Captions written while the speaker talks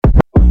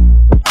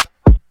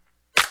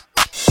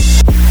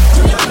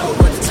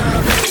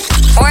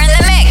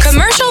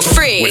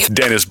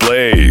Dennis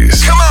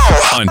Blaze. Come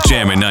on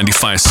Jammin'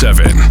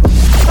 95.7.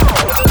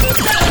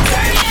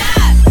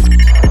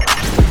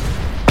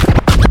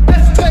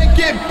 Let's take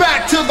it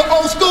back to the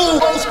old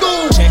school.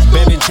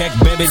 Check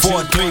baby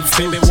 4 3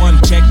 baby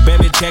 1 check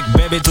baby 3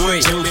 baby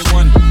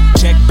 1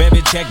 check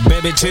baby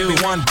 2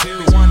 1 check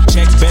baby 1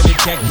 check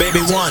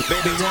baby 4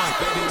 3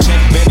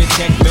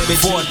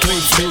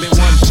 baby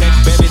 1 check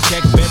baby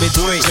 3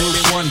 baby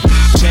 1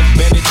 check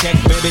baby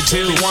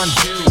 2 1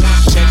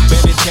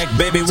 check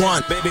baby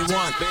 1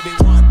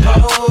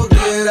 Oh,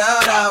 get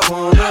out, I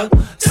wanna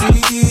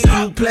see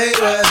you play,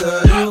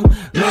 whether you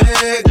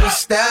make a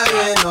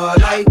stallion or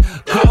like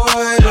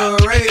Coil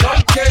Ray.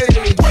 Okay,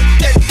 work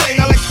that thing,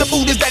 I like the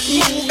booties that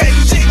move and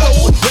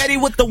jiggle. Ready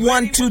with the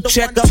 1-2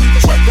 checker.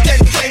 Work that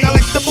thing, I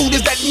like the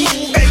booties that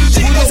move and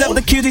jiggle. Booties up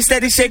the cutie,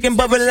 steady shaking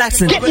but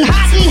relaxing. Getting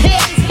hot in here,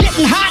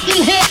 getting hot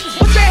in here.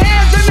 Put your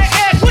hands in the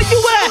air. Where you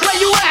at? Where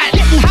you at?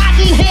 Getting hot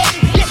in here,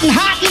 getting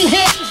hot in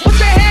here. Put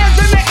your hands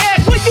in the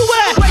air. Where you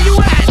at? Where you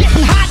at?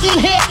 Getting hot in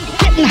here,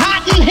 getting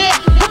hot in here.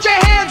 Put your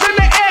hands in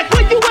the air.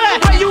 Where you at?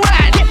 Where you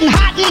at? Getting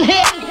hot in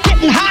here,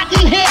 getting hot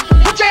in here.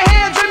 Put your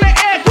hands in the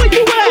air. Where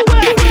you at?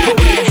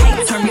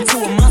 Hate turned me to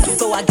a monster,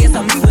 so I guess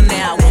I'm evil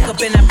now. Woke up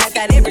and I blacked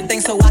out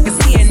everything so I can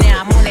see it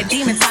now. I'm on that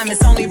demon time,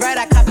 it's only right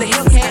I cop the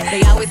Hellcat.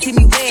 They always see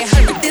me where it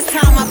hurt, but this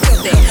time I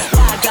feel that.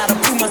 Why I gotta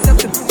prove myself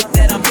to prove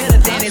that I'm better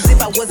than as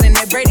if I wasn't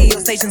at radio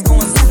stations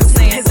going super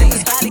saiyan.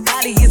 His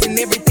body isn't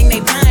everything they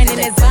buying in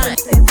that vine.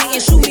 They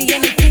ain't shoot me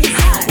anything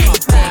high.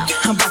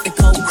 I'm about to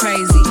go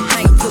crazy.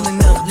 I ain't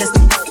pulling up, let's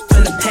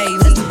from the pay,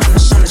 let's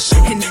run the shit,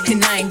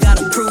 and I ain't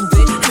gotta prove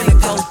it. Finna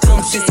go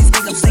dumb shit,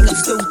 think I'm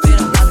stupid.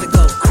 I'm about to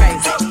go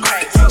crazy.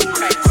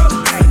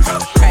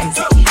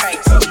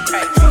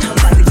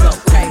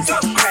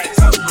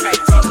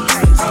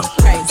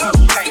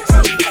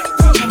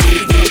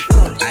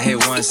 I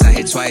hit once, I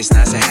hit twice,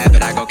 now it's a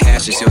habit. I go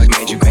cash it, so it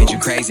made you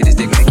crazy. This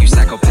dick make you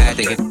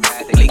psychopathic.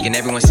 Leaking,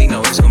 everyone see,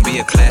 no, it's gonna be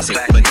a classic.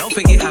 But don't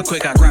forget how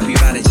quick I grab you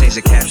out and change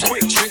the caption.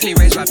 Strictly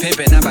raised by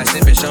pimping, not by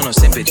simping, show no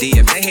sympathy.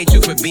 If they hate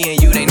you for being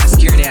you, they not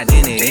secure their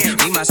identity.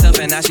 Me, myself,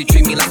 and now she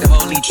treat me like the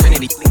Holy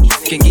Trinity.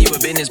 Can give you a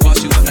business,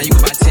 boss you up, now you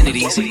can buy 10 of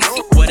these.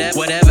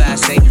 Whatever I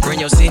say, bring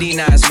your city,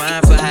 now it's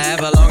mine for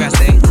however long I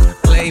stay.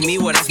 Play me,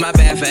 well, that's my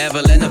bad,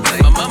 forever let her play.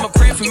 My mama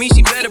pray for me,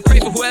 she better pray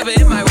for whoever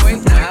in my way.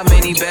 Now how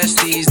many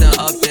besties done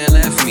up and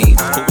left me?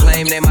 Who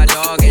claim they my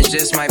dog and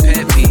just my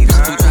pet peeves?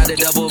 Who try to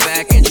double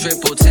back and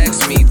triple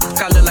text me?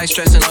 I look like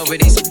stressing over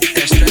these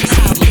that stress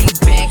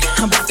me.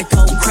 I'm about to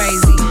go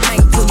crazy. I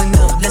ain't pulling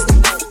up, let's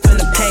from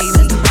the pay,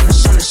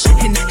 let's run the shit,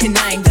 and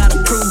I ain't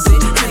gotta prove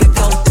it. Finna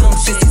go dumb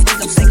shit,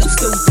 think I'm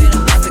stupid.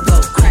 I'm about to go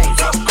crazy.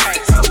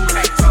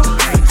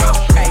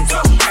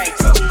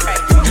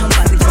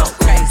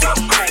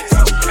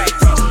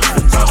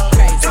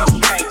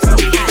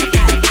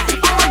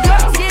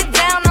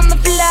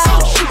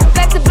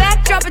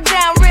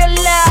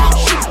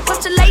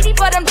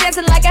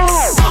 Like a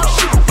hoe.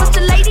 What's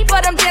the lady,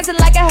 but I'm dancing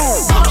like a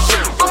hoe.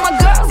 All my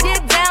girls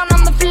get down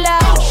on the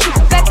floor.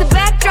 Back to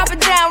back, drop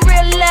it down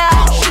real low.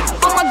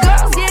 All my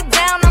girls get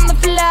down on the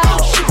floor.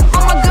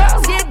 All my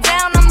girls get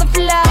down on the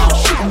floor.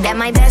 That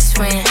my best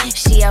friend,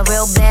 she a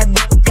real bad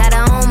got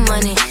her own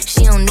money.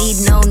 She don't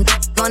need no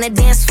on the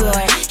dance floor.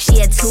 She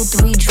had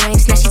 2-3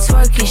 drinks, now she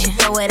twerking. She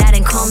throw it out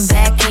and come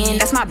back in.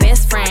 That's my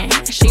best friend,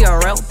 she a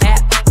real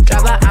bad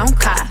drive her own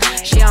car.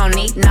 She don't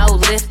need no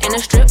lift in a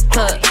strip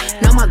club.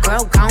 No, my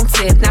girl gon'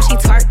 tip. Now she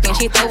twerking,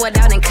 she throw it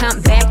out and come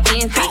back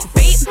in.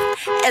 Beep.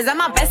 Is that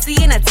my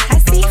bestie in a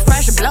tessie?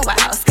 Fresh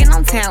blowout, skin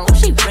on town,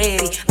 she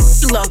ready.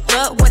 Look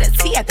good with a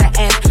T at the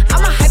end.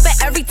 I'm a hyper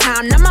every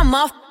time, now my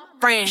muff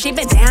friend. She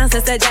been down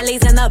since the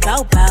jellies and the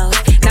bobos.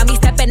 Now me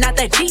stepping out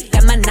the Jeep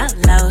and my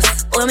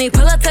nut-lows. When we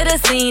pull up to the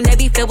scene, they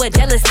be filled with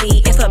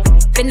jealousy. If a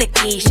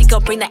finicky, she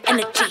gon' bring the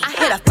energy. I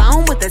hit a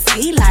phone with a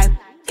T like,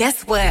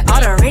 guess what?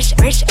 All the rich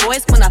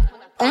boys wanna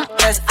on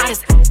us. I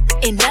just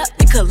end up,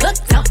 you could look,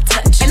 don't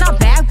touch. And I'm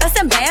back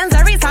bustin' bands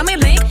every time we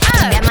link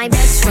up. That my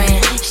best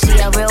friend, she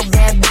a real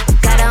bad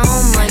got her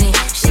own money.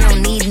 She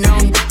don't need no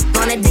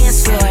on the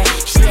dance floor.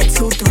 She had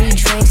 2-3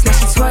 drinks, now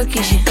she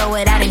twerking. She throw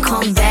it out and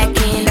come back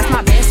in. That's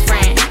my best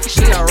friend,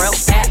 she a real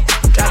bad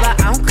drive her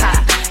own car.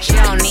 She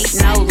don't need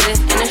no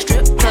lift in a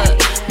strip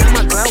club. No,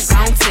 my girl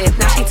gon' tip.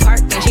 Now she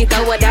twerking, she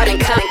throw it out and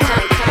come.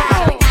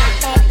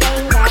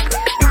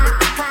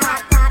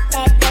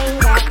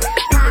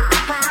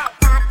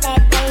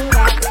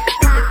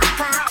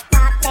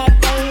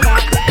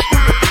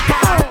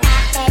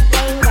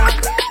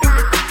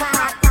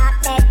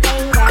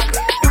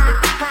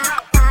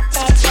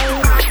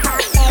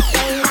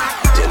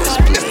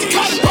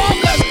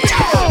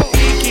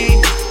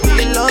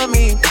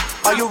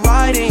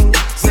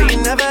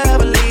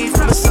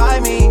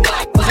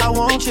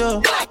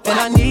 And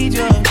I need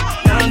you,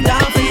 and I'm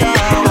down for you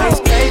always,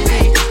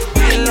 baby.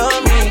 Do you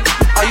love me?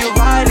 Are you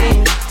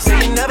riding?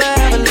 Say you never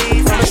ever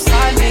leave from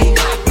beside me.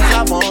 'Cause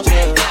I want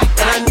you,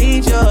 and I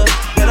need you,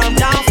 and I'm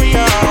down for you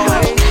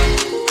always.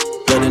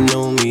 But the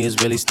new me is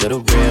really still the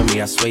real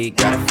me. I swear you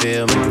gotta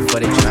feel me before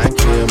they try and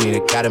kill me.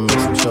 They gotta make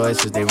some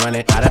choices, they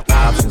running out of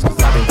options. 'Cause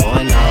I've been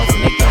going off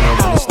and they don't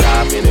wanna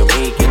stop. And then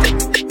when you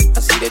get I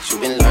see that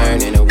you've been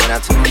learning. And when I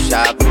took you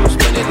shopping, you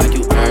spend it like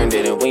you earned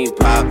it. And when you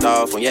popped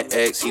off on your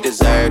ex, he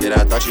deserved it.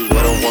 I thought you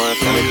were the one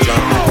from the jump,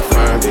 you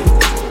confirmed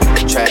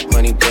it. Trap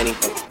money, Benny.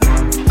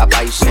 I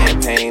buy you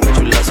champagne, but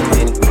you love some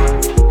Henny.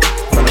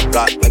 From the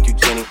block like you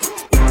Jenny.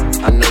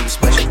 I know you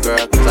special,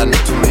 girl, cause I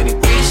know too many.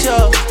 Be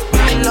sure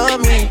you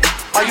love me.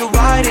 Are you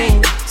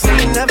riding? Say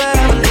you never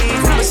ever leave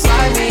from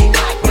beside me.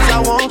 Cause I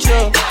want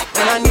you,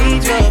 and I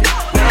need you.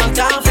 And I'm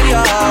down for you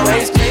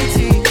always,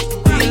 JT.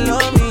 Do you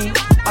love me?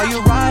 Are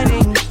you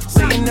riding?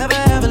 Say you never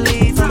ever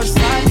leave from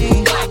beside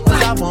me.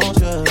 Cause I want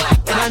you,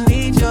 and I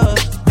need you.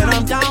 And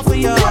I'm down for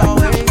you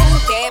always.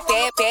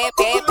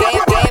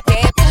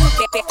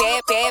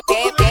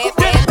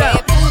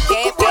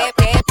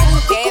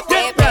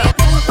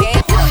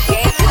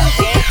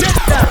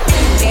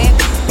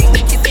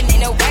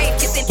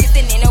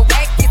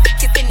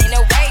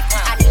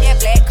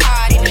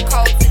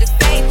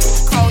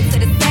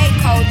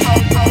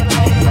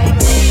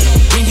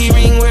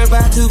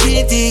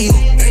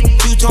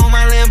 You told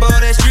my Lambo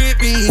that's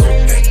drippy.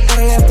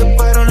 I left the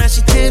bottle, now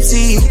she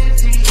tipsy.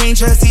 Can't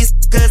trust these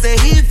cause they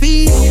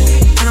hippie.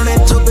 I know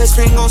that your best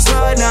friend gon'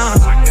 slide now.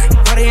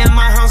 Party at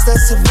my house,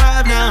 that's a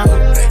vibe now.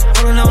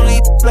 Pulling only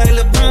like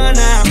LeBron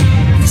now.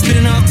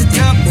 Spitting off the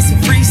top, it's a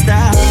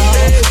freestyle.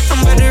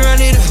 I'm about to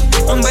run it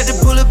up. I'm about to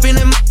pull up in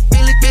a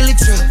Billy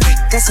truck.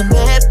 Got some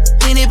mad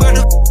in it, but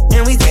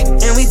and we take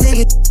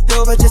it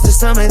over just to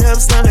sum it up.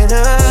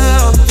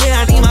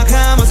 Yeah, I need my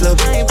commas, look.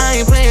 I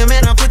ain't playing,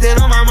 man, I put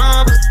that on my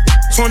mom.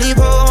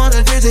 24 on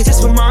the jersey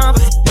just for mom.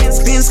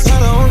 Spins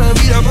color on the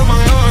beat, I put my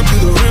arm to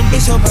the rim.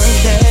 It's your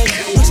birthday.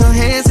 Put your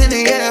hands in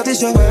the air, it's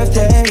your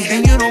birthday.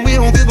 And you know we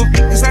don't give a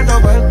it's not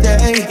your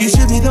birthday. You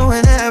should be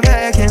doing that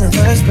back in the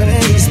first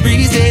place.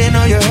 Breezy,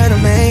 know you heard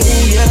of me,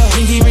 yeah.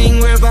 Pinky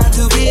ring, we're about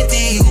to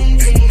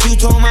 50. You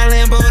told my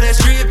Lambo that's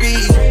trippy.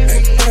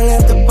 I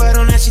left the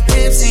bottle, now she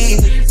tipsy.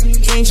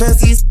 Can't trust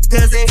these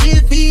cause they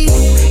hippie.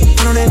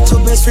 I know that your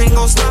best friend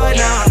gon' slide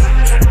now.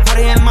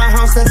 Party at my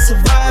house, that's a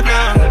vibe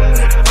now.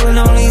 Pulling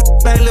on these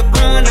like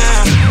LeBron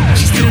now.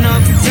 She's spitting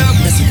off the top,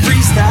 that's a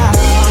freestyle.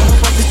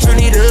 I'm about to turn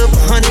it up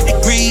 100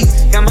 degrees.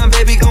 Got my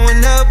baby going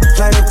up,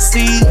 fly up the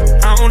sea.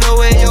 I don't know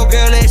where your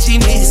girl at, she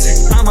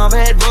missing. I'm a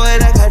bad boy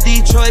like a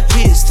Detroit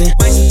Piston.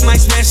 Might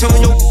smash on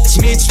your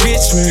Mitch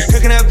Richmond.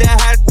 Cooking up that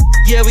hot,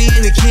 yeah, we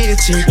in the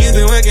kitchen. You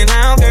been working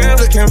out, girl,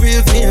 looking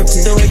real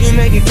tempting. The way you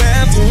make it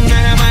clap,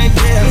 tonight I might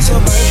get. It's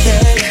your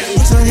birthday.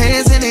 Put your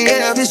hands in the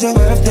air, it's your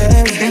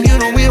birthday. And you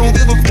know we don't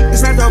give a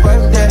it's not your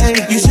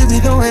birthday. You should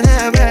be doing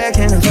that back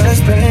in the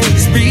first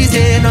place.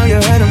 Breezy, know you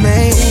heard of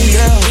me,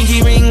 yeah. Pinky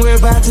ring, we're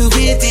about to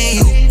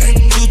 50.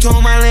 You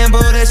told my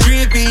Lambo that's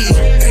trippy.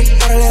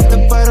 I left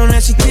the bottle, now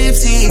she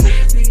tipsy.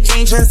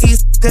 Can't trust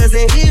these cause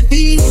they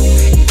hippie.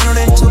 I know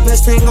that your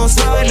best friend gon'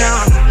 slide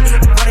now.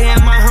 Party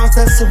at my house,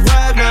 that's a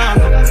vibe now.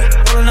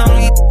 Pulling on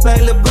me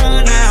like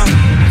LeBron now.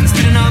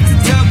 Spitting off the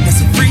top,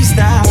 that's a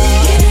freestyle.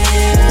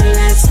 Yeah,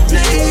 let's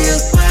play a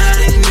part,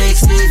 it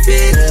makes me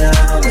feel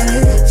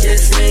alright.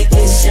 Just make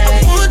it shake.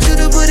 I want you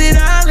to put it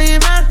all in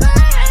my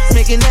life.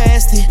 Make it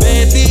nasty,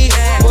 baby.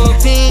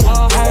 14,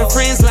 our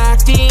friends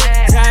locked in.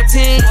 Top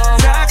 10,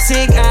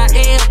 toxic I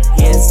am.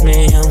 Yes,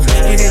 ma'am.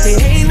 And if they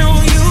ain't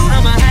on you,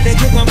 I'ma have to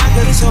kick them out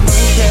cause it's your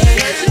birthday.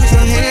 Put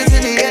your hands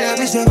in the air,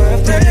 it's your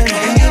birthday.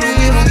 And you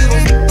don't give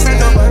a it's not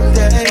your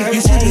birthday.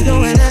 You should be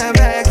doing that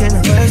back in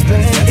the first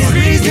place. It's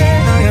easy,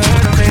 know you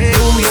heard of me.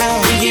 Ooh,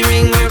 yeah. Pinky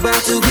ring, we're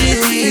about to be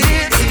busy.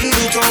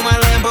 You told my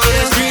Lambo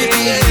that's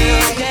trippy.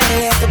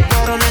 I left the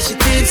bottle, now she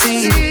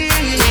tipsy.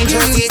 Can't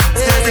trust it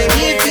cause they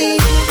hippie.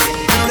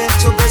 Know that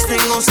your best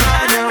friend gon'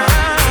 slide now.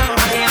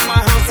 Party at my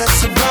house,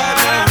 that's a vibe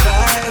now.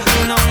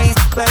 You know these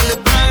like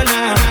LeBron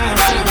now.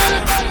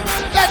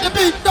 Let the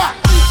beat stop.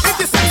 If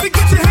you're sexy,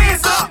 get your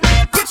hands up.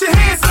 Get your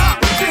hands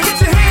up.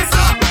 Get your hands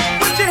up.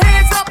 Put your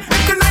hands up.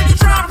 If tonight you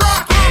try and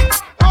rock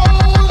it.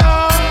 Hold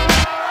on.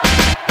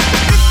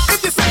 If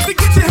you're sexy,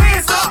 get your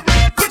hands up.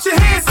 Get your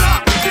hands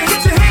up.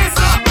 Get your hands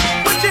up.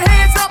 Put your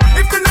hands up.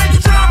 If tonight you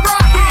try and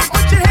rock it.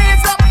 Put your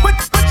hands up.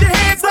 Put your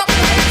hands up.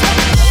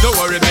 Don't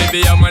worry,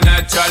 baby, I'm a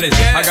naturalist.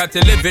 I got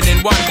you living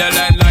in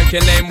Wonderland like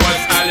your name was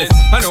Alice.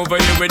 And over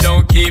here we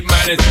don't keep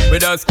malice.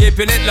 With us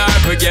keeping it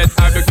live, we get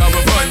high because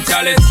we fun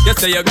chalice. You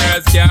say your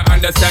girls can't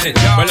understand it.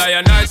 Well, I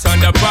a nice on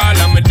the ball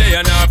and me day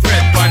and I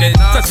fret on it.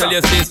 So tell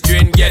your sister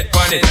and get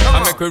on it.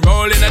 I make we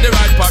roll in at the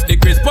right, pop the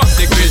crisp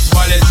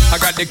wallet.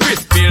 I got the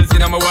crisp pills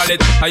in my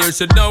wallet. And you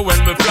should know when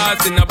we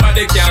flossing,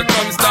 nobody can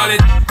come stall it.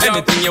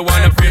 Anything you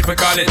wanna free for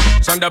call it.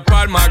 Shonda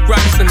Paul, Mark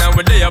Ranson, and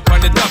we lay up on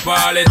the top of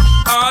all it.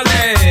 All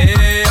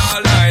day,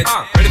 all night.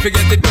 Ready to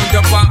get it drunk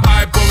up on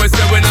hype, but we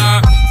say we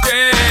not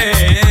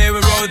stay, we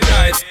roll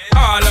tight.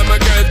 All of my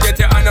girls get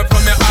your honor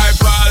from your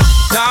eyeballs.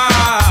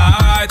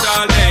 Night,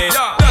 all day.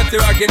 Dirty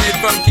rocking it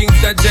from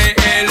Kingston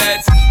J.A.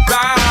 Let's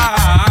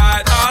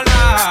ride all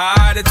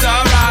night, it's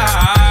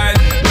alright,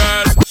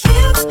 girl.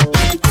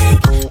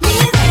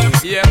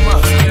 Yeah, man.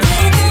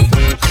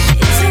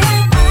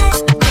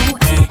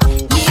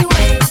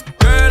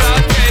 Girl,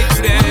 I'll take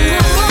you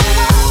there.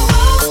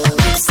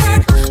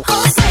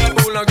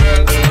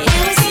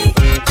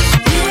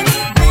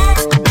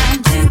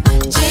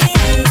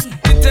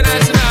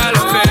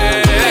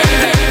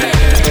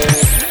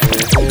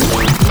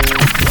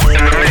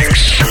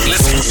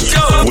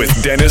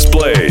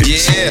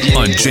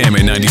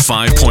 Jamming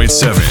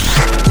 95.7.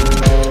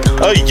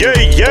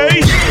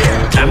 Yay!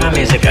 Turn my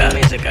music up.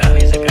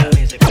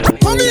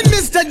 Come in,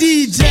 Mr.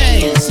 DJ.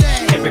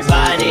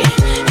 Everybody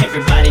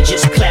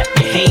just clap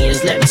your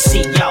hands. Let me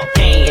see y'all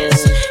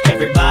dance.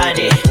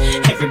 Everybody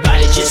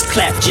just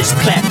clap. I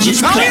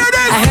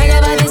heard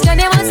about this girl,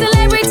 they want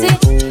celebrity.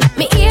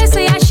 Me ear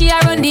say she a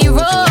run the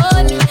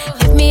road.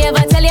 If me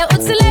ever tell you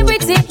who's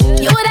celebrity,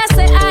 you woulda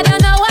say I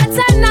don't know what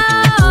I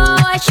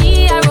know.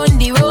 She a run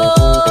the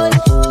road.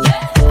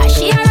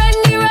 She a run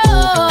the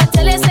road.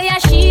 Tell her say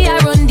she a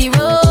run the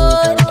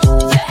road.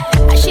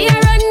 She a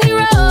run the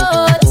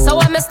road. So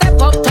when me step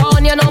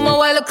uptown, you know me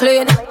well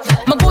clean.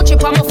 My Gucci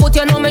on my foot,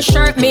 you know me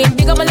shirt me.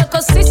 Big up my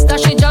little sister,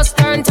 she just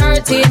turned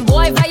 13.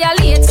 Boy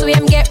violate, so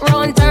him get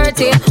round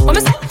 13. When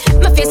me say,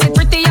 my face is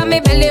pretty and my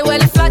belly well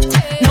flat.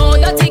 No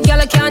dirty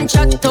girl can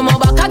chat to my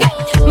back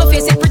again. My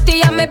face is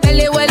pretty and my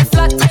belly well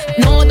flat.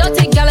 No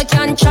dirty girl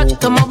can chat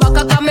to my back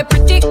again. Me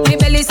pretty, me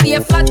belly stay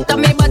flat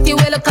and my body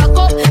well cock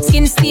up.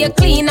 Skin stay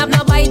clean, have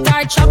no bite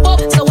or chop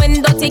up. So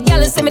when dirty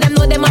girl see me, them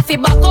know them have to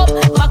back up.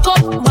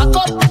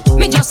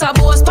 Me just a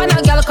boss pan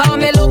a girl cause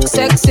me look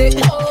sexy.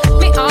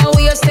 Me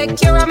always take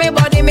care of me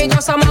body. Me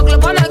just a muggle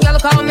pan a girl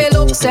cause me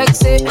look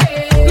sexy.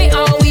 Me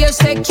always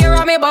take care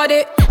of me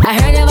body. I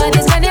heard about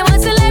this girl, they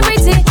want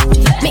celebrity.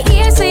 Me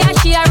ear say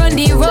she a run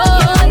the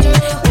road.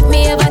 If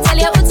me ever tell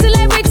you who's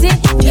celebrity,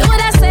 you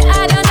woulda say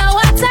I don't know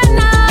what I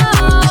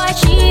know.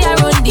 She a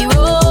run the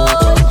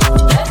road.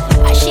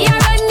 She a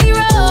run the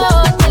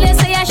road. Tell her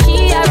say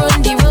she a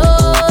run the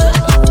road.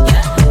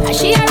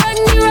 She a run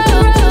the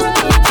road.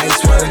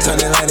 Ice water turn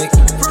Atlantic.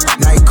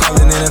 Night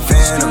calling in a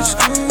phantom.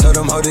 Told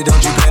them hold it,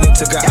 don't you panic.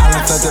 Took an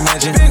island, felt the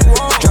mansion.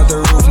 Drop the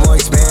roof, more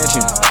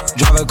expansion.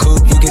 Drive a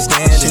coupe, you can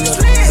stand it.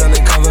 She's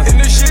undercover.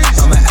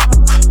 I'm a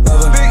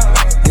lover.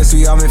 Guess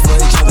we all meant for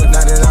each other.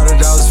 Now that all the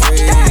dogs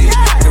free,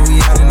 and we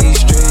out in these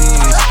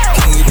streets.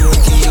 Can you do it?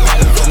 Can you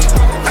have it for me?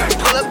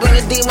 Pull up in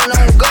a demon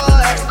on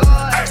guard.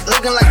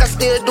 Looking like I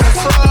still do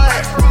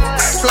fraud.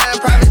 Flying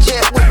private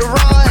jet with the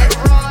rod.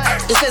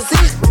 It's that Z.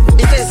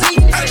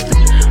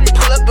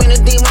 Pull up in a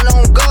demon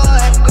on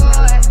guard.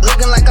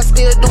 Looking like I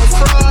still do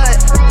fraud.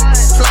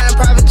 Flying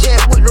private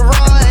jet with the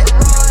rod.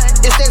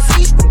 It's that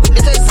Z.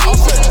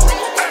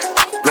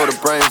 Blow the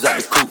brains out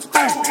the coop.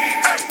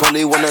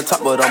 Polly one on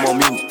top, but I'm on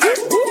mute.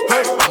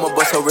 I'ma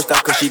bust her wrist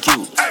out cause she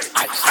cute.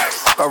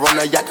 I run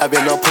a yacht, I've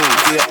been on pool.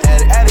 Yeah,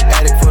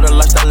 addict for the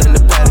lifestyle in the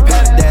paddock.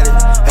 Daddy,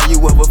 have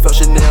you ever felt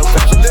Chanel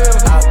fashion?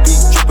 I be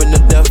dripping to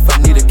death, I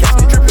need a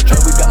casket.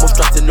 And we got more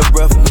straps in the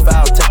rough,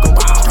 foul tech em.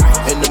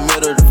 In the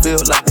middle of the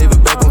field like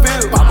David Beckham.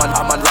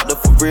 I'm locked up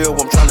for real,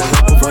 I'm tryna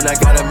help em. When I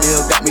got a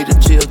meal, got me the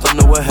chills, don't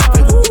know what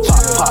happened.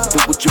 Pop, do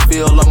what you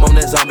feel, I'm on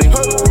that zombie.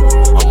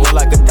 I'm more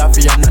like a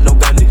Gaddafi, I'm not no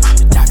Gandhi.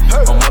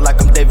 I'm more like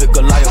I'm David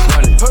Goliath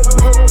running.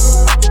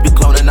 You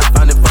cloning, I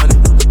find it funny.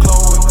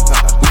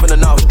 Moving the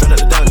nose, straight out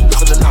the dungeon.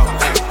 Listen to now,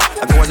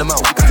 I go in the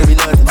mouth, you can tell me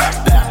nothing.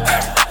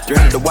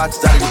 300 the watch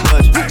is out of your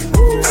budget.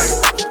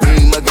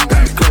 Green muggin'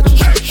 got the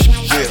clutch.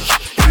 Yeah,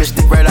 and this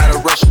stick right out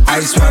of Russia.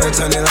 Ice water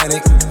turn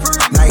Atlantic.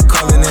 Night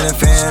calling in a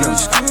phantom.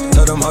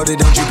 Told them hold it,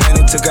 don't you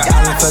panic. Took an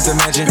island, felt the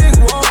mansion.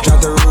 Drop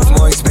the roof,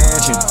 more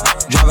expansion.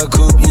 Drive a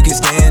coupe, you can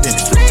stand it.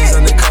 She's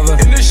undercover.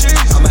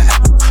 I'm a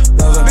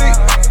lover.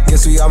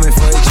 Guess we all meant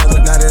for each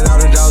other. Now that all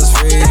the dogs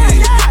free,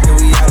 and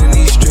we out in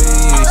these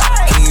streets.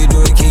 Can you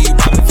do it? Can you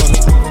pop it for me?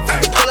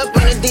 Pull up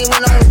in a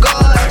demon on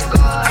guard.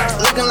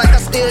 Looking like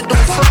I still do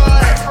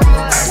fraud.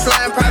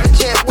 Flying private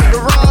jet with the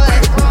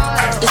rod.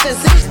 It's that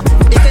Z.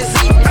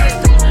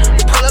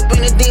 Pull up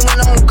in a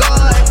demon on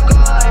guard.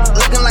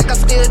 Looking like I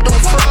still do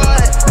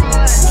fraud.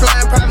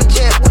 Flying private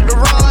jet with the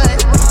rod.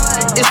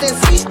 It's that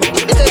Z.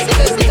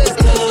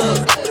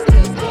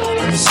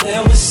 Say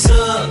what's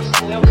up.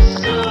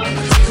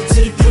 To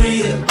the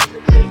crib.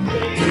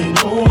 You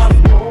know I'm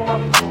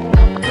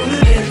put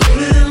it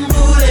in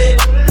booty.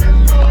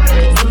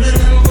 Put it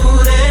in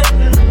booty.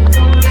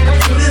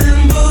 Put it in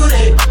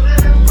booty.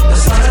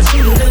 That's why I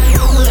put it in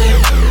booty.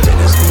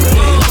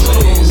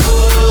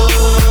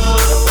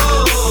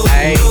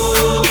 Hey.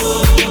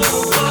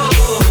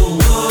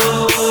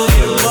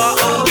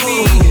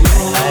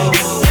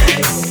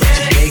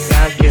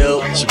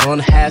 She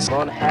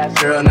wanna have,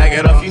 girl, knock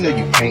it off, you know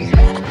you can't.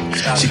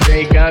 She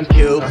think I'm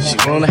cute, she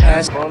wanna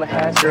have,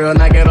 girl,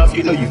 knock it off,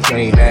 you know you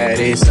can't have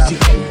this. She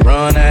can't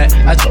run that,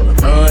 I told her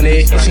run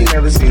it. And she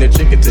never seen a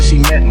chick until she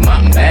met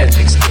my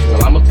magic.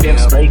 Well, I'm a pimp,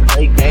 straight,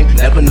 play game,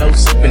 never know,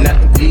 sipping at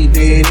the weed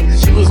did it.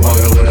 She was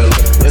walking with her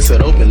lip, let's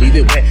it open, leave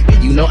it wet,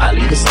 and you know I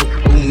leave it so.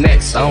 Who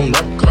next? I don't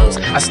know, close,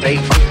 I stay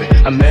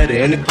open. I met her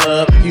in the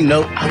club, you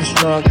know I was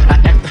drunk. I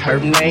asked her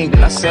name,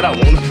 and I said I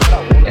wanna.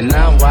 And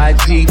now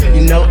YG,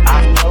 you know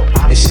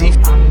and she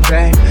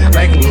back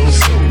like a little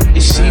stupid.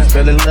 Is she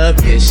fell in love?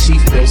 Yeah, she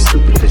feel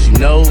stupid. Cause you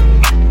know,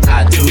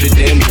 I do the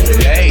damn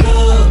thing.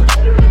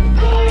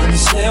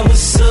 Say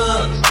what's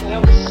up.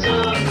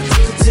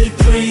 To the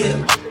crib.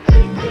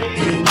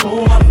 You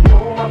know I'm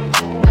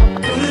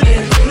put it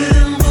in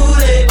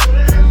booty.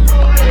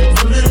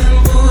 Put it in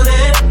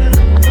booty.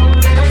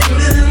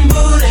 Put it in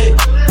booty.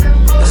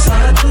 That's why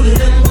I put it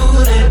in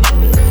booty.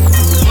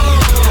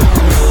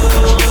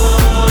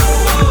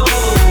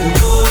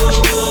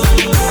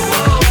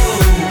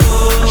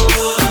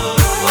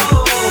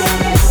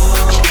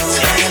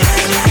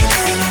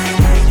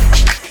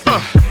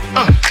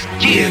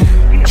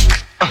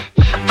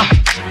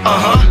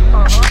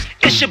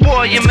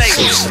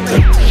 so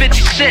seductive.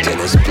 50 Cent.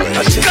 Let's play.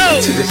 I take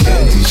you to the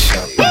candy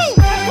shop.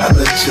 I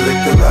let you lick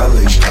the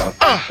lollipop.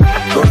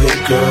 Go ahead,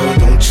 girl,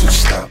 don't you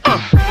stop.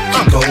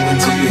 Keep going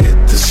till you hit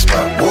the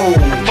spot. Whoa.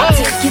 I'll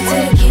take you to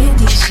the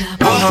candy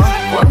shop.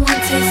 One more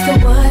taste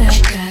of what I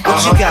got.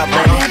 What you got,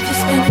 man? I have you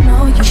spending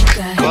all you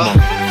got.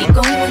 Keep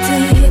going till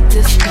you hit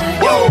the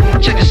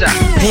spot. Check this out.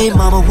 Hey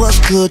mama, what's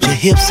good? Your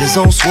hips is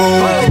on swole.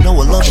 You know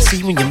I love to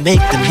see when you make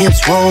them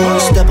hips roll.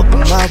 Step up in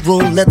my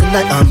room, let the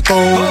night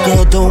unfold.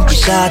 Girl, don't be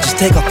shy, just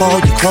take off all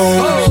your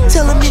clothes.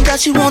 Telling me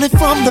that you want it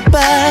from the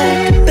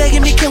back.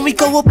 Begging me, can we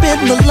go up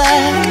in the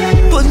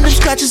lag? Putting them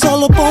scratches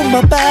all up on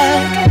my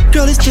back.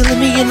 Girl, it's killing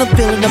me and I'm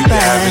feeling the You can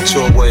have back. it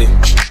your way.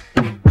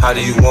 How do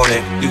you want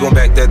it? You gon'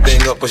 back that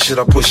thing up or should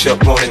I push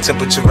up on it?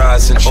 Temperature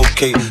rising,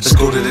 okay, let's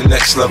go to the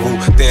next level.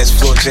 Dance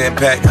floor jam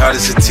packed, hot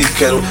as a tea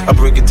kettle. I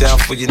break it down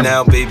for you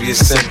now, baby, it's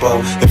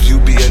simple. If you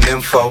be an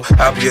info,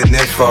 I'll be an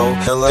info.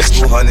 And let's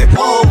go, honey.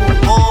 Whoa,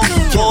 whoa.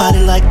 Your body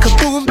like a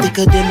boom,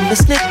 thicker than a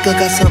snicker.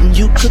 Got something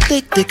you could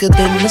think, thicker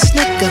than a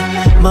snicker.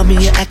 Mommy,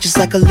 you act just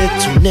like a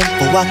little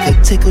nympho. I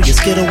could tickle your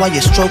skittle while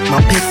you stroke my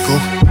pickle.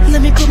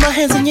 Let me put my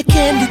hands in your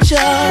candy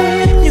jar.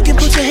 You can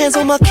put your hands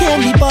on my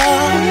candy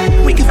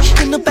bar. We can fuck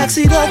in the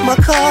backseat of my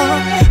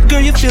car. Girl,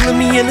 you're feeling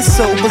me and it's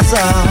so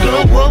bizarre.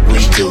 Girl, what we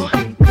do,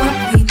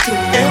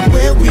 and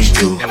where we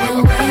do,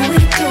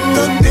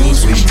 the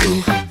things we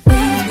do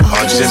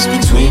are just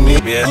between me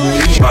and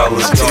you. While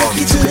it's gone. Take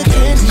you to the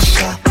candy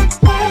shop.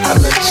 I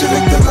let you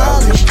lick the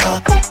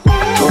lollipop.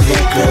 Go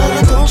ahead, girl,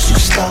 and don't you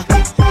stop.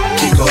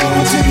 Keep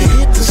going till you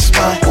hit the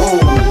spot. Whoa.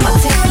 I'll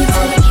take you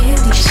to the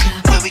candy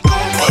shop. Where we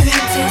going, baby?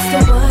 Taste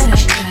of what I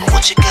got.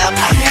 What you got,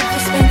 I baby? have you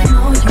spending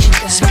all you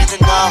got.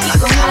 Spending all I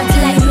got.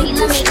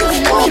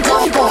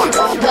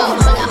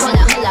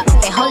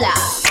 Hold up.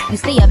 You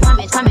see a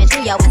coming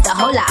through your winter,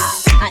 hold up.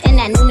 I'm in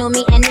that new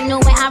me and new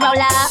when I roll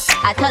up.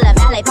 I told her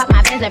ballet, pop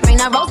my pants and bring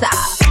the rosa.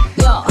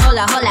 Yo, hold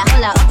up,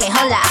 okay,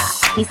 hold up.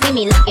 He see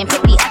me looking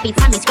pretty every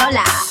time he scroll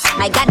up.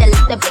 My God, the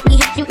lift the booty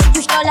hit you if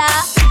you stroll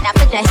up. Now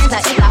put your hands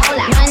up in the hold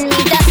up. Run me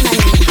the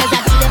money, cause I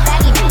be the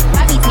baggy beat.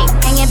 Bobby tape,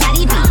 hanging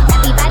body beat.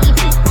 Everybody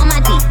beat on my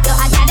D. Yo,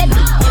 I gotta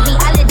be in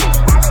reality.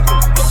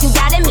 If you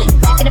got me,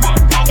 back of the back,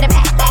 back of the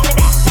back, back of the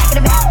back, back of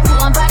the back. Who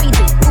on Barbie D?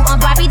 Who on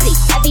Barbie D?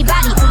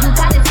 Everybody who you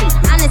gotta see.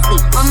 Honestly,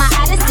 on my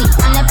odyssey,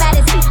 I'm the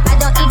baddest beat. I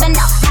don't even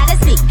know how to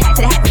speak. Back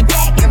to the happy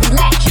back and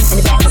relax in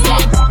the back of the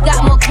back.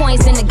 Got more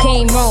coins in the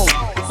game room,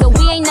 so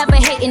we ain't never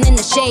hating in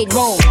the shade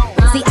room.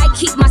 See, I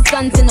keep my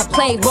sons in the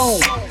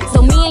playroom,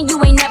 so me and you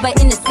ain't never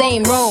in the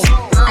same room.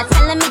 I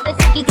tell him eat the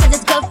cookie cause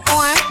it's good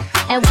for him,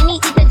 and when he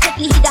eat the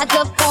cookie, he got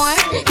good form.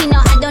 He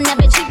know I don't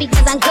ever cheat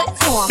because I'm good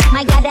to him.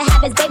 My God, to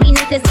have his baby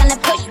next is gonna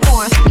push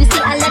for him. You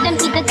see, I let him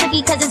eat the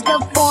cookie cause it's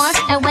good for him,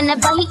 and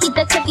whenever he eat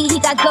the cookie, he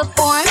got good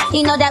form.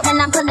 He know that when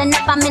I'm pulling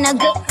up, I'm in a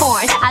good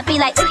form. I be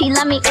like, if he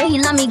love me,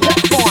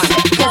 good form.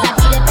 Cause I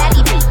be the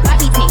baggy beat,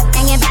 Barbie tape,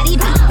 hanging body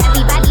beat.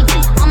 Everybody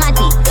beat on my D.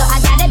 Yo, I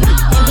gotta be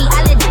in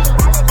reality.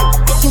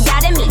 If you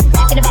got me,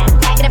 back of the back,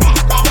 back of the back,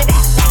 back of the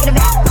back, back of the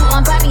back. Who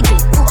on Barbie D?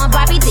 Who on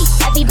Barbie D?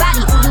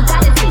 Everybody who you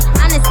gotta see.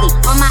 Honestly,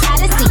 on my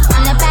odyssey,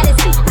 I'm the baddest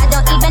beat. I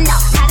don't even know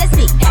how to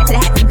speak. Back to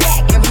the happy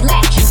back and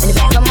relax in the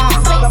back of my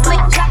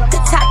slick, drop the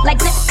top like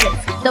lip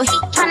flips. Though he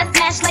tryna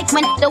smash like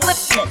when the whip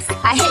flips.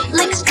 I hit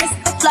licks just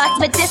floss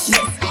with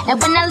dismiss. And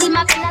when I leave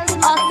my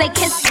all say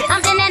kiss it. I'm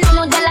in that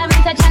new de la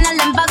renta tryna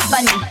learn Bugs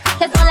Bunny.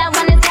 Cause all I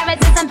want is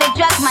carrots and some big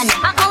drug money.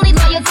 I'm only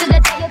loyal to the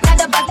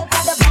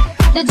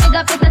the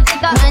jigger is the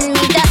sticker. Run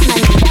me that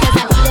money. Cause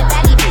I be the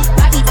baggy beat,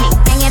 Barbie tape,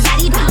 hanging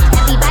body beat.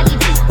 Everybody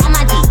beat on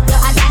my D. Yo,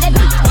 I gotta be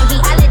in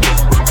reality.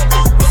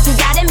 If you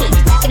got me,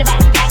 back of the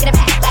back, back of the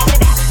back, back of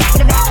the back, back of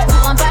the back. Who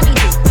on Barbie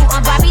D? Who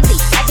on Barbie D?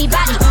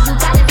 Everybody who you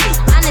gotta see.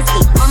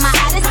 Honestly, on my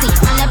odyssey,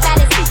 I'm the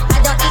baddest beat. I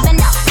don't even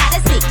know how to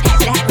speak. Back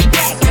to the happy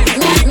back.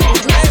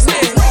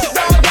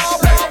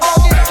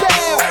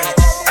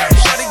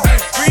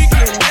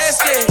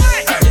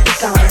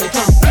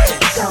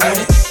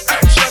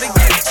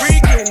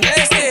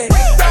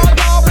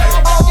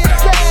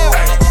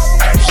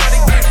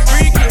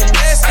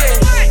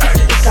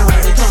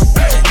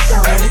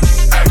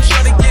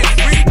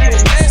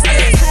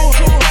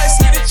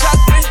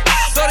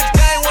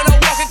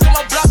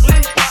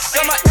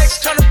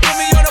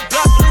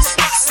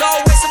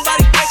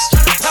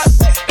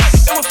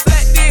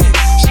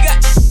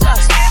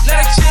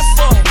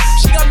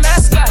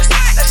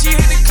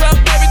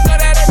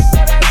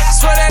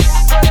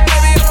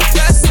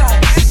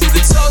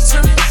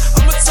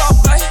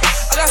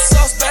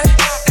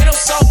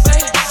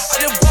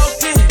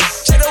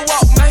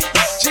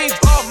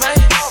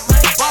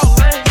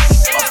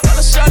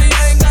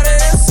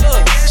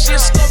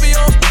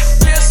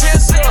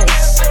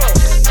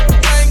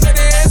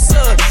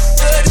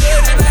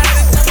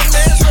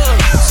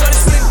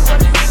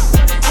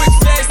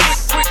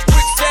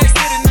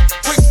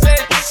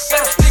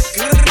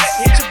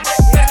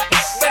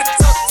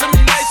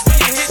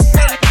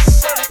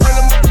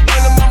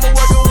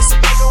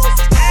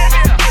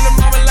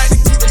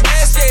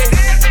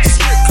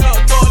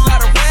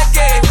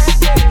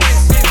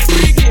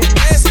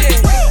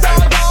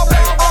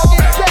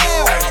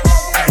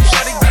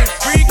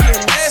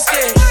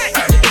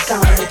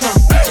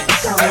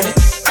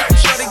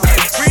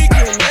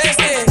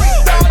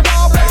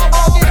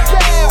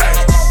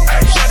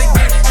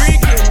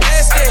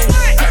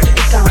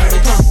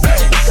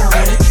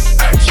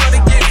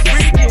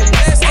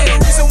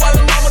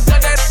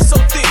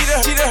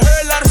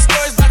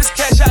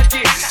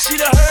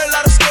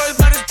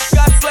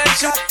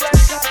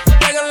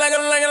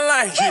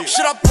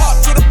 Should I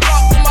pop to the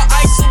block with my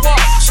ice and walk?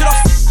 Should I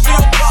get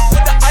on block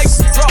with the ice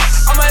and drop?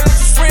 I might let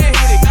your friend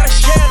hit it, gotta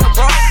share the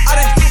bro. I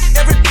done hit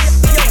every bitch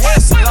in your hair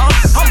salon.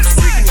 I'm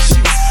freaking the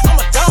sheets, I'm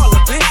a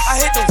dollar bitch. I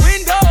hit the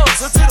windows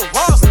until the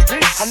walls are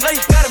bitch. I know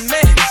you got a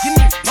man, you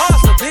need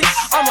mars a bitch.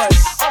 I'm a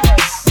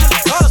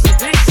buzz a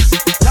bitch.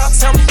 Y'all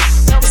tell me,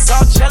 it's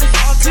all jelly.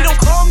 Please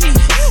don't call me,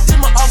 till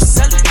my off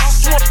selling.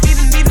 You want me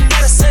to need me,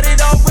 I said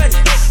it already.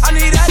 I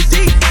need that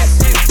deep,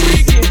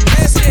 freaking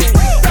nasty.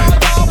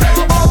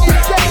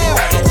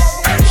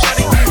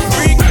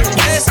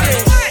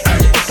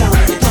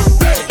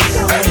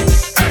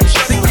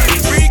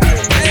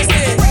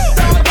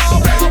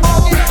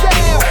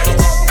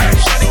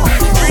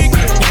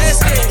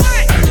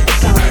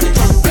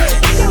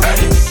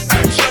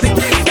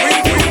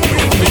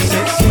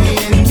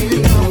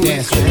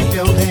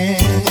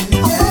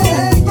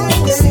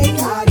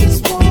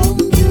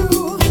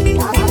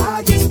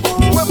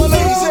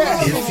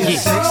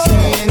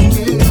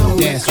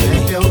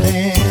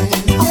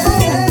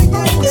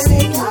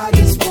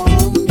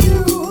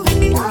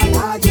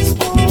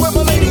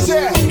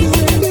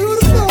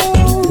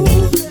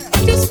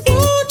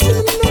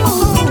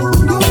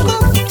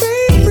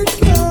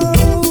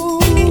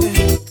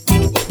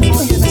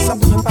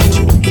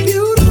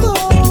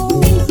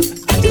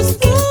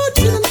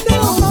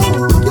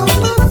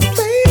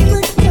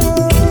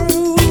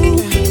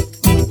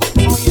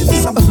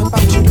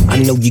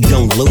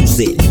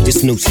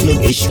 New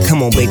Snoop-ish,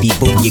 come on baby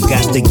boo, you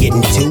got to get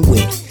into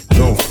it.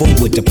 Going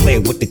forward to play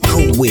with the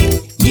cool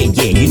wit.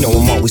 Yeah, you know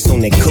I'm always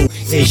on that cool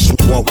ish.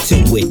 Walk to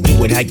it,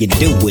 do it how you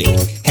do it.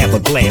 Have a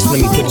glass,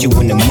 let me put you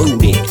in the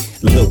mood.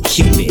 Little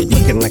cutie,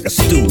 looking like a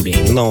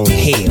student. Long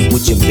hair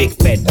with your big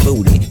fat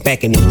booty.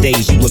 Back in the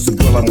days, you was the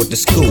girl I went to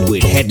school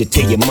with. Had to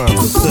tell your mom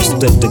and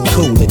sister to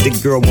cool it. The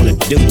girl wanna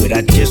do it,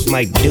 I just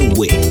might do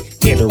it.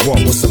 Get her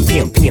off with some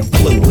pimp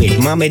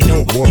fluid. Mommy,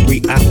 don't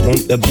worry, I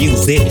won't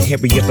abuse it.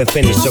 Hurry up and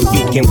finish so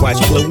you can watch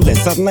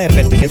Clueless. I laugh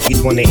at the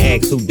hippies when they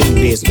ask who do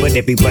this, but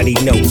everybody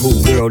know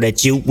who girl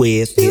that you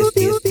is.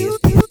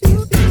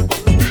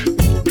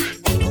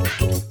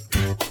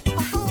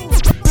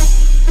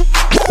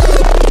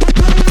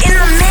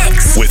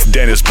 With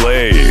Dennis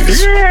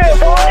Blaze.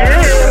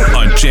 Yeah.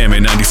 On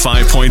Jammin'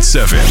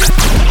 95.7.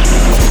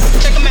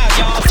 Check them out,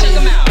 y'all. Check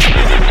them out.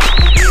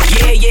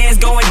 Yeah, it's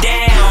going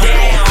down.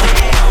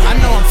 I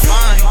know I'm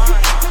fine,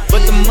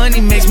 but the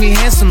money makes me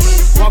handsome.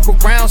 Walk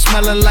around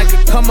smelling like a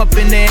come up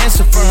in the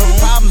answer for her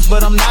problems,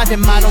 but I'm not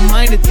him, I don't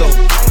mind it though.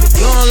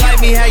 You don't like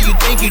me how you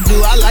think you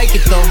do, I like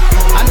it though.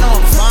 I know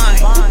I'm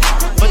fine,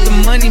 but the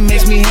money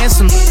makes me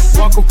handsome.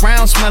 Walk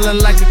around smelling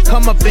like a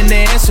come up in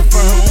the answer for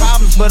her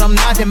problems, but I'm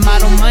not him, I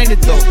don't mind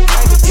it though.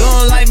 You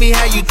don't like me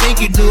how you think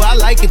you do, I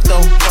like it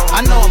though.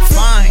 I know I'm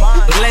fine,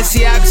 but let's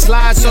see how I can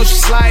slide, so she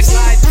slides.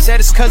 Said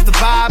it's cause the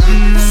vibe,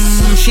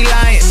 she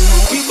lying.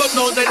 People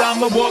know that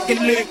I'm a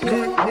walking lick.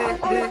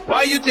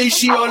 Why you think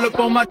she all up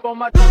on my?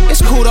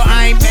 It's cool though,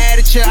 I ain't mad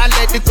at you. I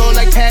let it go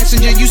like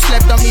passenger. You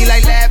slept on me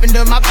like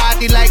lavender. My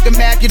body like a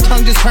map. Your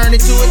tongue just turned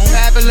into a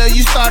traveler.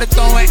 You started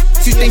throwing.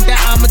 You think that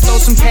I'ma throw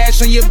some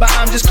cash on you, but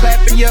I'm just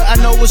clapping you. I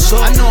know what's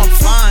up. I know I'm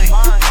fine,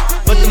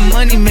 but the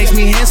money makes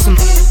me handsome.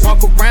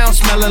 Walk around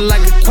smelling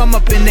like a come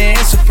up in the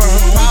answer for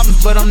her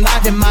problems, but I'm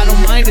not him, I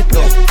don't mind it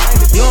though.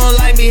 You don't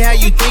like me how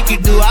you think you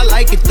do, I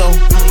like it though.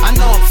 I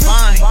know I'm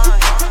fine,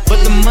 but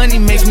the money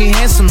makes me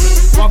handsome.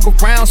 Walk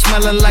around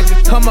smelling like a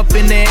come up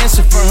in the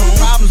answer for her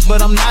problems,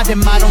 but I'm not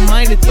him, I don't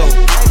mind it though.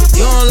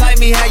 You don't like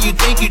me how you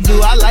think you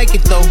do, I like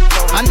it though.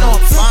 I know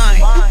I'm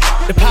fine.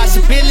 The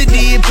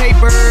possibility in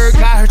paper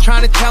got her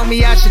trying to tell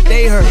me I should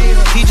date her.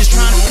 He just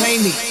trying to play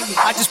me.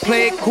 I just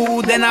play it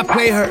cool, then I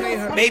play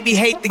her. Baby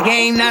hate the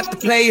game, not the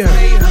player.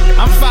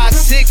 I'm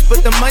 5'6",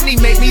 but the money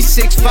make me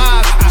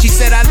 6'5". She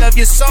said I love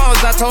your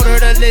songs, I told her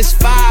to list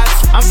 5.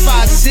 I'm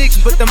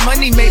 5'6", but the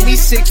money make me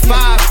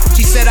 6'5".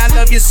 She said I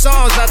love your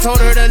songs, I told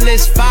her to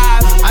list 5.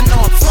 I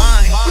know I'm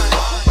fine,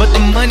 but the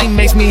money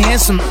makes me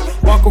handsome.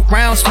 Walk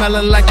around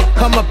smelling like a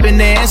come up in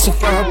the answer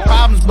for her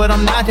problems, but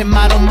I'm not him,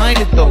 I don't mind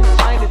it though.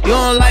 You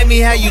don't like me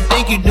how you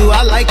think you do,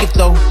 I like it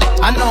though.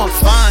 I know I'm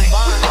fine,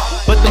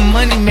 but the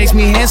money makes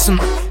me handsome.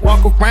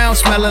 Walk around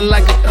smelling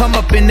like a come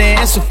up in the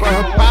answer for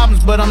her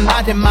problems, but I'm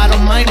not him, I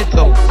don't mind it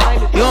though.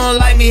 You don't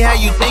like me how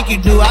you think you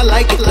do, I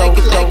like it though.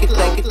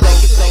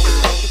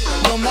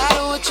 No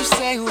matter what you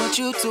say, what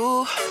you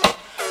do,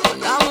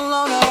 when I'm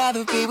alone, I'd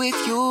rather be with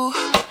you.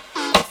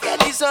 Got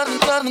these other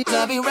things,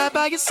 I'll be right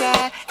by your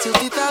side till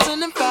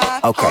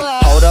 2005. Okay,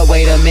 hold up,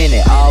 wait a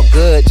minute. All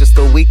good just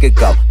a week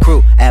ago.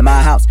 Crew at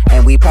my house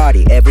and we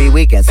party every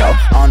weekend. So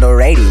on the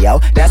radio,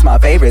 that's my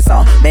favorite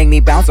song. Make me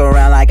bounce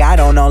around like I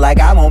don't know, like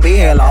I won't be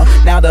here long.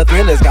 Now the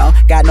thrill is gone,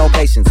 got no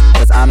patience,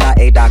 cause I'm not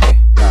a doctor.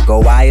 Go,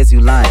 why is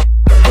you lying?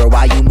 Girl,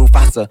 why you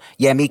Mufasa?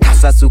 Yeah, me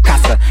casa su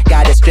casa.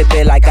 Gotta strip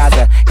it like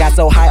Gaza. Got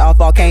so high off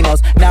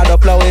volcanoes, now the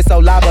flow is so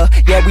lava.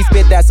 Yeah, we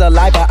spit that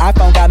saliva.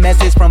 iPhone got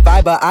message from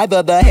Viber.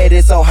 Either the head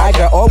is so high,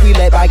 girl, or we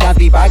let bygones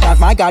be bygones.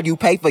 My God, you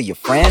pay for your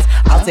friends.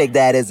 I'll take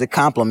that as a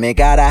compliment.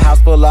 Got a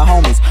house full of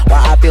homies.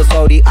 Why I feel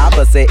so the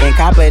opposite.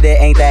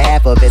 Incompetent ain't the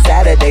half of it.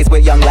 Saturdays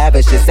with young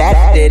lavish. It's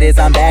sad it is,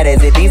 I'm bad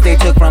as it. These they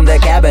took from the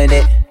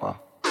cabinet.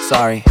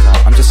 Sorry,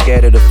 I'm just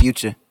scared of the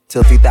future.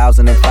 Till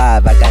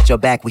 2005, I got your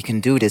back, we can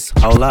do this.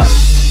 Hold up.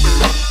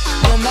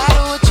 No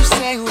matter what you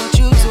say, what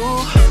you do,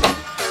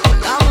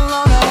 when I'm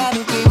alone, I'd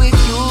rather be with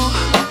you.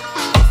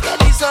 Got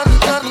these other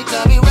things,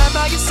 I'll be right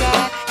by your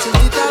side till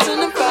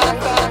 2005.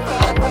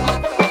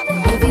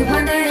 If you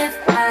wonder if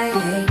I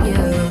hate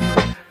you,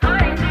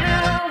 I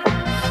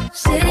do.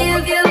 City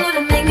of you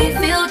to make me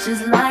feel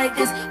just like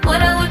this.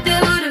 What I would do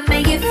to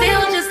make you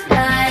feel just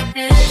like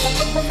this.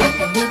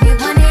 And if you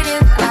wondered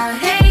if I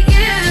hate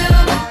you,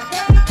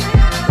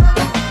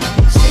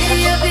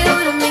 city of you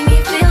to make me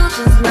feel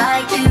just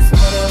like this.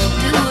 What I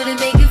would do to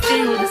make you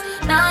feel just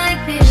like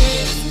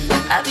this.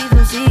 I be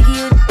so sick of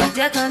you,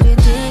 that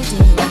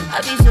contradicting.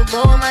 I be so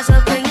bold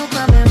myself when you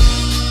come in.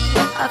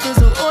 I feel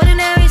so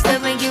ordinary,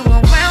 stuff when you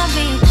around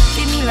me.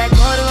 Treat me like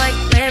water, right?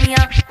 Wear me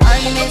out.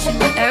 Arguments, you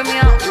air me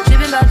out.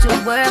 Tripping about your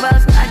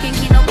whereabouts. I can't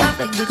keep no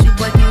conflict with you,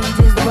 but can we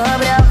just rub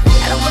it out?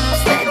 I don't want no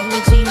steady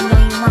with you, you know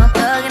you my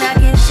thug, and I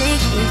can't shake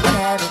this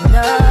having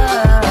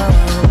love.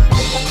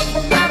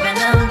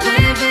 Rapping up,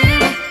 baby.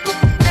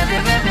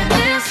 Never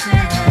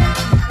reminiscing.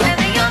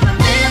 Never you're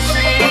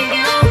missing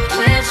you.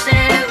 Wish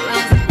it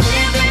was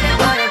living in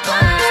what it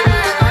was.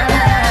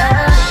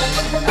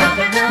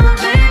 Rapping up,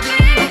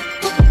 baby.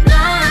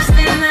 Lost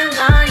in the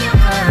lion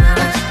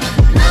past.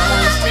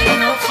 Lost, ain't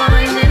no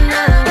finding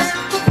us.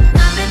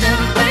 Rapping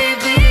up,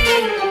 baby.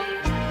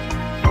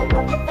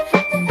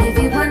 And if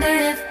you wonder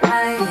if I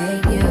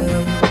hate you,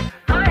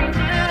 I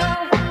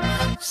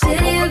do.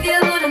 City of you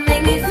to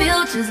make me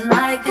feel just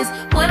like this.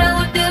 What I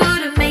would do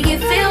to make you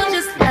feel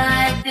just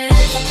like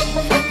this.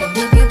 And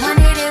if you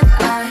wondered if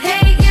I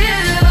hate you,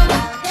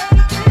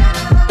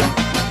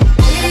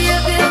 city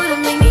of you to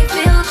make me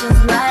feel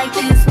just like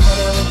this. What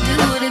I would do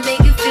to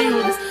make you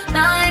feel just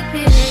like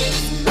this.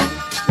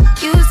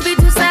 Used to be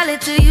too solid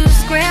till you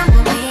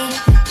scramble me.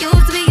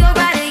 Used to be your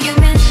body, you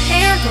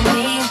mishandle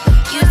me.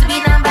 Used to be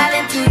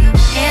non-violent till you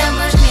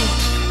ambush me.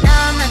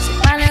 Now I'm not so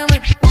violent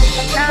with you.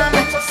 Now I'm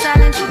not so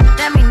silent you.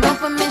 That mean no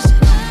permission.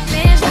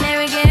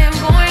 Missionary getting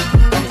boring.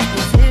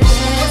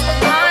 Positions.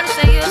 Hard to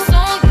say your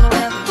song, you don't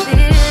ever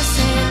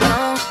listen. No,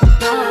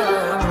 no.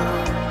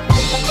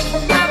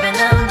 Rapping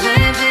up,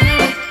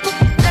 baby.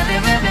 Let me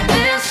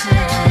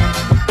reminiscing.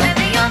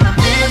 Maybe I'm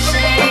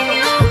missing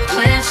you.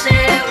 Wish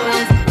it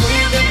was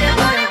living in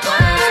what it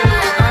was.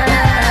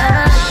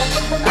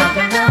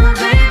 Rapping up,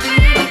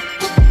 baby.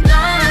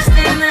 Lost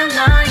in the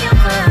lion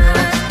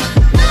past.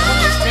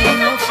 Lost, ain't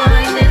no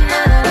finding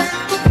us.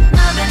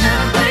 Rapping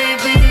up,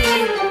 baby.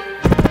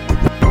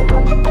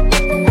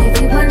 And if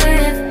you wonder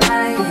if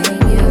I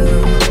hate you,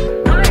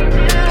 I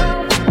do.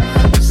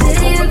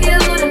 City of you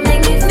to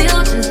make me feel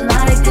just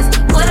like this.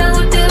 What I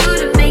would do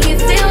to make you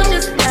feel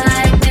just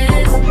like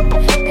this.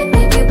 And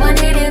if you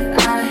wondered if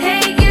I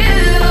hate you,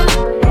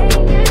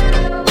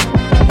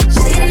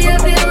 city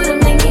of you to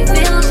make me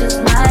feel just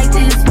like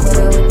this. What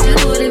I would do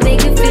to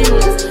make you feel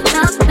just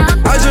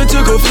like I just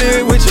took a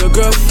flick with your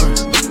girlfriend.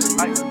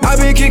 I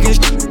been kicking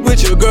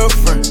with your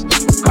girlfriend.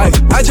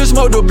 I just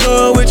smoked a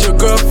blunt with your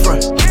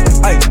girlfriend.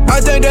 I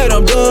think that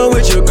I'm done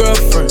with your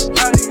girlfriend.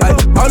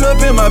 All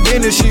up in my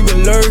business, she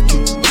been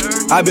lurking.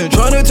 I been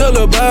trying to tell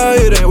her about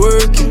it ain't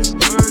working.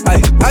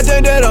 I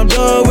think that I'm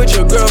done with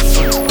your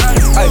girlfriend.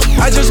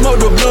 I just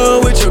smoked a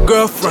blunt with your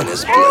girlfriend.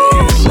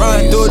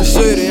 Riding through the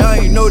city, I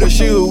ain't know that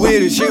she was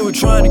with it. She was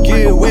trying to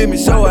get with me,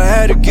 so I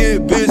had to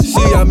get busy.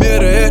 See, I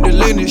met her at the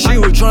Lennon. She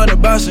was trying to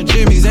buy some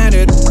Jimmy's and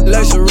it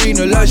like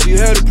Serena, like she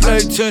had to play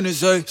tennis.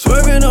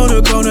 Swerving on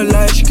the corner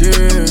like she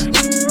care.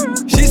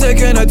 She said,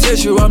 can I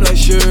touch you? I'm like,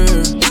 sure.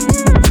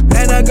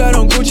 And I got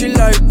on Gucci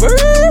like, bird.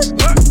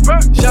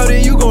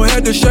 Shouting, you gon'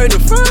 have to shade the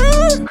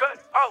fur.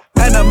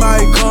 And I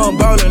might come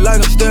ballin'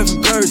 like I'm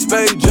Stephen Curry.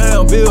 Space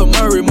Jam, Bill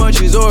Murray,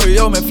 Munchies,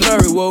 Oreo,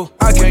 McFlurry. Whoa,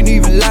 I can't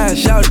even lie,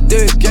 shout it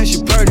this, and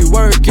she pretty.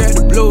 Work at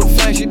the Blue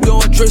Fang, she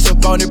doing tricks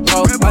up on it,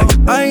 pole.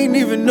 I ain't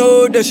even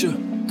know that's your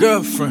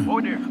girlfriend.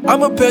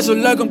 I'm a pencil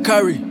like I'm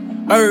Kyrie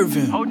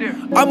Irving.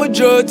 I'm a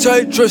drug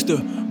type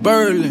Trista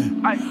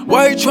Berlin.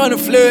 Why you tryna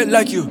flirt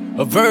like you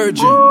a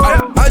virgin?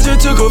 I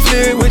just took a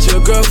flick with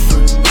your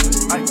girlfriend.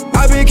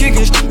 I been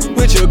kicking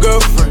with your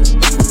girlfriend.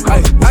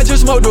 I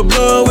just smoked a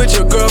blunt with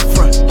your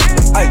girlfriend.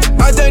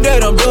 I think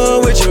that I'm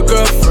done with your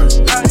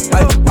girlfriend.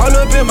 All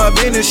up in my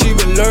business, she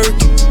been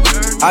lurking.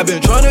 I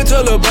been trying to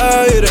tell her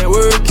about it ain't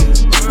working.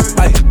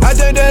 I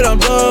think that I'm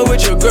done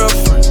with your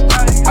girlfriend.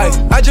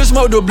 I just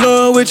smoked a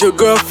blunt with your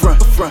girlfriend.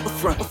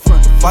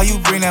 Why you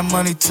bring that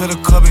money to the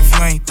club if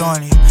you ain't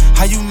throwing it?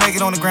 How you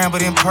naked on the ground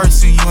but in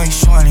person you ain't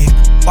showing it?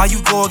 Why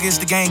you go against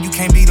the game, you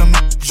can't beat them,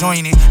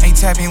 join it. Ain't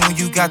tapping when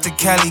you got the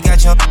Cali,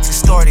 got your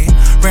distorted.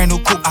 Brand new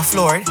coupe, I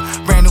floor it.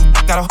 Brand new,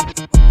 got a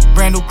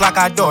Brand new Glock,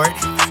 I adore it.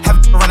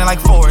 Have it running like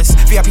Forrest.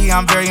 VIP,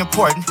 I'm very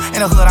important.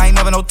 In the hood, I ain't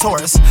never no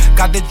tourist.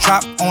 Got the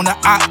drop on the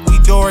op, we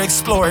door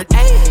explore it.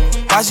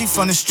 YG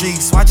from the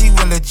streets, YG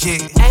went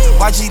legit.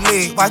 YG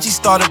lit, YG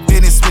start a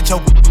business with your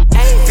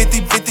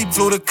 50-50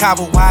 flew to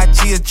Cabo,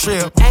 YG a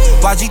trip.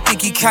 YG think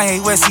he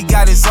Kanye West, he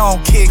got his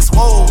own kicks.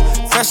 Whoa,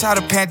 fresh out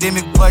of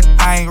pandemic, but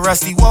I ain't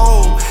rusty.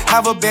 Whoa,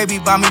 have a baby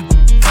by me,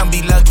 come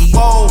be lucky.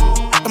 Whoa,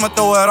 I'ma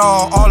throw it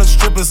all the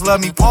strippers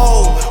love me.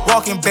 Whoa,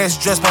 walking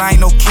best dressed, but I ain't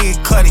no Kid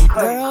Cudi.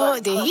 Girl,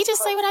 did he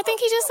just say what I think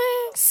he just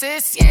said?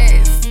 Sis,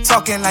 yes.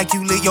 Talking like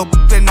you lit, your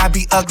better not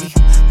be ugly.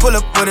 Pull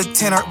up with a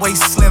 10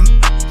 waist slim,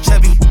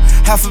 chubby.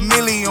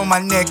 $500,000 on my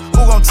neck,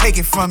 who gon' take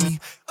it from me?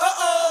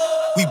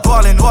 We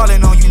ballin'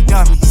 on you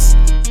dummies.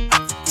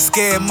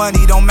 Scared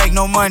money don't make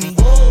no money.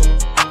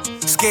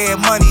 Scared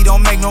money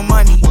don't make no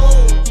money.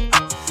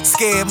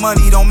 Scared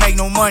money don't make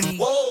no money.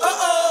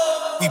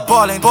 We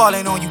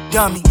ballin' on you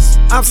dummies.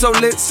 I'm so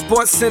lit,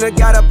 Sports Center,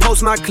 gotta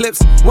post my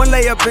clips. One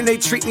layup and they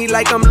treat me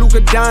like I'm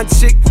Luka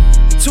Doncic.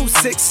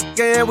 2-6,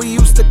 and we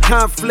used to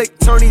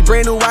conflict. Tony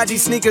brand new YG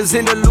sneakers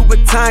in the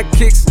Louboutin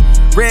kicks.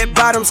 Red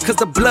bottoms cause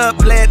the blood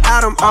bled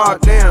out them, all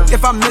damn.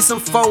 If I miss them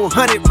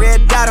 400,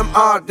 red dot them,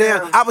 all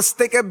damn. I was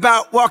thinking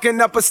about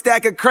walking up a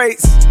stack of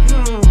crates,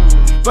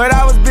 but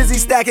I was busy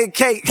stacking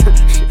cake.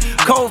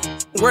 Cold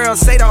world,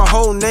 say the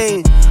whole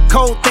name.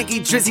 Cole think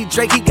he Drizzy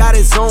Drake, he got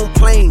his own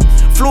plane.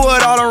 Flew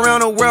it all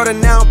around the world and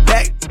now I'm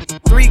back.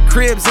 3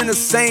 cribs in the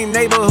same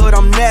neighborhood,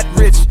 I'm that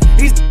rich.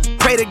 These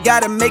pray to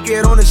God to make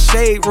it on the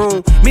shade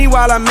room.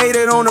 Meanwhile, I made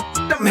it on the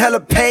I'm hella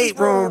paid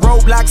room.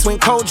 Roadblocks when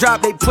cold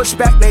drop, they push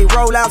back, they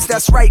roll outs,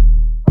 that's right.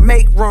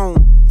 Make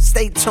room,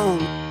 stay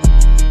tuned.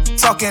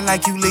 Talking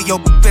like you lit, your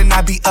better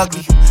not be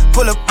ugly.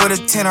 Pull up with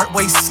a 10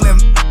 waist slim,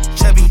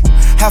 chubby.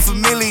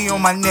 $500,000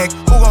 on my neck,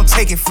 who gon'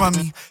 take it from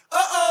me?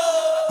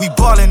 We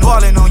ballin'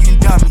 on you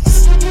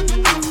dummies.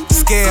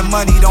 Scared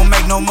money don't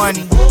make no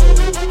money.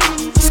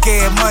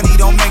 Scared money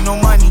don't make no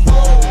money.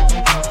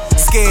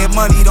 Scared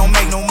money don't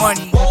make no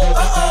money.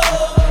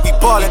 We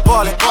ballin'.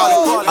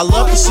 I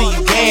love to see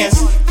you dance,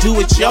 do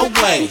it your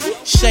way.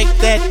 Shake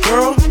that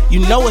girl,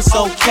 you know it's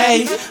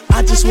okay.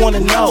 I just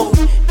wanna know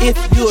if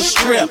you a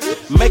strip.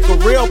 Make a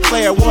real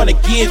player wanna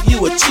give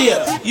you a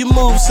tip. You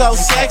move so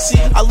sexy,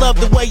 I love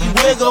the way you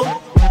wiggle.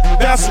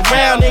 Bounce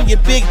around and your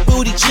big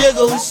booty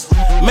jiggles.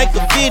 Make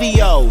a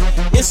video,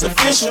 it's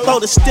official. Throw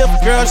the stiff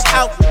girls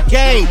out the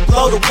game,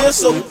 blow the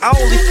whistle. I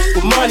only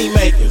with money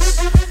makers,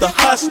 the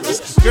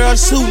hustlers,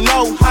 girls who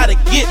know how to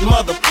get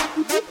mother.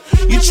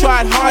 You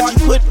tried hard,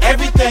 you put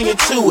everything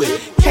into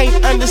it.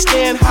 Can't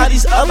understand how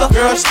these other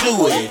girls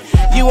do it.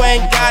 You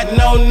ain't got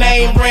no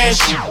name brand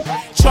shit.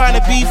 Trying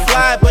to be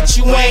fly, but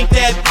you ain't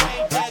that.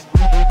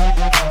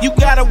 You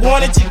gotta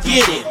want it to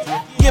get it.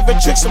 Give her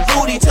tricks and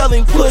booty, tell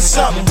him put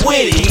something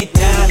with it. Get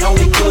down,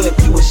 only good if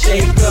you a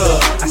shaker.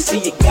 I see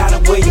you got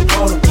it where you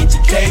wanna get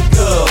your cake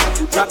up.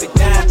 Drop it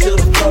down to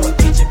the floor and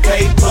get your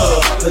paper.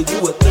 Cause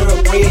you a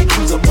thoroughbred,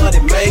 you's a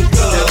money maker.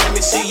 Now let me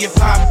see you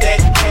pop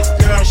that ass,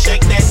 girl,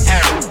 shake that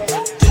out.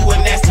 Do a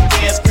nasty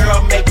dance,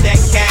 girl, make that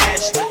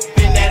cash.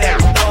 Bend that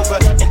out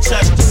over and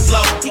touch the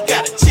floor. He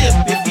got a tip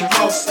if he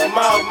wants some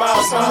more. A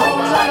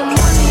whole lot of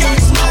money.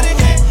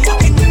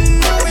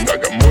 I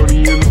got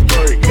money in the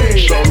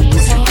bank. Shout out what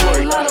you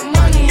play. A lot of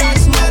money. I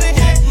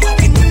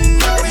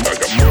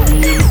got money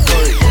in the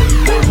bank.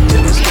 Money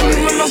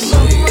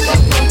in the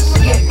bank.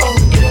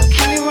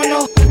 Can you run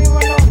over?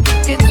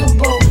 Get too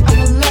bold. I'm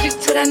allergic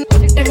to that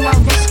if my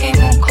wrist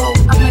game on cold.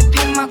 I might be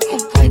my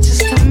coupe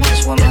just to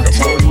match with my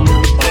toe.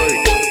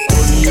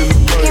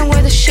 Can't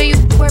wear the shit you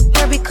wear,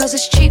 because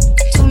it's cheap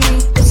to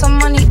me. Put some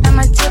money at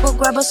my table,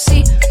 grab a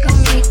seat with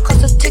me.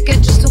 Cost a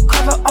ticket just to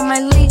cover all my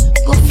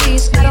legal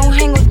fees. I don't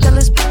hang with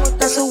jealous people,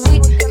 that's a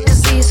weak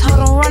disease. Hold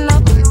on, run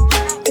up.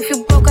 If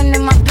you broken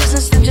in my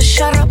business, then just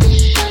shut up.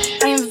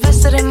 I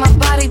invested in my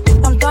body,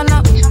 I'm done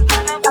up.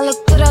 I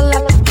look good, I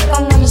look good,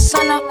 I'm when the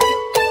sun up.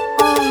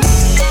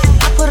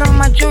 I put on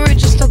my jewelry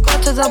just to go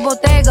to the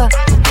bodega.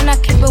 And I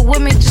keep it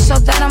with me just so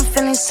that I'm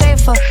feeling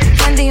safer.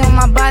 Candy on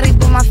my body,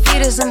 but my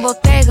feet is in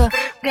Bottega.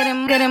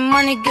 Getting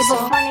money, give a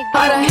all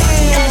the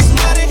hands.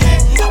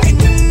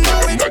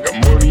 I got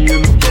money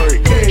in the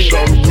bank.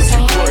 Shout out what you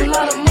play. A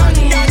lot of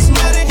money. I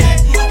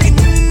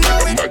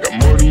got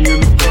money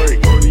in the bank.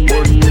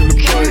 Money in the bank.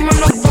 Can you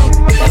run over?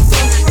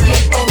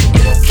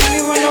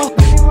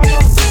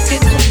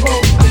 Get too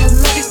bold. I'm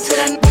allergic to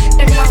that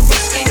if my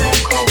wrist game on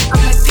cold. I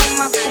might be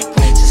my coupe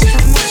just to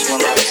match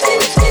with my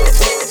toes.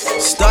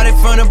 Started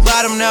from the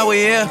bottom, now we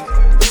here.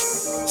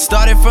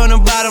 Started from the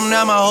bottom,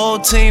 now my whole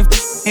team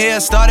here.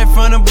 Started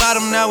from the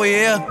bottom, now we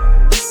here.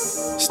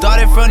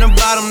 Started from the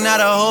bottom, now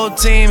the whole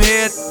team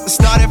here.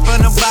 Started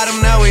from the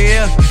bottom, now we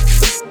here.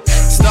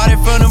 Started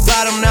from the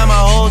bottom, now my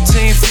whole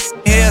team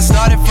here.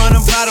 Started from the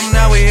bottom,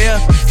 now we here.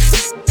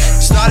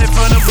 Started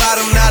from the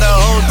bottom, now the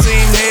whole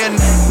team here.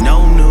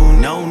 No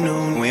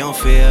noon, we don't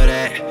feel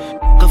that.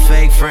 A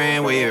fake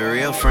friend, where your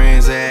real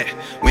friends at?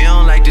 We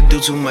don't like to do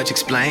too much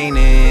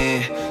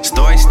explaining.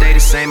 Story stay the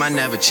same, I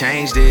never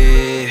changed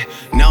it.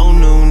 No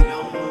noon,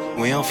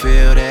 we don't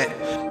feel that.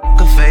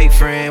 A fake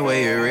friend,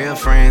 where your real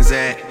friends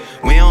at?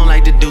 We don't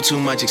like to do too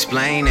much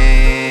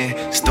explaining.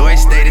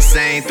 Stories stay the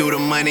same through the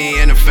money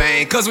and the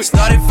fame. Cause we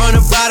started from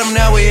the bottom,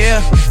 now we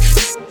here.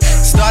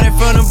 Started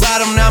from the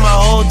bottom, now my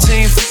whole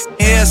team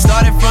here.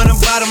 Started from the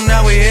bottom,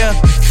 now we here.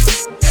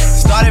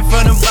 Started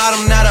from the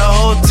bottom, now the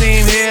whole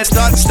team here.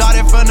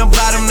 Started from the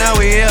bottom, now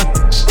we here.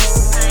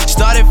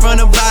 Started from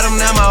the bottom,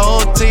 now my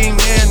whole team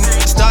here.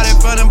 Started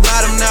from the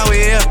bottom, now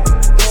we here.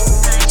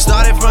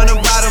 Started from the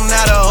bottom,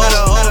 now the whole.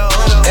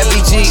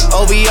 FBG,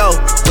 OVO,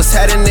 what's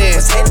heading in?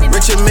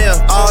 Richard Mill,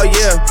 all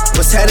year,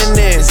 what's heading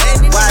in?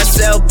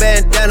 YSL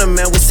bandana,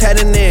 man, what's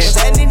heading in?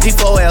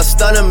 P4L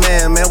stunner,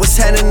 man, what's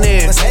heading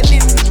in?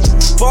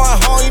 Going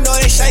home, you know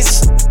they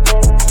shakes.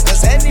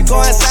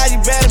 Go inside,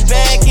 you better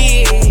back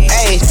in.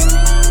 Hey,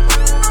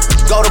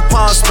 go to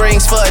Palm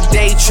Springs for a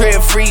day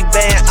trip. Free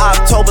band,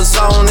 October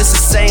zone, it's the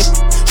same.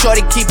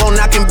 Shorty keep on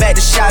knocking back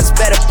the shots,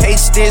 better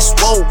pace this.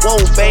 Whoa,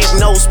 whoa, bank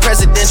notes,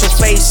 presidential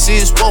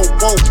faces. Whoa,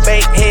 whoa,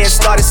 bank heads,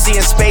 started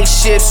seeing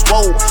spaceships.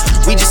 Whoa,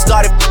 we just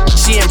started,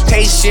 she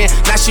impatient.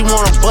 Now she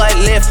want a butt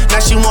lift, now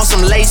she want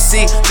some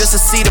lacy. Just to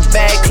see the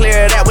bag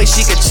clear, that way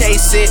she could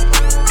chase it.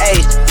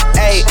 Ayy,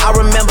 ayy, I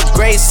remember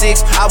grade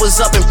 6, I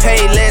was up in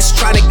Payless,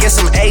 trying to get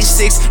some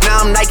A6.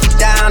 Now I'm Nike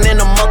down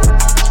in the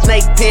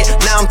snake pit.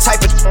 Now I'm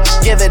typing,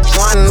 give it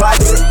one right.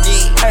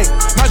 Hey,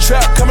 my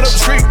trap coming up the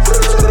street.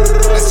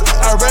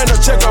 I ran a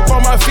check up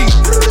on my feet.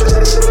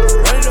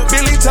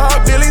 Billy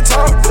talk, Billy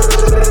talk.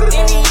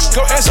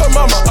 Go ask your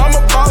mama, I'm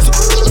a boss.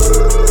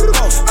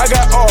 I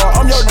got all,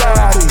 I'm your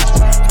daddy.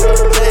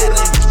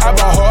 I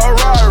bought her a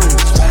Rari.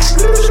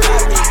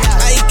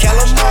 I eat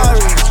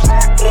calamari.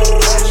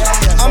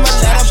 I'ma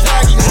let her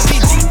park you.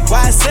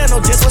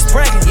 YSL just was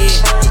pregnant,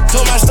 yeah.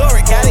 Told my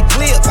story, got it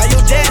clear by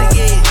your daddy,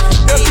 yeah.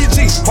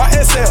 FBG,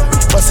 YSL,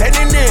 what's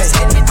happening in?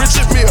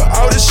 Richard Mill,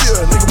 all this shit,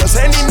 nigga, what's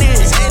happening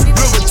in?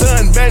 Louis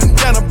Vuitton,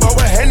 bandana, boy,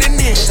 what's happening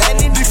in?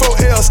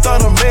 D4L,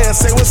 stunner, man,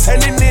 say what's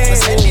happening in?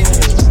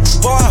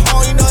 Boy,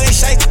 home, you know they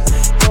shake.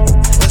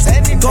 What's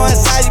happening? Go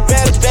inside, you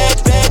better back.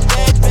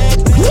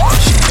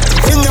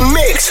 In the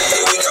mix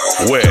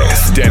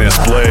with Dennis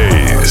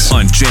Blaze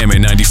on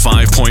Jammin'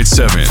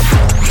 95.7.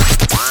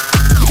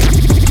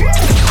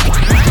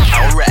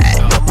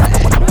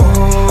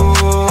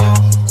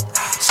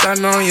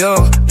 Stand on your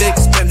big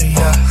spender,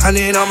 yeah.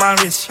 Honey on my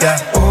wrist,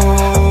 yeah.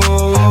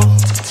 Oh,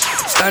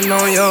 stand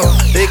on your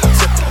big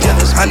tipper, yeah.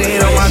 Honey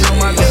on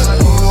my wrist.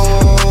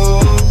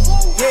 Oh,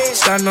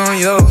 stand on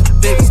your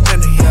big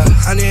spender, yeah.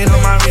 Honey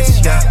on my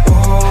wrist, yeah.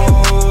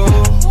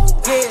 Oh,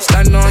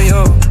 stand on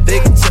your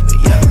big tipper,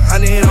 yeah.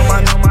 Honey on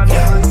my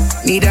yeah.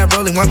 Need that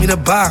rolling, want me to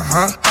buy,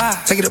 huh?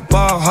 Take it to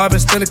ball, hard,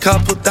 and spend a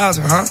couple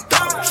thousand, huh?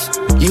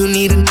 You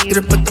need a nigga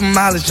to put the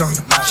mileage on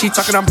it. She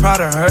talking, I'm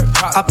proud of her.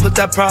 I put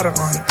that Prada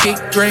on it. Big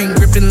drain,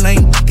 gripping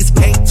lane, niggas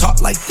can't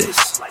talk like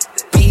this.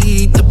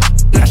 Beat the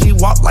now she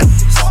walk like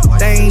this.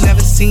 They ain't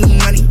never seen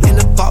money in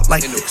the vault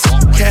like this.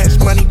 Cash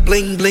money,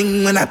 bling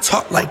bling when I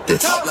talk like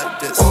this.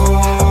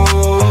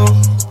 Oh,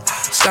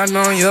 stand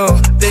on your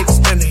big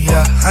spender,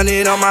 yeah.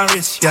 Honey on my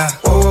wrist, yeah.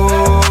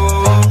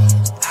 Oh,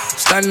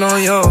 stand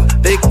on your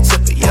big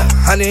tipper, yeah.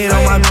 Honey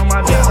on my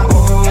yeah.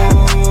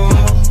 Oh,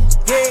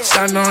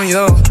 stand on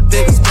your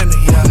big spender,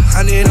 yeah.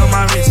 Honey on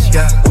my wrist,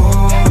 yeah.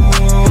 Oh,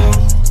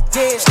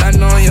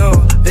 stand on your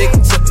big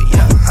tipper,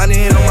 yeah.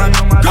 Honey on my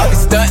I be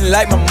stunting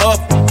like my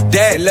mother.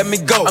 Dad, let me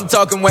go. I'm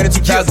talking way in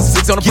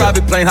 2006 on a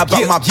private plane. Hop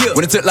out my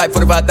when it took like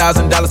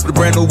 $45,000 for the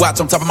brand new watch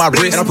on top of my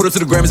wrist. And I put it to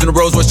the Grammys in a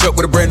Rolls Royce truck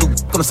with a brand new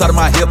on the side of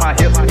my hip.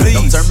 Please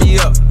don't turn me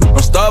up,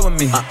 don't start with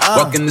me.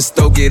 Walk in the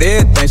store, get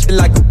everything, shit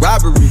like a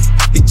robbery.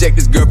 He checked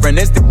his girlfriend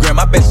Instagram,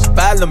 I bet she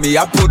follow me.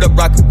 I pulled up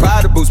rockin'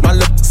 Prada boots, my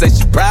look say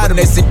she proud of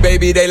me. They see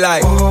baby, they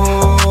like.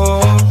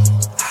 Oh,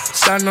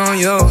 stand on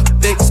your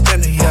big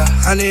spender, yeah.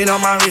 Honey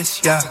on my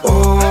wrist, yeah.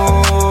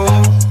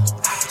 Oh,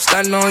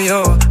 stand on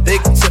your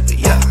big tipper,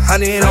 yeah.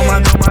 Honey on my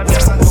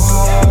yeah.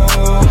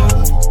 Oh,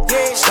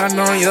 stand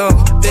on your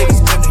big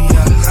spender,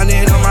 yeah.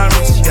 Honey on my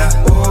wrist, yeah.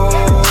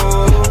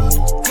 Oh,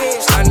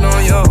 stand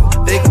on your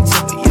big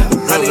tipper, yeah.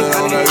 Honey.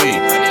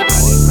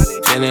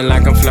 Feeling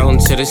like I'm floating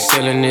to the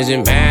ceiling, is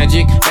it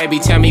magic? Baby,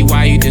 tell me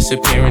why you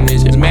disappearing,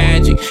 is it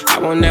magic? I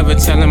won't never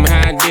tell him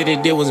how I did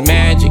it was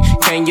magic.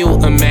 Can you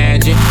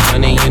imagine?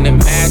 Money in the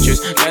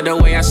mattress, love the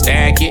way I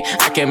stack it.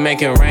 I can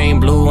make it rain,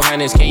 blue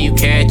hundreds, can you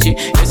catch it?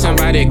 If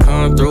somebody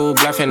come through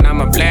bluffing,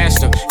 I'ma blast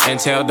them and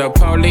tell the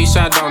police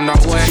I don't know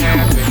what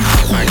happened.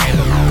 If I gave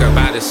a fuck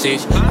about a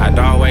 6, I'd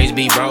always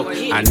be broke.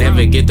 I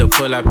never get to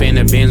pull up in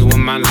the Benz with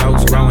my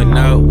locs. Growing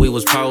up, we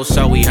was post,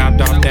 so we hopped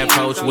off that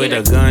post with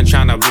a gun,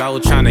 tryna blow,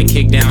 tryna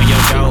kick down your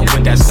door.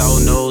 But that's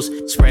old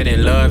news,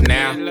 spreading love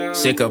now.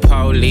 Sick of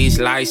police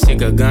lights,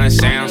 sick of gun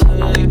sounds.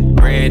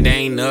 Bread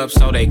ain't up,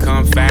 so they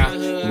come foul.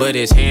 But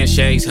it's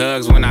handshakes,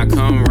 hugs when I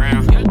come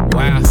around.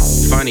 Wow,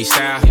 funny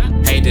style.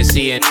 Hate to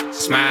see it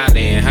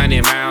smiling,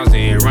 100 miles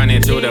and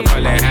running through the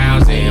bullet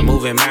housing,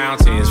 moving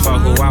mountains.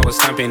 Fuck who I was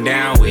thumping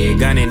down with,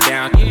 gunning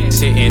down,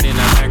 sitting in the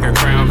back of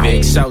Crown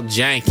Vic, so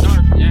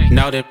janky.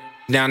 Know that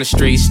down the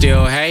street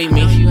still hate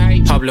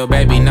me. Hope little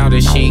baby know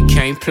that she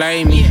can't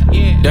play me.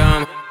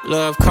 Dumb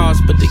Love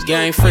costs, but the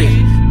game free.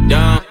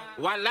 Dumb.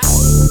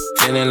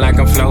 Feeling like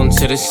I'm floating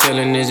to the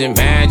ceiling, is it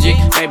magic?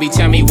 Baby,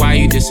 tell me why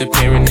you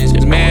disappearing, is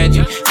it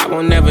magic? I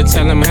won't never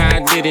tell him how I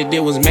did it,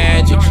 it was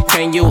magic.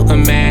 Can you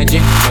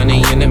imagine?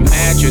 Money in the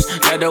mattress,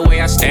 love the way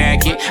I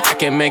stack it. I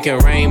can make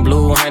it rain,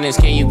 blue hundreds,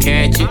 can you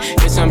catch it?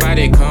 If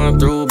somebody come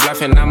through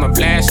bluffing, I'ma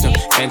blast them.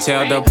 And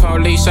tell the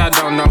police I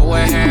don't know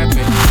what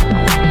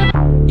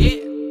happened. Yeah.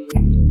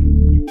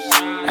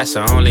 That's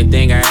the only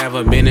thing I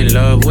ever been in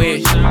love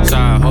with. So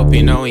I hope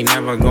you know he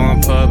never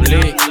going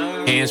public.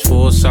 Hands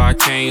full so I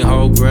can't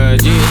hold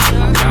grudges.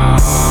 Nah,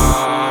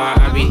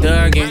 I be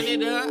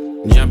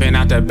thuggin', jumping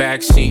out the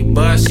backseat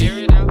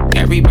bustin'.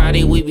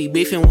 Everybody we be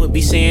beefing would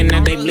be saying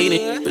that they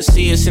bleeding, but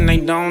see us and they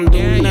don't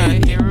do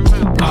nothing.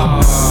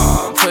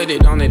 Oh, put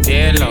it on the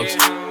deadlocks.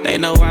 They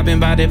know I've been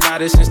bout it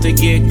since the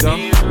get-go.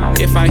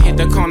 If I hit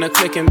the corner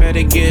clicking,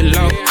 better get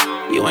low.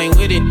 You ain't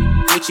with it,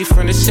 what you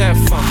from the set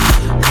for?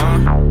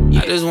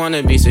 I just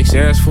wanna be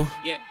successful.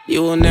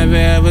 You will never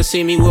ever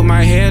see me with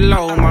my head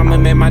low. Mama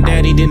met my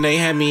daddy, then they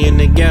had me in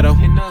the ghetto.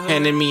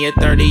 Handed me a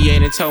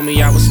 38 and told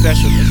me I was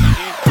special.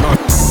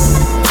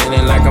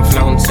 Feeling like I'm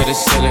floating to the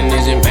ceiling,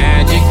 is it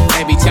magic?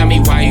 Baby, tell me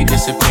why you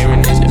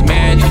disappearing, is it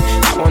magic?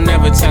 I won't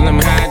never tell him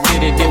how I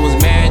did it, it was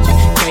magic.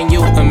 Can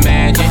you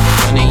imagine?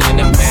 Money in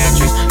the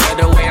mattress, love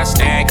the way I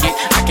stack it.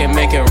 I can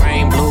make it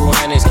rain, blue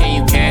hundreds, can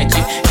you catch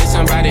it? If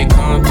somebody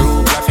come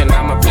through bluffing,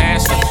 I'ma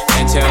blast them.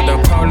 And tell the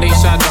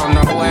police I don't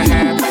know what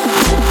happened.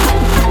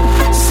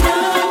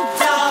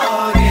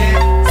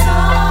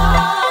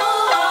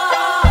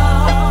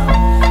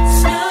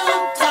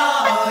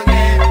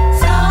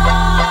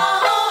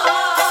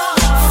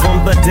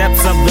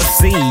 Depths of the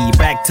sea,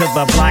 back to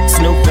the block,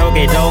 Snoop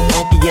Doggy Dogg,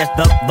 yes,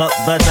 the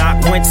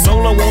doc went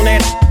solo on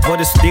that,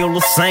 but it's still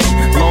the same.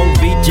 Long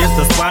Beach is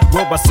the spot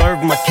where I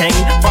serve my cane.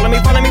 Follow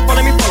me,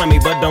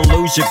 but don't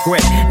lose your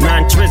grip.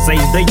 9 tris ain't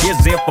the years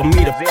there for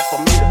me to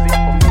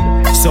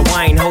so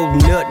I ain't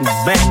holding nothing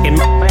back. And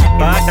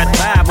I got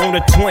 5 on the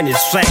 20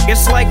 sack.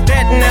 It's like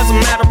that, and as a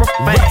matter of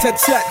fact,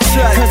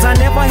 cause I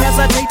never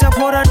hesitate to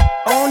put it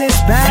on his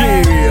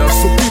back. Yeah,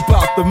 so peep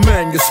out the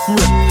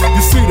manuscript.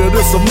 You see that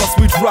it's a must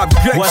we drop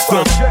gangsta. What's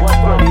the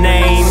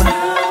name?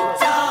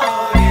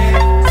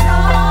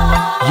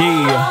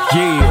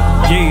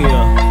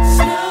 Yeah.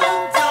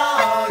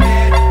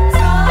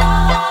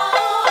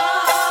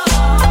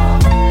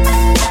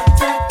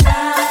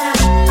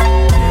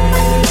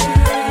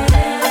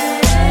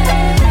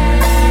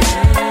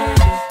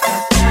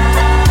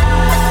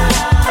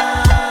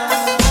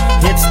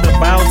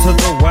 To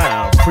the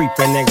wild,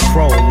 creeping and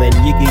crawling,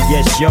 Yiggy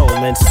yes yo,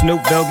 and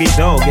Snoop Doggy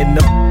Dogg in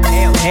the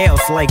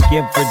house like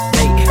every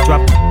day.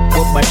 Drop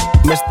with my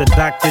Mr.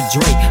 Dr.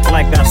 Dre,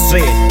 like I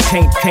said,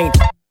 can't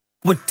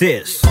with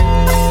this,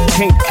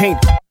 can't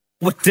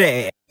with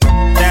that.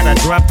 That I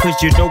drop 'cause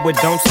you know it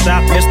don't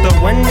stop. Mr.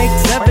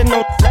 187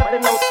 on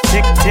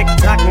tick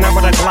tock, now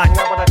with a Glock.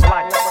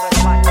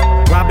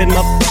 Robbing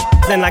up,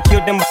 then I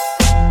killed them.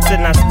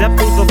 And I step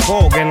through the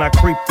fog and I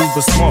creep through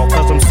the small,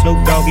 'cause I'm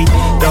Snoop Doggy.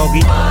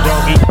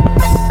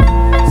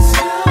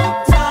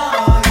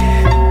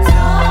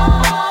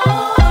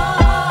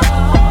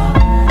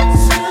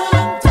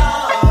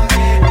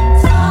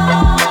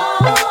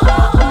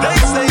 They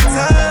say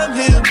time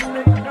here.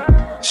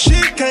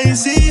 She can't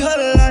see her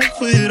life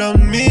without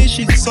me.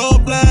 She's so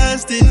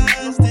blasted.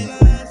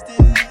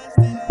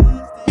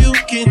 You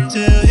can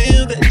tell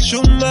him that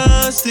you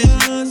must.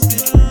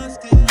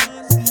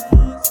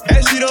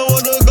 And she don't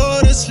wanna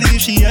go to sleep,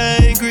 she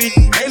angry.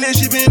 Lately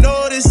she been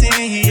noticing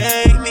he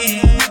ain't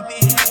me.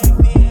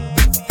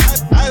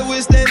 I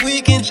wish that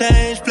we can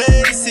change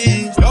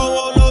places. Don't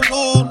want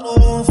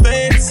no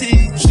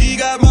fancy. She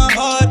got my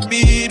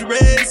heartbeat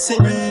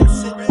racing.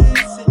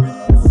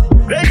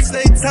 They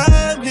say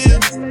time here.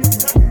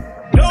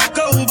 Don't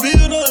go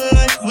build a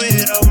life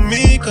without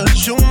me,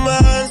 'cause you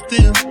mine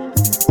still.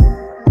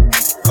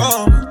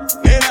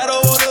 And I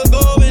don't wanna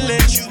go and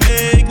let you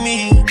take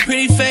me.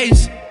 Pretty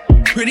face,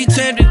 pretty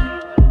tempted,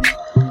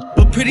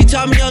 but pretty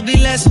taught me ugly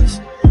lessons.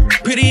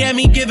 Pretty had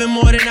me giving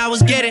more than I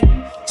was getting.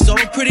 So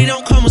pretty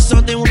don't come with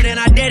something, well then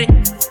I did it.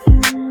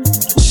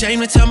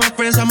 Shame to tell my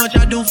friends how much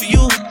I do for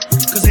you,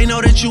 'cause they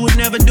know that you would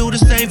never do the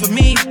same for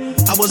me.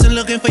 I wasn't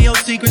looking for your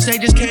secrets, they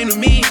just came to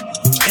me.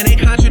 And they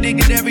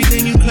contradicted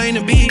everything you claim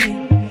to be.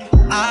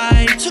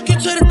 I took you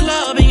to the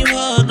club and you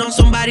hugged on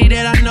somebody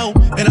that I know.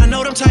 And I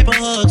know them type of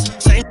hugs,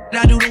 same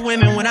I do to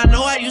women when I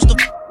know I used to.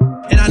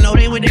 And I know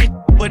they were there,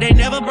 but they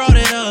never brought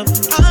it up.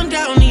 I'm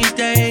down these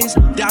days,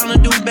 down to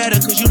do better,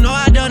 'cause you know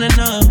I done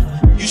enough.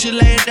 You should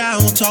lay it down,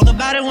 we'll talk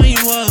about it when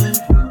you up.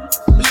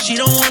 But she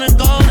don't wanna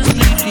go to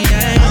sleep, she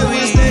angry. I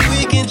wish that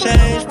we can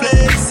change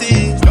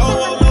places. Don't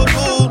want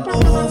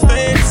no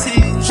fancy.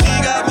 She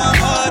got my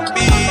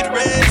heartbeat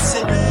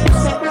racing.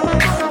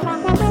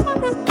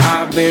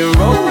 I've been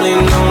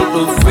rolling on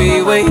the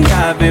freeway,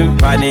 I've been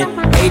riding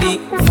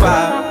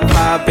 85.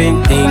 I've been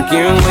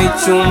thinking way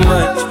too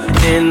much,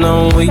 and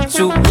I'm way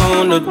too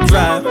gonna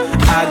drive.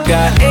 I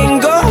got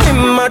anger in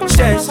my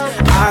chest,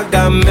 I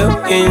got milk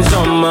millions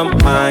on my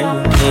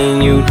mind,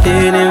 and you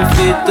didn't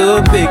fit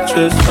the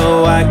picture,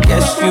 so I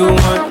guess you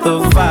want the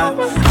vibe.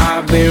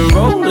 I've been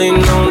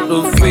rolling on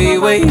the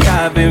freeway,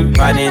 I've been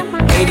riding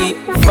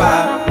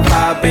 85.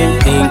 I've been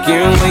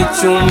thinking way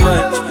too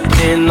much,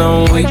 and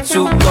I'm way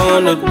too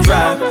gonna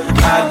drive.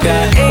 I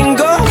got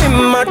anger in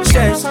my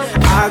chest,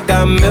 I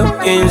got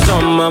millions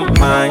on my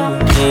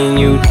mind, and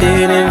you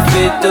didn't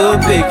fit the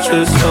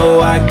picture,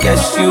 so I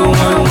guess you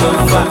want the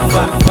vibe.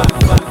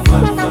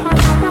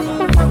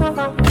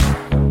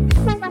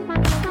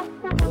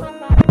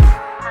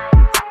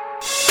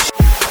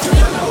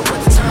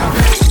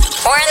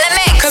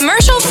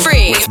 Commercial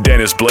free. With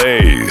Dennis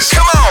Blaze.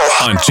 Come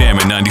on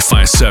Jammin'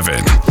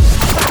 95.7.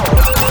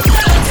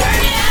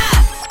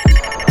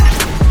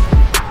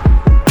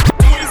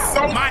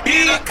 My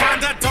ear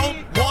kinda don't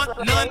want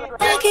none.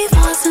 I keep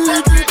flossing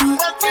like I do.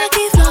 I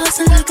keep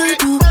flossing like I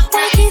do.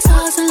 I keep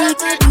saucing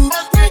like I do.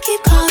 I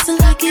keep causing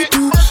like you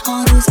do.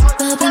 All those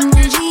up in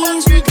my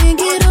jeans, you can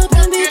get up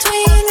in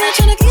between. You're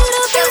trying to get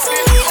up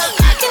easily.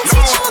 I can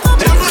teach you the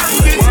best.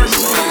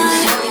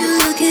 You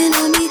looking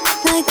at me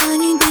like I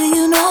need to,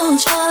 you know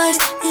choice.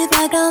 If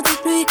I count to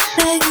 3,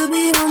 then you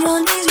be on your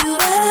knees. You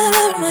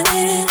ever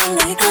made it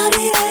like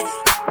Cartier?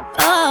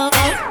 Oh,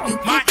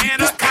 my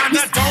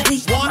anaconda don't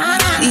want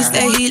none. He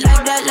say he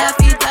like that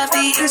Laffy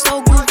Taffy. It's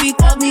so goofy,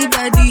 call me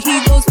daddy.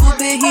 He goes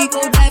stupid, he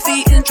go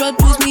daffy.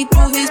 Introduce me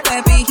through his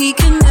pappy. He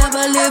can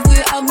never live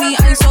without me.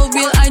 I'm so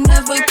real, I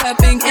never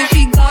capping. If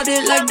he got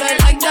it like that,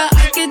 I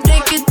can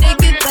take it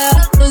there.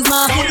 Cause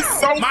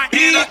my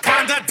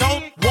anaconda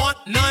don't want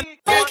none.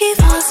 I keep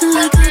flossing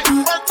like I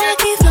do. I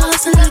keep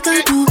flossing like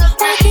I do.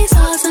 I keep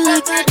saucing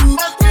like I do.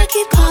 I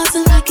keep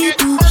causing like you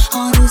do.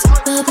 All those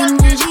up in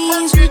my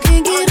jeans, you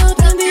can get up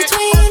in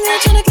between. You're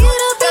trying to get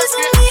up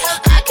easily.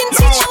 I can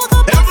teach you the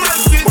best.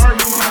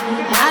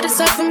 How to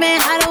surf a man,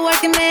 how to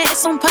work a man.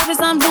 It's on purpose,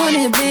 I'm doing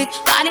it big.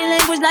 Body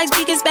language like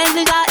speaking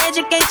Spanish, I'll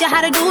educate you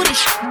how to do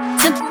this.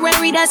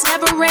 Temporary, that's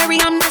temporary.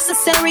 I'm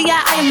necessary,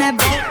 I am that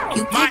bad.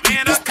 You my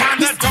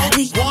anaconda don't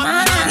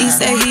want none. He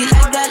say he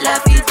like that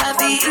Laffy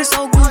Taffy. He's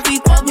so goofy,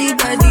 call me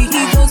daddy.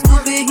 He goes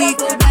stupid, he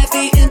go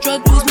daffy.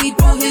 Introduce me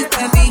through his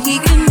pappy. He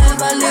can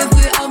never live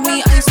without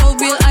me. I'm so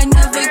real, I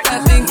never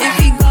capping. If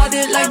he got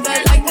it like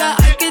that,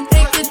 I can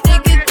take it there.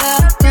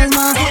 Cause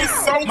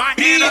my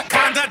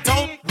anaconda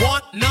don't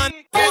want none.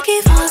 I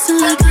keep flossing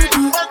like I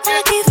do.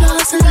 I keep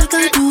flossing like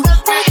I do.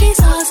 I keep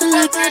saucing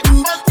like I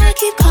do. I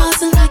keep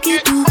causing like you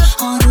do.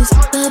 All those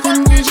up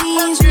in my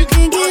jeans, you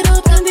can get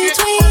up in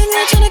between.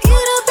 You're trying to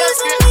get up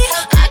easily.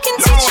 I can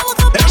teach you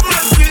the best.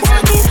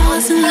 I keep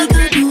flossing like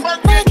I do.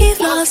 I keep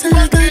flossing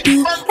like I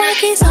do. I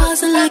keep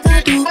saucing like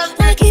I do.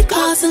 I keep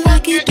causing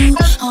like you do.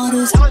 All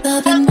those up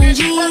in my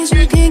jeans,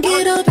 you can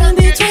get up in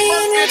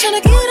between. You're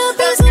trying to get up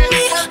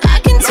easily. I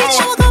can teach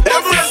you the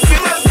best.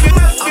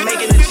 I'm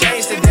making a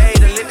change today.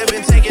 The liquor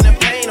been taking the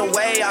pain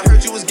away. I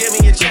heard you was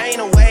giving your chain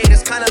away.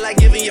 That's kinda like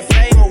giving your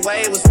fame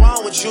away. What's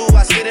wrong with you?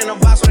 I sit in a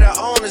box where the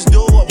owners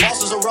do. A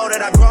boss is a road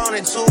that I've grown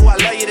into. I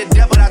love you to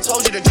death, but I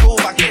told you the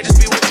truth. I can't just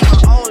be with you,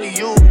 I'm only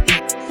you.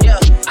 Yeah,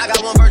 I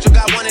got one virtue,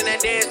 got one, and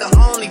that there's the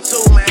only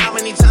two. Man, how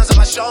many times have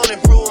I shown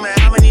and proved? Man,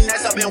 how many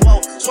nights I've been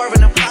woke,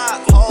 swerving the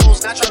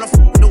potholes, not trying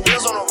to the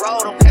wheels on the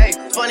road. Okay,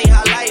 funny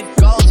how life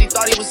goes. He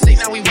thought he was sick,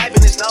 now we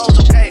wiping his nose.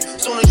 Okay,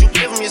 soon as you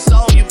give him your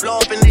soul, you blow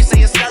up and they say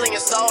you're selling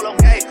your soul.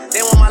 Okay,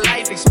 they want my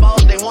life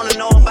exposed. They wanna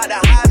know about the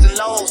highs and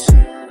lows.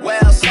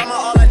 Well, summer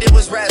all I did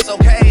was rest.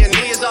 Okay, and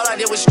New Year's all I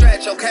did was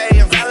stretch. Okay,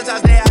 and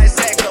Valentine's Day I had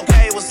sex.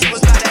 Okay, we'll see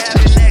what's about to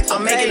happen next.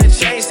 I'm making a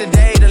change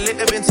today. The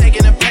liquor been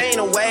taking the pain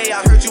away. I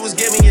heard you was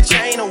giving your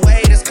chain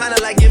away. That's kinda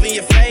like giving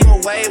your fame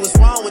away. What's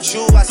wrong with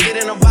you? I sit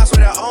in a box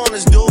where the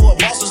owners do. A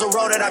boss is a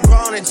road that I've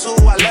grown into.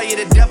 I love you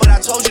to death, but I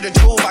told you the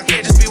truth. I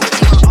can't just be with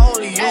you, I'm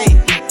only you.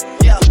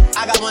 Yeah,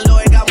 I got one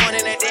lawyer, got one,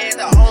 and that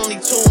there's the only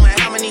two. Man,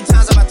 how many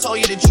times have I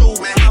told you the truth?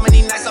 Man, how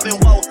many nights I've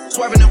been woke,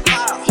 swerving the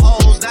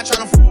potholes, not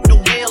trying to the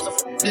wheels,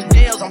 the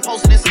deals. I'm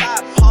posted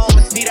inside home.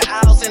 It's me, the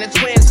owls, and the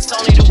twins. It's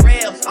only the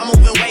real. I'm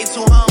moving way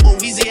too humble.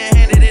 Weezy and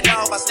handed it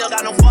off. I still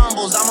got no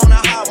fumbles. I'm on a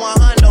hot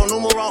 100,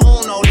 numero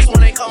uno. This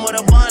one ain't come with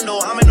a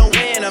bundle. I'm in the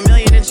win, $1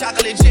 million in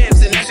chocolate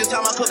chips, and that's just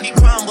how my cookie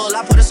crumble.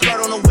 I put a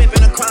skirt on the whip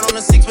and a crown on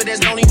the 6, but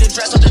there's no need to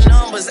dress with the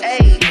numbers.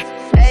 Ayy,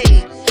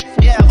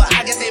 yeah, but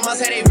I guess they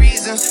must have their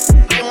reasons.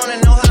 They wanna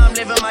know how I'm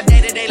living my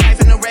day-to-day life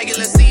in the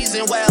regular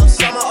season. Well,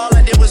 summer all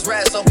I did was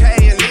rest, okay,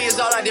 and New Year's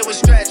all I did was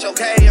stretch,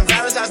 okay, and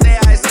Valentine's Day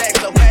I had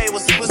sex, okay. We'll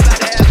see what's about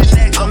to happen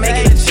next. I'm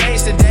making a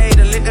change today.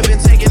 The liquor been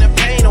taking the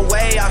pain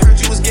away. I heard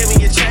you was giving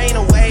your chain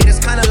away. That's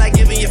kinda like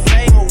giving your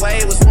fame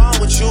away. What's wrong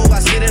with you? I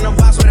sit in a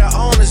box where the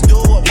owners do.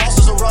 A boss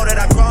is a road that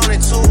I've grown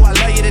into. I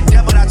love you to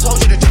death, but I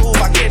told you the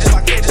truth. I can't just.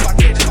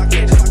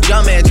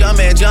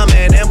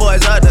 Jumpin', them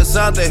boys up to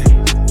something.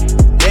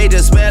 They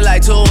just spent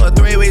like 2 or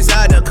 3 weeks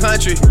out the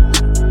country.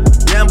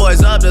 Them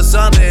boys up to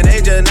something, they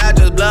just not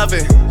just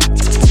bluffing.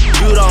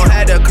 You don't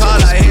have to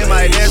call, I hit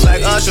my dance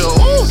like Usher,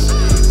 ooh.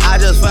 I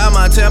just found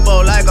my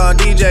tempo like on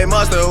DJ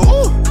Mustard,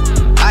 ooh.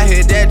 I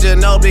hit that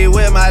Ginobili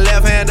with my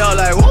left hand, though,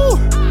 like, woo.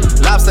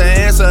 Lobster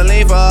and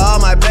saline for all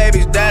my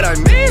babies that I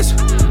miss.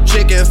 She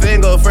chicken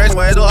finger, fresh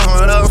way to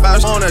 100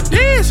 on a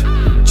dish.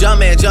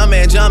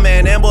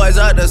 Jumpin', them boys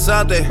up to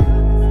something.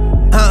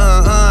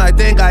 I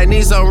think I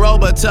need some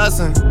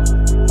Robitussin.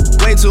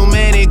 Way too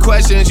many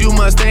questions, you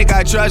must think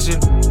I trust you.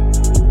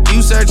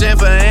 You searching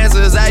for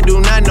answers, I do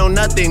not know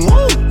nothing,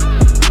 woo.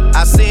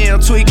 I see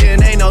him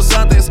tweaking, ain't no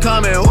something's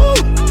coming, woo.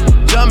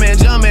 Jumpin',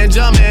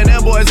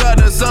 them boys up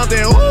to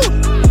something, woo.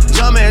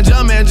 Jumpin',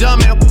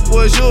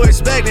 what you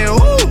expecting,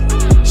 woo.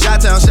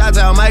 Shot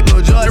town,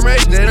 Michael Jordan,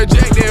 racing,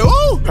 interjected,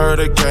 woo. Heard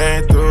they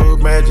came through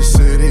Magic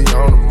City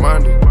on a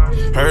Monday.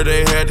 Heard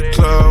they had the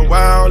club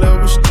wild,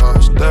 it was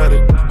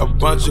star-studded. A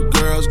bunch of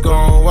girls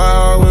going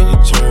wild when you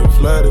turn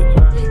flooded.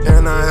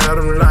 And I had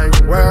them like,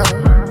 wow.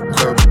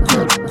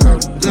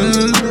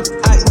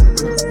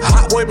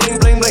 Hot boy bling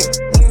bling bling.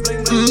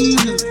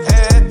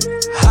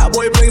 Hot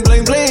boy bling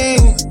bling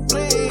bling.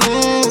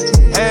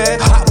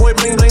 Hot boy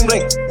bling bling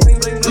bling.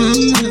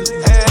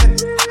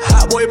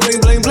 Hot boy bling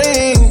bling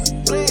bling.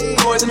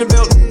 Boys in the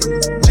building.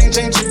 Ching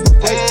ching ching.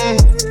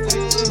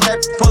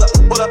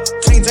 Pull up.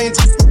 Ching ching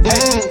ching.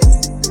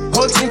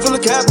 Whole team full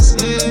of captains.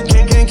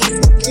 Can't keep.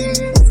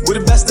 We're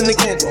the best in the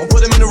game.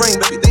 Put them in the ring,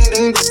 baby. Ding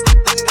ding.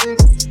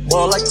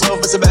 More like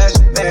 12 for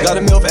Sebastian. Got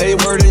a meal for every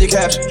word in your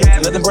caption.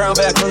 Nothing brown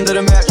back under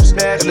the mattress.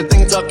 And the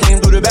thing tough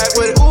came through the back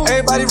with it.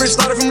 Everybody rich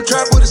started from the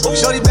trap with us.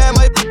 Shorty bad,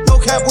 might no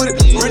cap with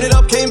it. Ran it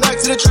up, came back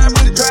to the trap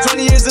with it.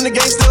 20 years in the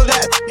game, still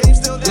that.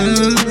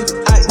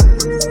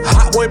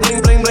 Hot boy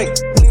bling bling bling.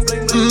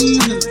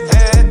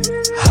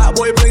 Hot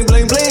boy bling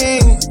bling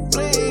bling.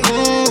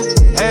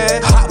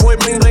 Hot boy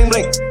bling bling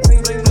bling.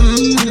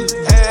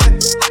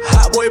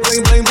 Hot boy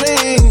bling bling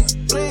bling.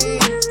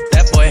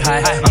 That boy high,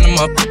 on the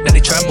up that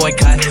they try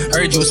boycott.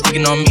 Heard you was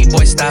speaking on me,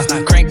 boy stop.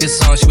 Crank this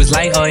song, she was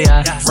like, oh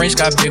yeah. French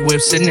got big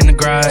whip sitting in the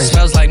garage.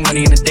 Smells like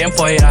money in the damn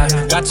foyer.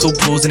 Got 2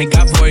 pools and he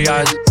got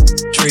voyage.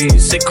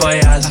 Trees, sick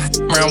koyas.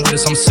 Around with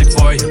us, I'm sick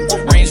for you.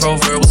 Range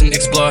Rover was an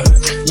Explorer.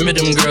 Remember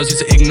them girls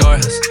used to ignore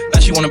us. Now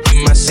she wanna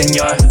be my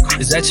senior.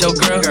 Is that your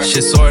girl?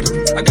 Shit sorta.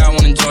 I got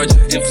one in Georgia,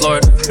 in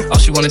Florida. All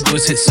she wanna do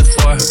is hit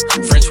Sephora.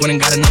 French went and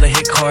got another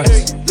hit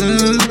chorus.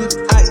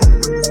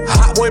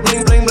 Hot boy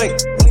bling bling bling.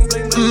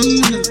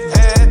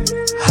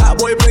 Hot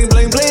boy bling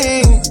bling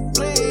bling.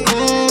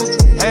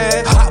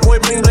 Hot boy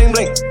bling bling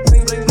bling.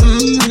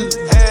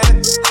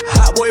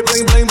 Hot boy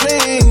bling bling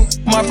bling.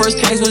 My first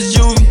case was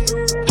juvie.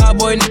 Hot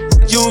boy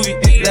juvie.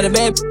 Let a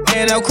bad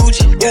hand out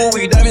coochie. Ooh,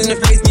 we diamonds in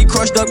the face, be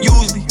crushed up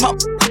usually. Pop,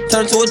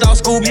 turn to a dog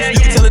Scooby. You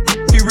can tell it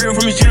be real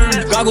from his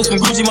jury. Goggles from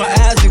Gucci, my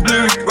eyes are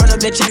blurry. Run up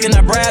that chicken,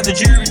 I bribe the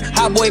jury.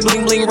 Hot boy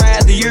bling bling,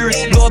 ride the Urus.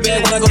 Blow a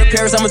bag when I go to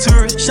Paris, I'm a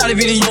tourist. Shot a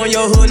video on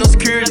your hood, no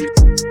security.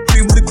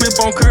 With a clip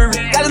on curry.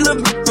 Got a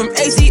little from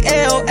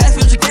ACL. Ask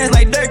for your cans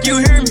like Dirk,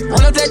 you hear me?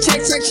 Run up that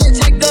check,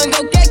 done,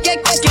 go get, yeah.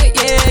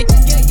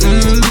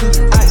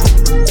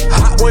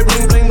 Hot boy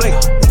bling bling bling.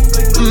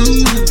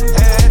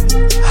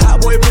 Hot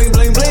boy bling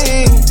bling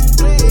bling.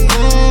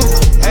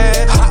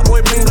 Hot boy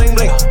bling bling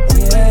bling.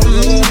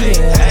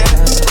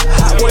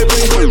 Hot boy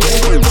bling bling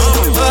bling.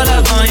 Pull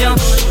up on you,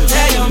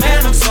 tell your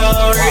man I'm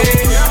sorry.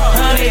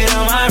 Honey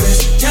on my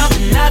wrist,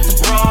 jumping out the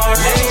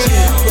Rari.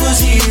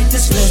 Uzi hit the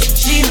split,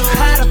 she know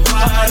how to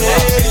party.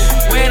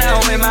 When I'm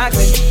with my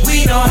clique,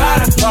 we know how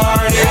to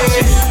party.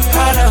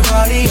 How to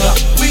party up,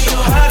 we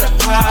know how to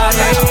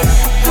party.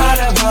 How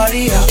to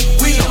party up,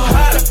 we know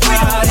how to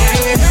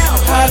party.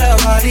 How to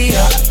party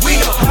up, we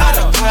know how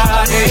to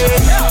party.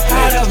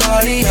 How to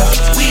party up,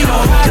 we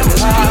know how to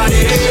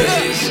party.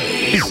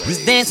 Was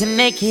dancing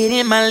naked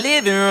in my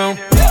living room.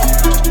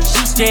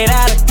 She straight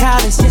out of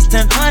college, just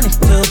turned 22.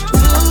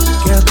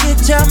 Girl,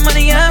 get your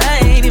money up, I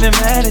ain't even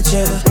mad at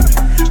you.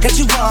 Got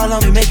you all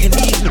on me, making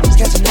these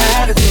catch an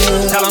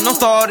attitude. Tell them don't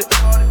start it,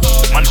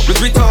 my niggas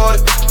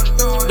retarded.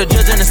 The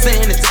judge and the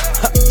sentence,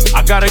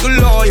 I got a good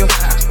lawyer.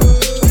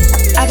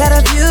 I got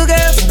a few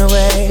girls on the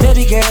way.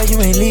 Baby girl,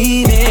 you ain't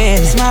leaving.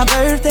 It's my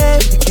birthday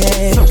with the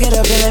cake, so get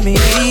up and let me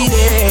eat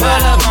it. Pull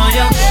up on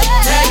you,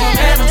 tell your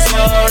man I'm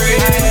sorry.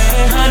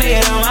 Honey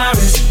on my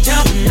wrist,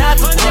 jumping out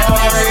the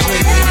Rari.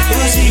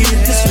 Uzi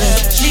hit the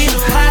split, she know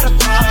how to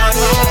party.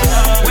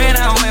 When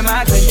I'm with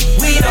my clique,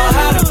 we know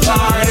how to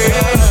party.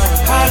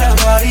 How to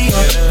party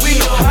up, we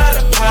know how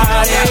to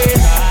party.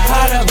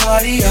 How to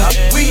party up,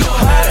 we know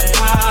how to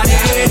party.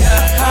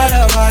 How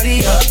to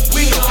party up,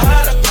 we know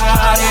how to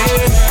party.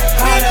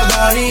 How to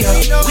party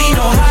up, we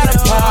know how to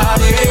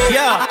party.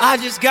 Yeah, I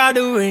just got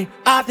the ring,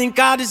 I think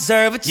I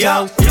deserve a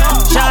toast.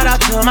 Shout out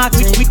to my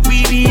team,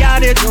 we be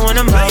out there doing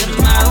the most.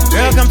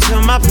 Girl, come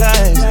to my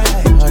place,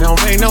 I don't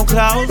bring no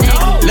clothes.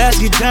 Let's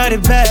get dirty,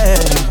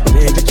 babe,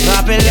 nigga,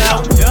 drop it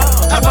low.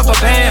 I pop a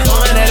band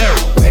on that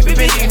earth, baby,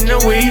 been eating the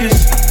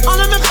weedest. All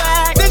in the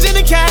bag, there's in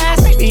the cash,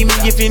 meet me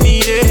if you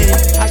need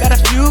it. I got a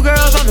few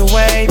girls on the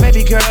way,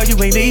 baby girl, you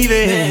ain't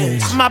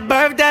leaving. It's my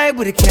birthday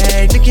with a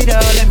cake, look it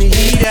up, let me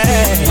eat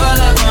it. Pull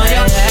up on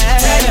your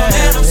head, tell your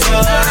man I'm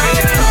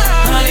sorry.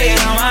 Honey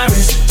on my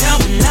wrist,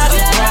 jumping out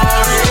the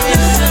Rari.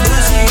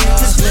 Lucy hit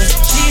the split,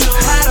 she know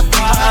how to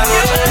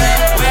party.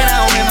 When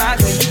I'm with my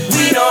clique,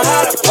 we know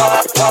how to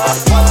party.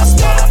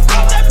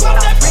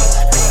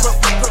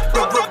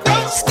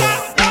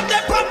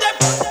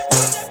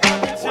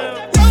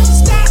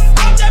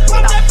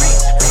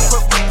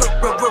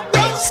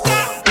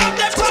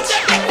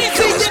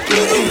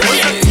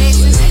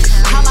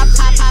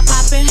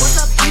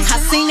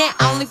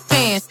 that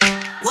OnlyFans.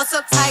 What's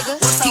up, Tiger?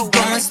 He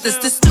going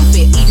sister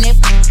stupid, eating it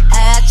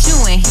I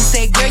chewing. He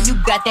said, girl, you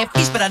got that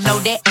fish, but I know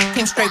that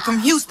came straight from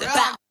Houston.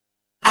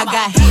 I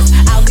got hits,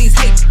 all these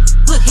hate.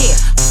 Look here,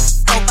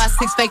 4, 5,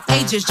 6 fake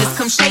pages. Just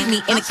come shade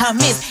me in the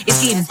comments.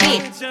 It's getting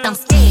dead. I'm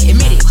scared,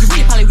 admit it. You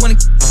really probably wanna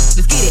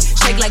let's get it.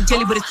 Shake like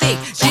jelly with a thick.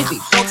 Jiffy,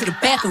 go to the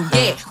bathroom,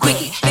 yeah.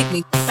 Quickie, lick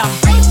me. I'm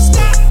rich.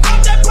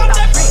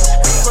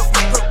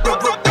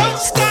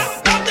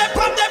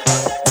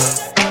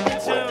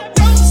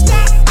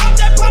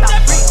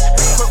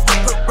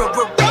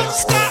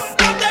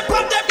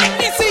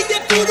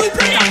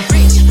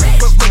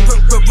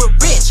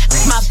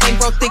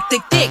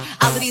 Thick,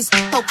 all of these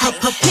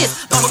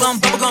piss,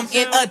 bubblegum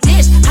in a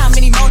dish. How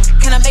many more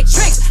can I make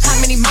tricks? How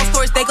many more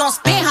stories they gon'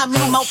 spin? How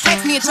many more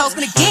texts me and Cho's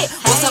gonna get?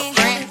 What's up,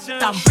 friend?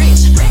 I'm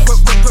rich,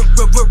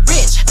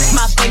 rich.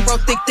 My bankroll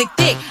thick,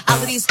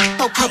 all of these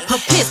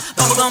piss,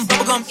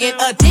 bubblegum in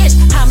a dish.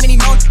 How many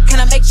more can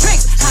I make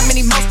tricks? How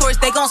many more stories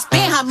they gon'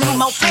 spin? How many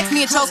more texts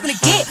me and Cho's gonna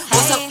get?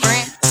 What's up,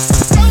 friend?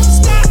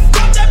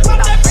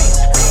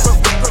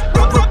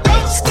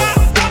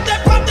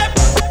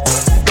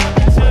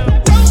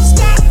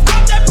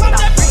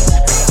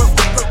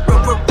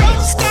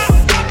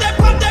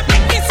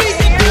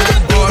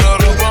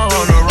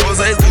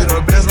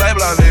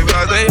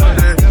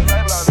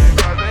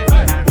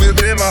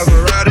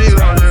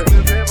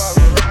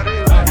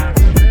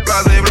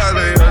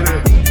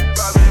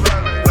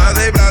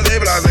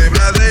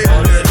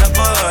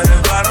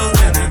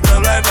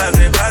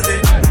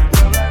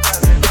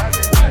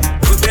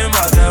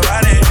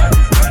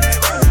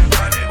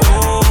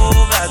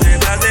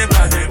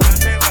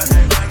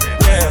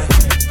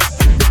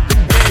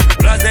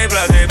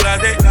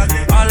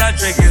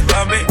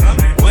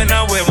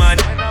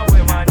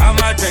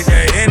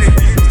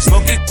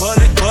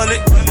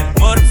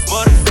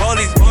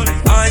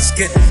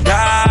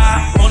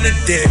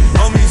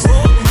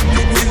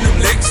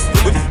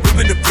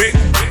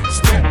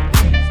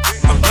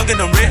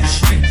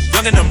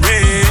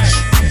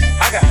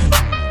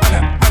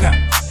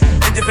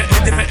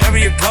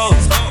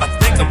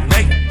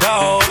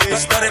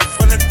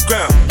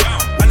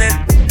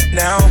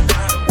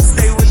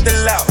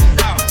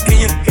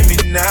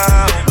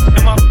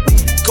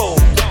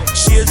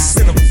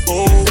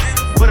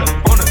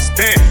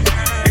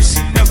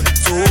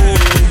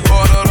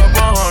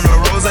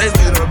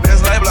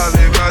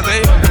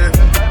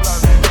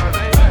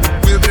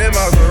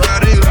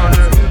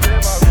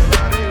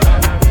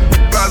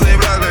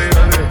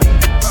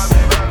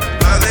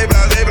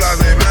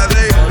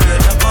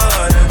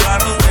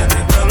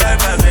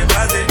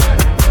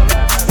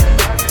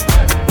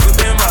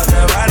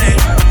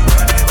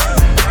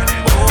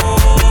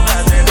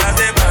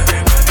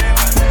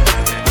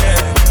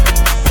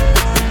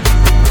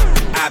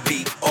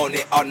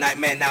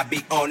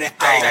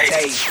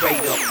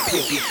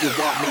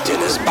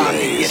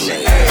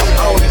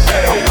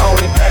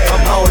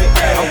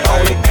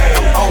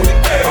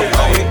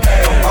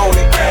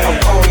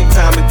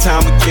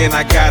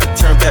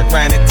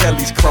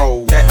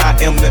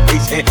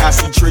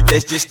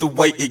 That's just the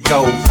way it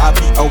goes. I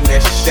be on that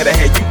shit that I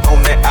had you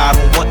on that. I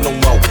don't want no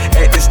more.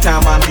 At this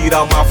time, I need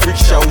all my freak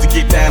shows to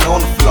get down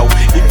on the floor.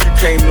 If you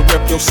came to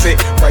rep your set,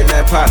 right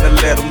now, partner,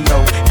 let them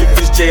know. If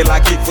it's jail,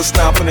 I kick for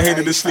stomping the head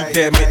of the sleep.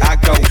 Damn it,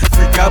 I go.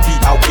 Freak, I be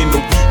out in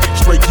the week.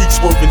 Straight geeks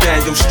swerving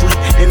down your street.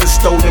 In the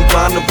stolen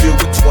Bonneville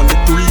with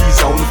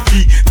 23s on the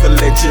feet. The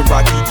legend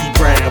Rocky E.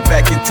 Brown.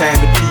 Back in time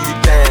to beat it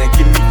down.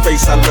 Give me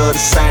face, I love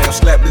the sound.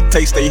 Slap the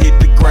taste, they hit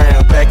the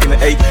ground. Back in the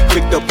 8,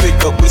 pick up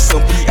with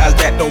some PIs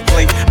that don't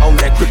play. On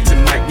that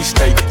kryptonite we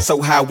stay,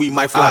 so high we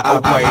might fly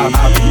away. I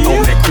be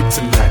on that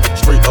kryptonite,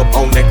 straight up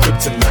on that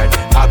kryptonite.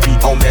 I be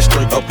on that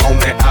straight up on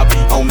that. I be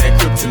on that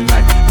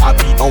kryptonite. I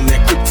be on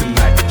that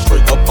kryptonite,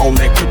 straight up on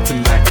that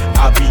kryptonite.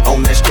 I be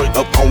on that straight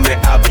up on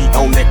that. I be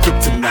on that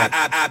kryptonite.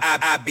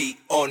 I be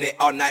on it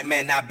all night,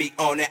 man. I be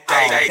on it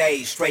all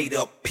day, straight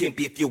up pimp.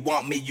 If you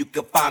want me, you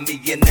can find me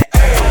in the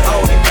air. I'm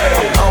on it,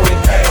 I'm on it,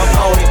 I'm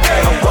on it,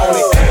 I'm on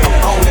it,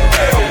 I'm on it,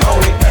 I'm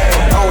on it,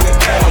 I'm on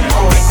it, I'm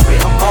on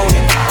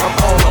it, I'm on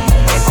it.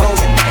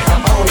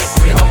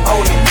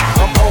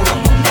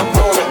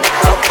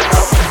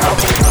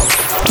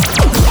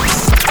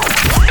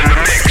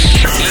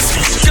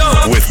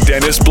 With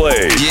Dennis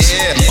Blaze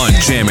on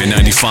Jammin'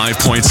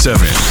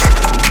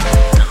 95.7.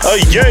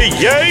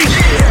 Yay!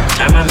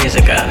 Turn my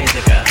music up.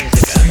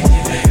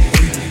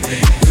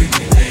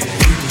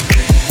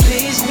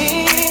 Please me,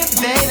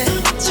 baby.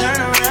 Turn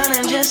around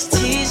and just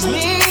tease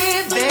me,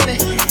 baby.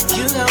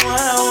 You got what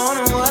I want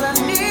and what I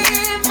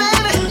need,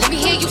 baby. Let me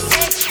hear you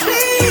say,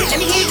 please. Let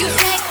me hear you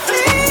say,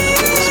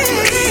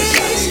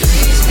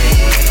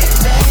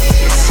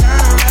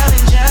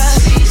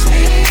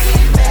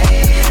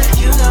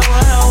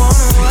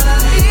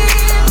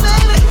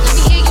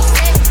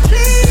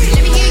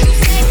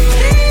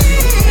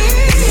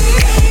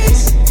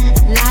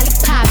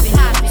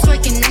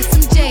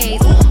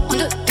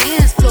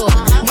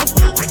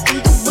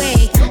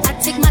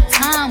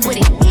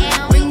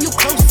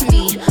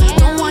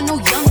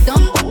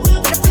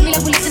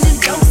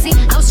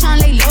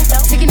 lay low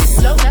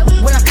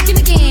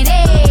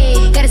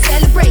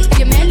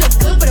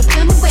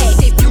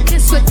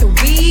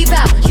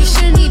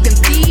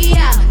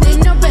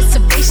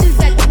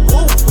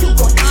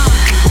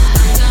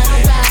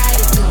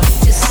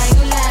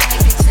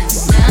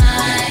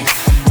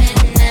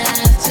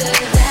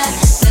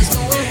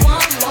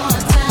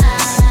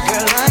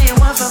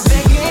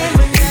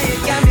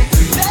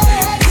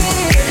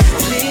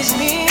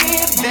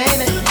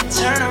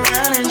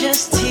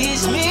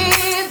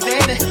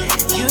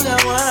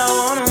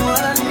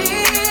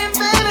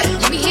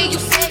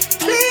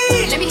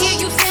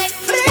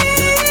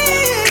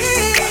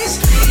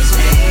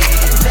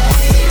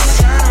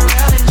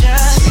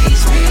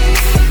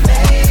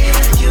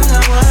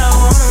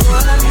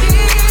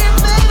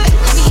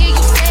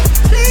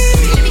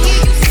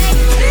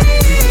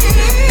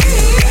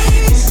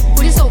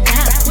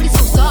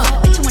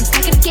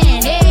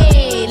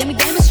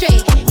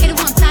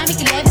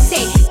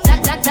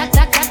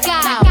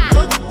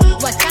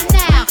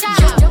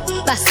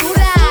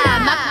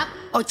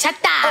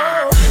horchata.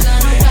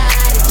 Gonna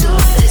ride it, do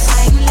this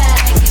how you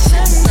like it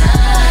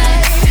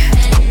tonight.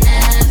 And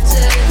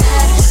after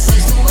that,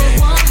 let's do it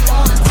one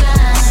more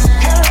time.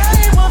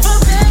 Hey, one more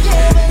time,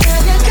 yeah, now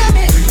you're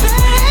coming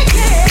back,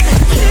 yeah.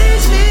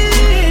 Tease me,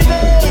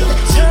 baby.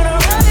 Turn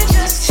around and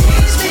just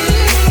tease me.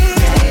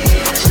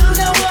 You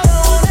got what I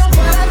want and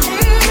what I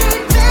need,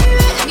 baby.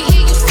 Let me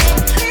hear you say,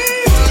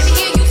 let me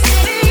hear you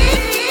say.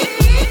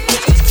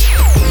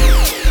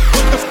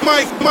 Put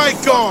the mic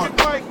on.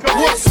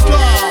 What's love?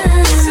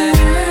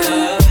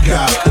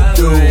 Got to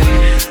do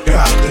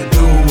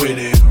with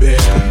it,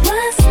 baby.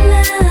 What's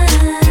love?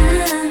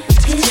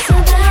 It's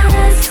about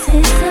us,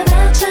 it's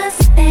about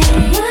trust, baby.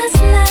 What's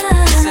love?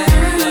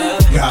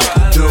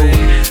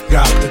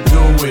 Got to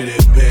do with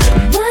it, baby.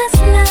 What's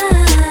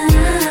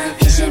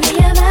love? It should be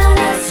about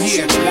us, it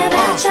should be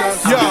about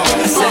trust.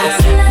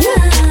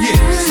 Yeah,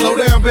 slow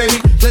down, baby.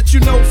 Let you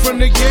know from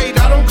the gate,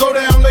 I don't go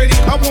down, lady.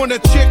 I want a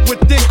chick with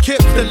thick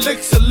hips that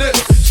licks her lips.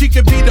 She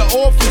could be the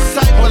office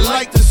type or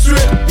like the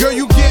strip. Girl,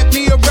 you get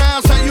me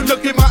aroused, how you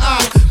look in my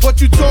eyes.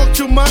 But you talk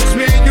too much,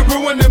 man, you're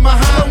ruining my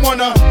high. I don't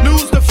wanna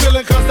lose the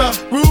feeling, cause the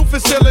roof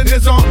is ceiling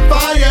is on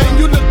fire. And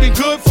you looking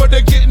good for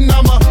the getting,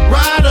 I'm a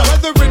rider.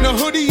 Whether in a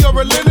hoodie or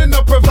a linen,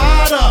 a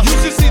provider. You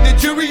should see the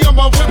jury on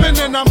my women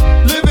and I'm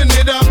living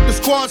it up. The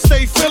squad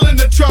stay filling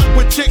the truck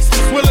with chicks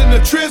that's willing to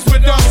trizz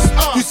with us.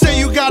 You say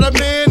you got a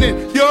man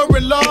and you're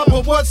in love,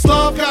 but what's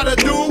love gotta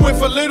do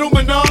with a little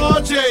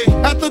menage?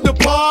 After the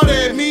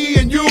party, me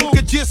and you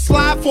could just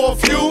slide for a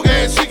few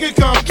and she could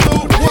come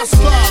through. What's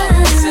love?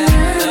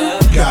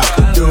 Got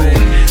to do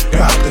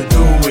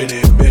with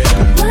it, baby.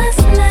 What's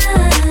love?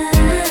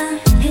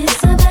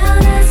 It's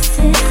about us,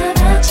 it's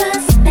about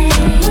trust, baby.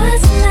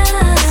 What's love?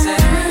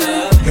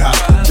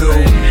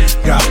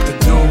 Got to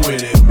do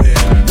with it, baby.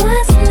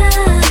 What's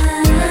love?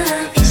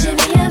 It should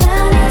be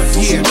about us,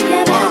 it should be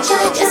about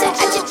trust.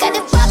 I just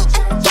gotta rock,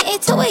 get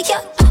into it, yo.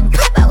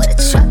 Pop out with a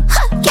truck,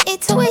 get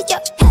into it, yo.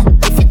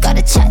 If you go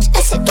to church, I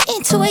said get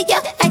into it, yo.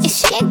 I guess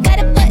she ain't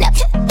gotta put up,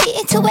 get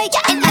into it, yo.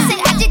 And I said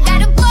I just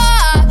gotta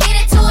walk, get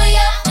into it,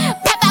 yo.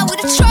 Pop out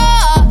with a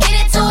truck, get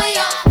into it,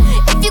 yo.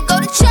 If you go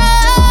to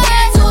church, get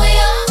into it,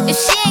 yo. If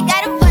she ain't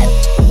gotta put,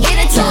 get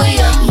into it,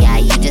 yo. Yeah,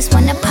 you just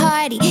wanna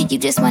party, you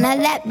just wanna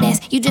lap dance,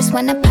 you just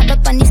wanna pop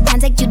up on these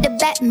cons like you the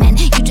Batman.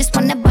 You just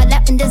wanna ball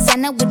out in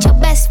designer with your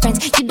best friends.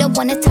 You don't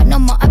wanna talk no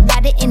more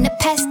about it in the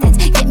past tense.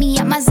 Get me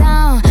out my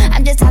zone,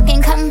 I'm just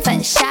talking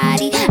comfort,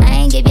 shoddy.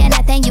 I ain't give you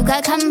nothing, you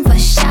could come for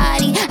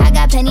shoddy. I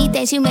got plenty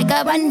things you make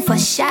a run for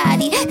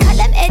shoddy. Call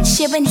him Ed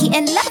Sheeran, he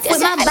in love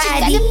with my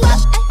body.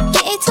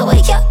 Get into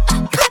it, yo.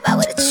 Pop out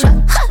with a truck,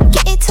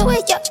 get into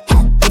it, yo.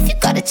 If you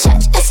go to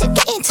church, I said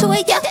get into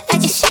it, yo. I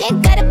guess she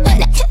ain't gotta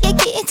put up, yeah,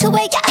 get into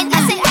it, yo. And I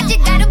said I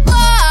just gotta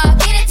walk,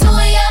 get into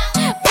it, yo.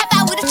 Pop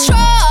out with a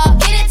truck,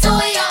 get into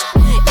it, yo.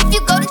 If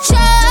you go to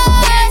church,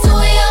 get into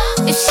it, yo.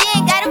 If she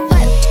ain't gotta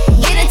put,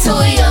 get into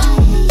it, yo.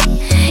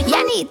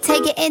 Y'all need to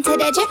take it into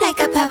the drip like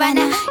a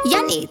piranha.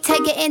 Y'all need to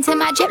take it into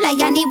my drip like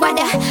y'all need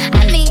water.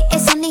 I mean,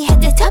 it's only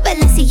head to toe,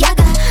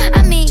 Balenciaga.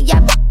 I mean,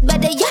 y'all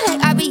better y'all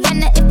like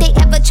Ariana. If they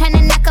ever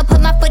tryna knock up,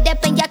 put my foot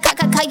up in your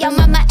cocker. Call your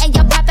mama and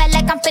your papa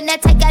like I'm finna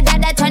take a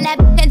dada. Turn that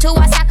into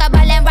a soccer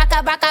ball and rock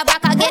a.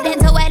 Get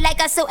into it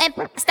like a suit and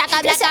stock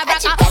up like a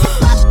rocker.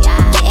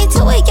 Get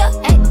into it, yo.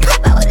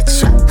 Pop out with a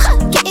truck.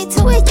 Get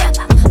into it, yo.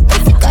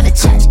 If you go to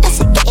church, I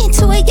said get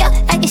into it, yo.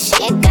 I guess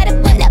she ain't gotta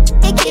put up,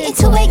 yeah, get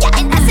into it, yo.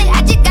 And I said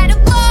I just gotta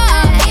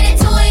walk, get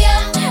into it, yo.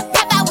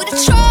 Pop out with a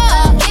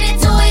truck, get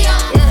into it, yo.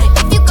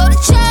 If you go to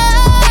church,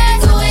 get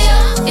into it, yo.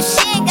 If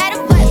she ain't gotta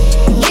put,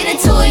 get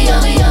into it, yo.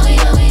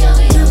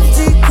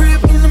 Take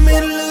crib in the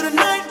middle of the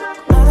night.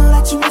 I know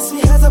that you miss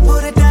me 'cause I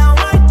put it down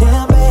right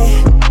down,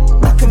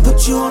 babe. I can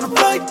put you on a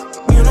flight.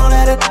 You know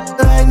that a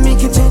like me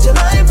can change your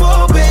life,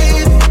 oh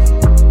baby.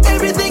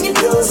 Everything you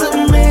do is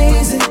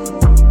amazing.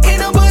 Ain't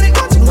nobody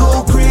got you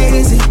go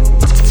crazy.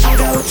 I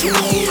got what you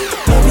need.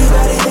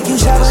 Everybody think you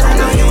shy, but I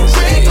know you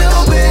break,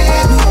 little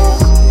baby.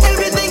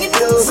 Everything you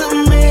do is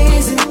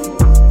amazing.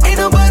 Ain't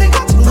nobody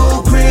got you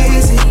go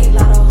crazy.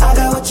 I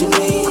got what you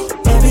need.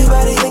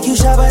 Everybody think you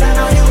shy, but I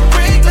know you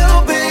break,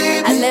 little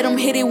baby. I let him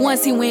hit it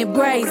once, he went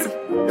brazen.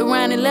 The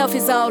round and left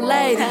is all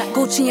lady.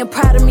 Gucci and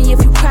proud of me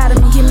if you proud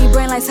of me. Give me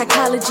brain like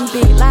psychology.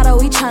 Big lotto,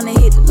 he tryna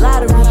hit the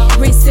lottery.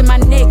 Wrist in my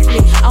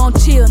necklace, I don't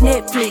chill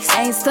Netflix.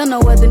 I ain't stun no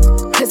other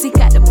cause he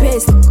got the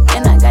best.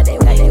 And I got that.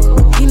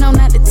 He know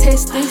not to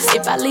test this.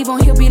 If I leave him,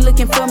 he'll be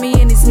looking for me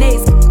in his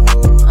next.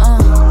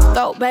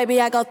 Thought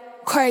baby, I go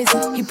crazy.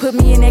 He put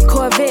me in that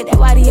Corvette, that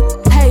why he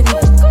paid me.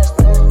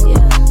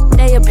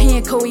 They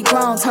opinion cool, we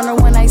grown. Turn a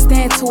one night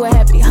stand to a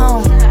happy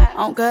home.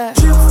 On God.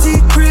 Trip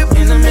to crib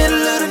in the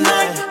middle of the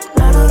night.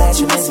 I know that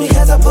you miss me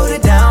 'cause I put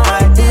it down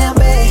right there,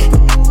 babe.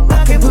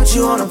 I can put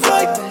you on a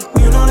flight.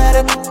 You know that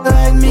a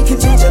like me can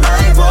change your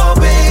life, oh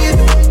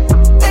baby.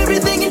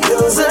 Everything you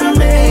do is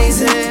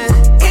amazing.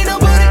 Ain't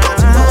nobody got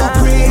you go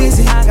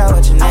crazy. I got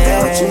what you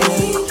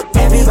need.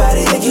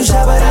 Everybody think you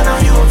shy, but I know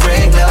you a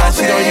freak, little I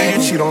cheat on you,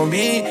 you cheat on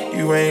me.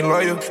 You ain't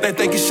loyal. They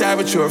think you're shy,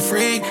 but you're a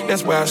freak.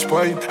 That's why I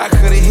spoil you. I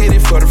could've hit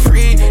it for the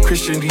free.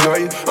 Christian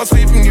Dior, I'm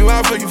sweeping you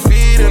out for your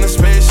feet in a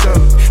space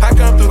shuttle. I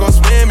come through, go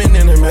swimming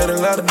in the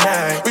middle of the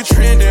night. We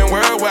trending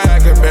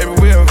worldwide, cause baby,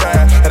 we'll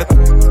vibe. Had a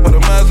with a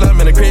Muslim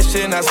and a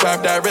Christian, I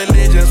swapped out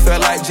religions.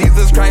 Felt like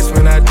Jesus Christ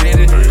when I did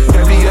it.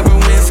 Have you ever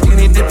went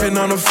skinny dipping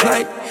on a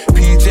flight?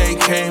 PJ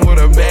came with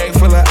a bag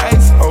full of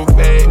ice. Oh,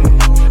 baby,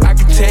 I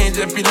can change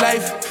up your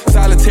life.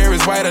 Solitaire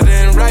is whiter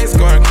than rice,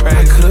 going crazy.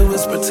 I could've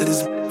whispered to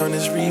this on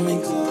this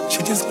remix. She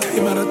just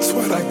came out of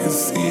twat, I can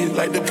see it.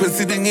 Like the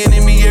pussy, the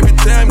enemy every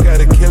time,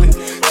 gotta kill it.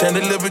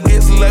 Chandelier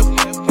gets left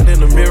in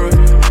the mirror.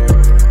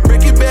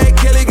 Break it back,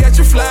 Kelly got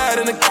you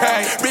fly in the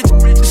kite. Rich,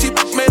 she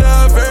made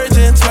her a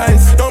virgin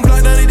twice. Don't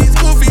block none of these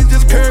goofies,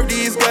 just curve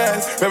these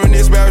guys.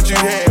 Reminisce about what you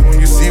had when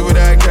you see what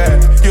I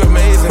got. You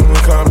amazing when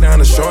calm down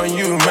to showing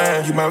you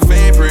mine. You my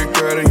favorite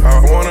girl, and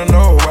y'all wanna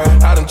know why.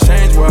 I done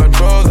changed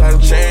wardrobes, I done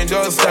changed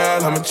your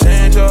style. I'ma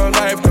change your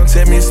life, don't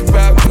tell me it's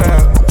about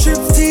now. Trip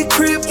T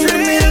crib in the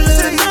middle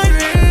of the night.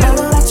 I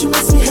don't let you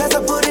miss me as I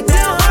put it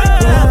down.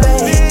 Oh,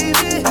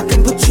 baby, I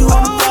can put you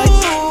on the flight.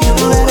 You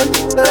know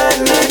that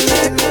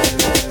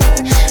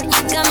you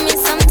got me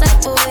some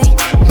type of way.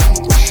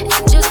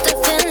 It's just a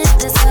feeling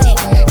this way.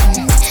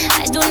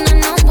 I do not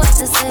know what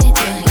to say.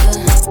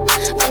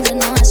 But I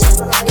know I should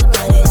think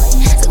about it.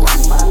 So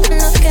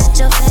look at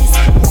your face.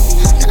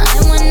 Now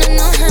I wanna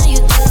know how you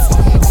do.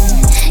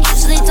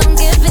 Usually don't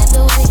give it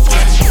away.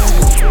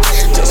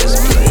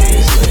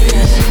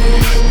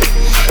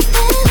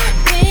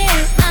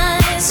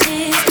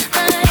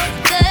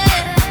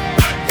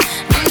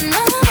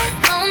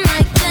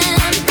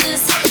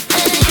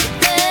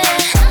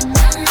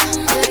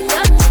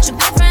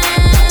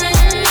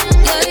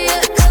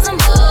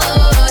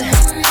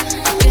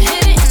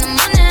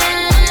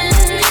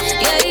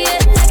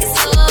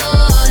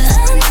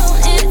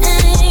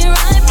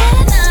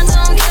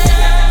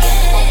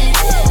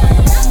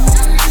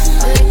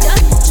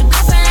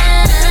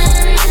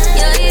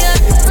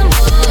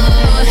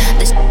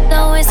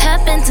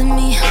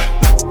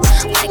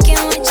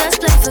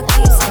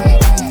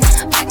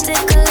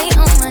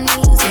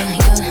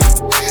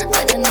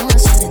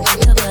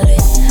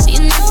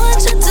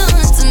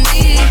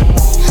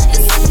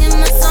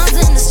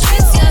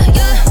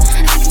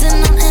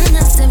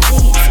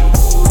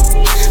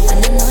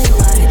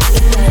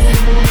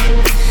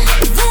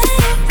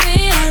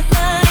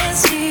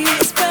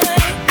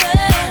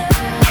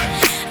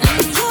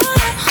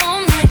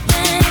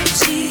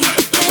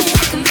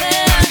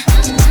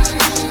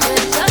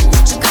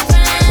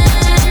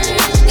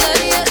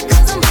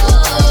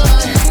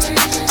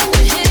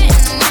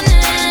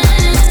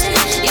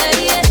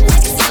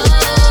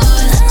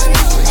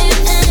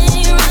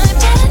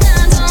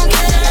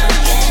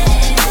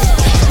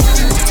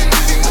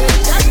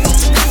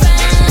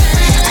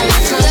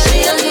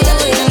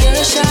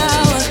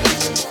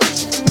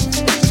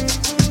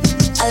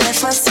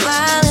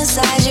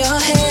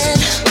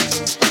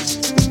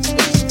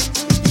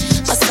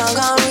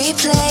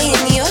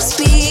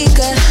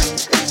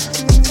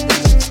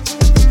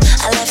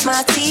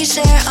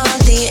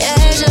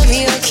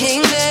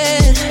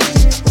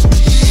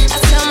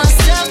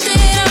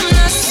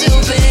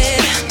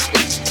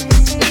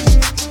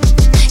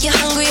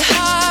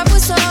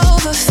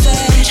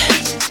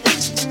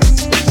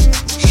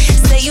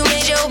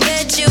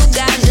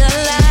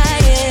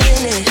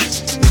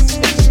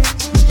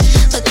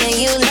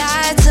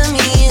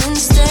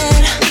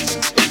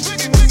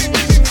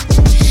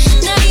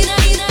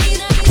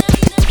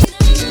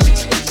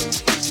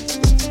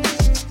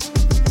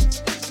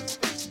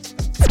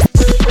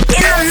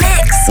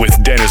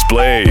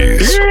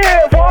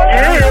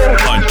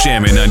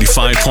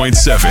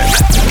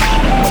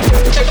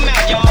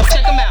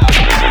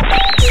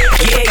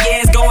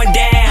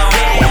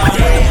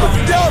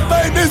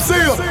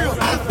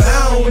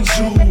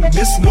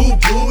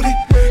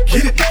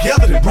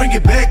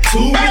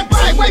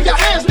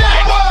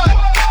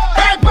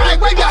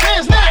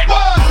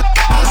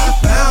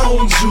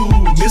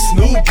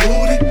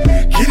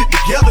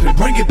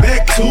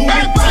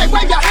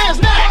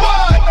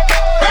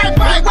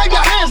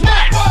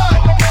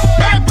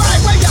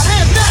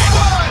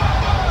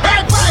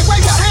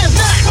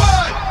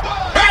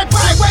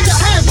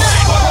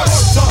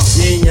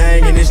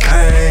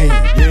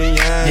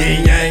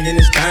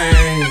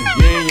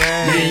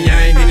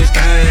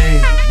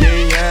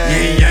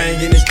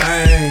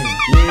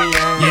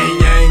 Yin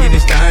yang in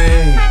this thing.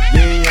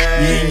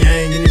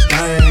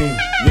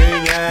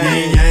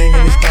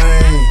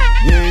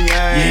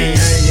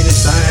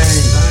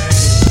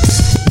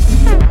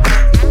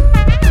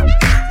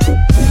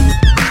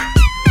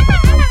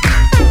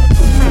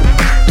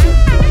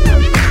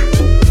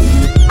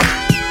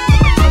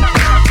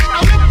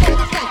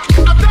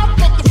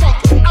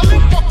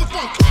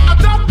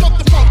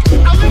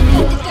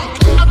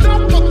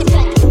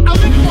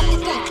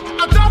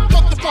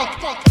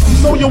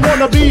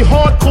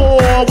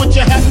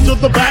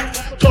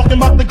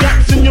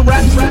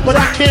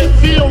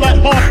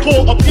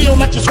 hardcore appeal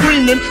like you're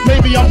screaming.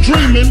 Maybe I'm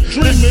dreaming.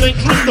 This ain't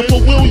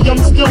Christopher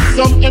Williams, still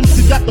some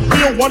MC got the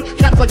feel one.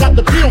 Cats, I got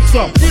the feel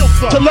some.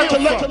 To let.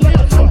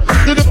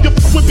 That if you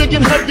f with big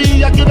and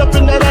heavy, I get up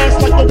in that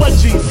ass like a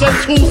wedgie.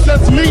 Says who?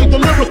 Says me, the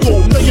lyrical.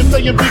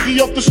 Million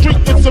Biggie off the street,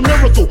 it's a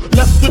miracle.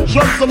 Left the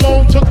drugs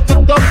alone, took the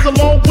dubs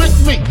along with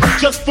me.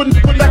 Just for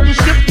that you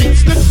shifty.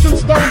 Sticks and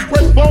stones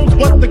break bones,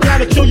 but they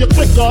gotta kill you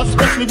quicker.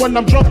 Especially when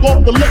I'm drunk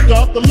off the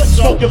liquor.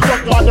 Smoking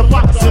fuck by the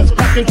boxes,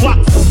 packing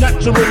blocks.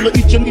 Natural,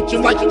 eating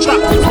like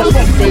chocolates. My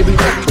funk, baby.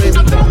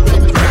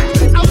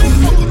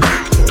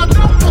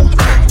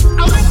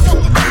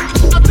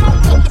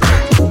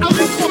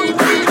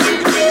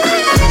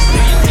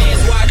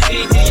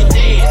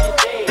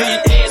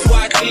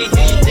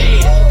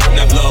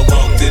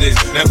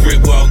 Now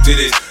Brick walk to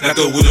this, now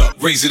throw it up,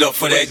 raise it up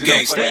for that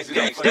gangsta.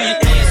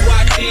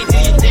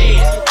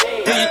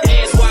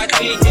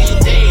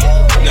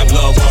 Now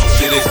Blood walk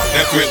to this,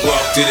 now Brick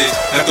walk to this,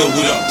 now throw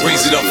it up,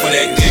 raise it up for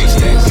that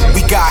gangsta.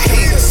 We got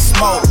haters,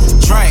 smoke,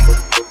 drink,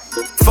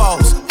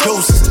 foes,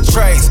 deuces,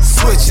 trays,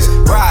 switches,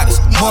 riders,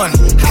 money,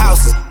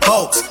 houses,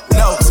 boats,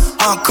 notes,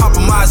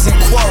 uncompromising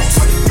quotes.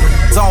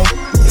 Zone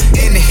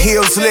in the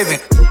hills living,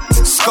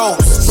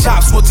 scopes,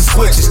 chops with the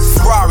switches,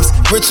 Ferraris,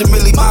 Richard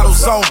Mille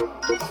models on.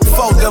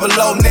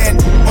 400 net,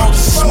 on the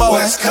smoke.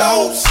 West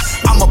Coast.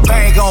 I'ma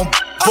bang on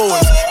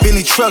boys.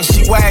 Billy trucks,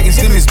 G-Wagons,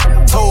 them is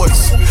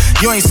toys.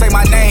 You ain't say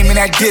my name in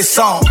that diss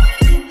song.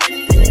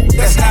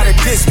 That's not a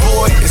diss,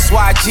 boy. It's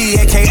YG,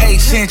 aka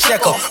Shin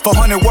Checker.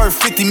 400 worth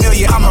 50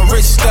 million, I'm a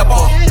rich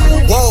stepper.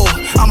 Whoa,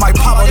 I might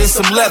pop out in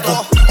some leather.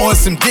 On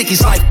some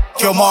dickies like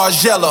your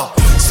Margiela.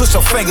 Switch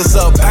your fingers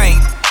up, bang,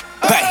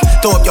 bang.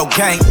 Throw up your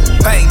gang,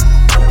 bang,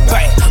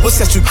 bang. What's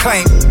that you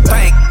claim,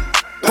 bang,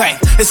 bang.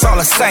 It's all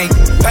the same,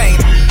 bang,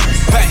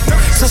 bang.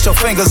 Switch your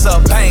fingers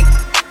up, bang,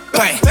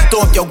 bang.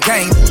 Throw up your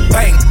gang,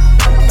 bang,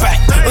 bang.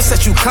 What's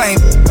that you claim,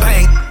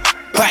 bang,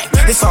 bang.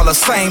 It's all the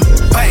same,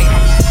 bang,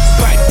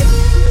 bang.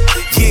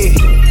 Yeah,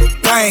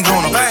 bang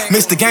on them.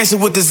 Mr. Gangster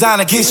with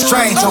designer, get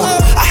strange on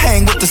them. I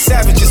hang with the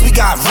savages, we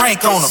got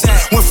rank on them.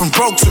 Went from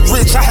broke to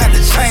rich, I had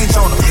to change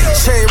on them.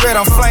 Cherry red,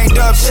 I'm flamed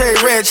up, cherry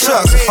red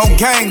chucks. On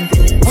gang,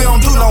 we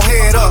don't do no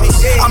head ups.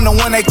 I'm the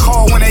one they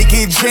call when they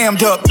get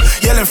jammed up.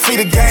 Yelling free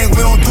the gang,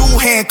 we don't do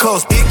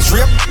handcuffs. Big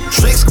drip,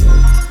 tricks,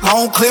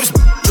 long clips,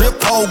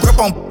 drip pole, grip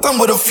on them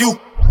with a few.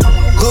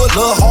 Good,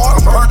 love hard,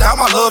 I'm burnt out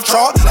my love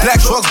chart. Black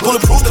trucks,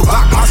 bulletproof, to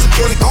block my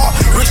security guard.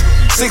 Rich,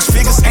 6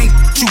 figures, ain't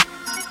you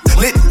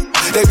lit?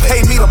 They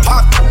pay me to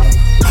pop.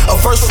 A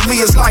verse for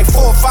me is like 4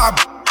 or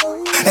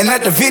 5. And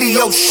at the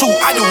video shoot,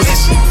 I do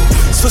this.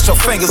 Switch your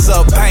fingers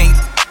up, bang,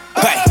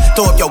 bang.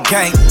 Throw up your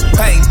gang,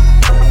 bang,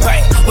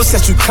 bang. What's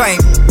that you claim,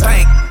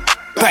 bang,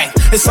 bang.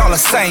 It's all the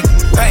same,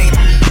 bang,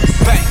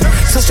 bang.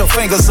 Switch your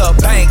fingers up,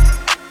 bang,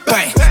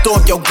 bang. Throw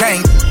up your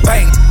gang,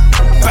 bang,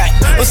 bang.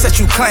 What's that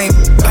you claim,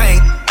 bang,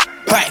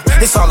 bang.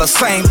 It's all the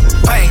same,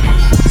 bang.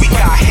 We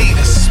got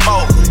haters,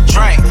 smoke,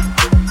 drink,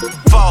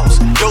 foes,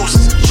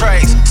 deuces,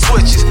 trays,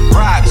 switches,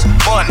 riders,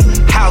 money,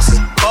 houses,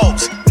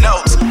 boats,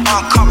 notes,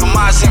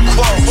 uncompromising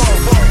quotes.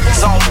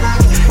 Zone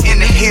in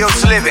the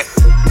hills living,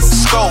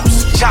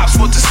 scopes, chops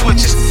with the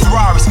switches,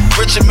 Ferraris,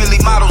 Richard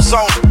Mille model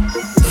zone,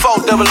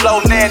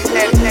 400 net.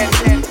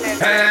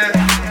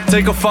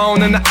 Take a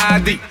phone and the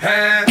ID.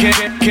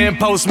 Can't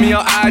post me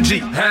on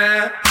IG.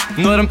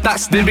 Know them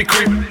thoughts, they be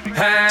creepin'.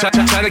 Try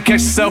to catch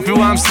yourself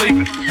while I'm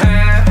sleeping.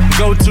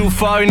 Go too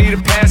far, you need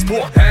a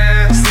passport.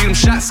 See them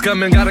shots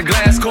coming, got a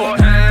glass court.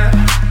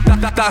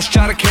 Thoughts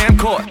try to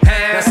camcord.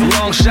 That's a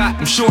long shot,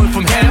 I'm shooting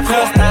from half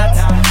court.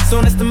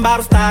 Soon as them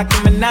bottles start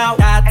coming out,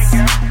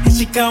 and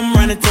she come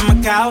running to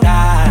my couch.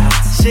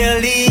 She'll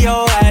leave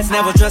your ass,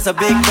 never trust a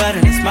big butt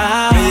and a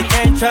smile. No, you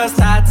can't trust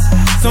that.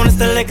 Soon as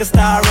the liquor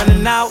start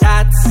running out,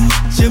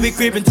 she'll be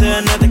creeping to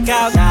another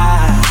couch.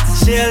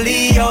 She'll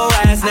leave your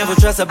ass, never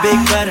trust a big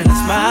butt and a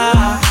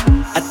smile.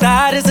 I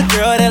thought it's a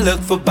girl that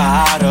look for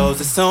bottles.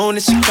 As soon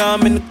as she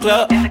come in the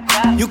club,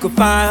 you can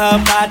find her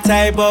by a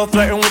table,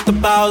 flirting with the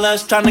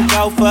ballers, trying to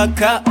go for a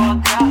cup.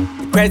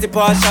 The crazy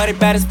part, shorty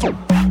bad as fuck.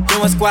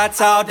 Doing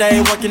squats all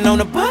day, working on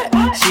the butt.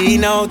 She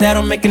know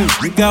that'll make a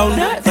nigga go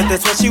nuts, but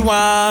that's what she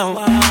want.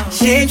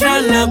 She ain't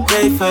tryna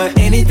pay for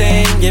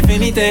anything, if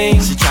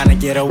anything. She tryna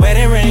get a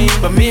wedding ring,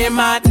 but me and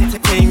my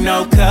team,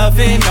 no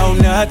cuffing, no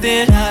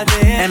nothing.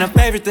 And her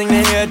favorite thing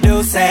to hear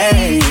do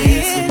say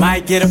is, we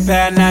might get a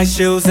pair of nice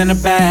shoes and a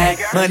bag.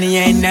 Money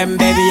ain't nothing,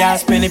 baby, I'll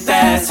spend it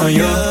fast on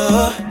you.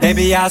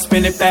 Baby, I'll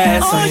spend it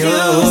fast on you.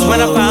 It's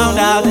when I found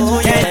out that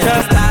you can't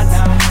trust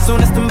that.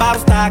 Soon as them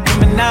bottles start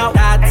coming out,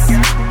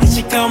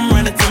 she come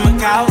running to my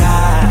couch.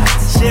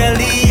 She'll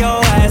leave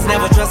your ass,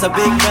 never trust a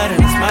big butt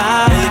and a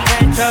smile. You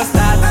can't trust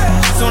that.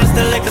 Soon as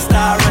the liquor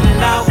start running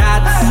out,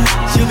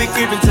 she'll be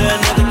creeping to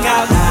another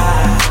couch.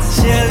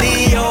 She'll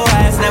leave your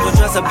ass, never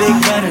trust a big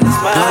butt and a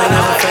smile. You ain't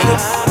never afraid to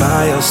be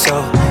by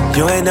yourself.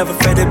 You ain't never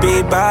afraid to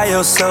be by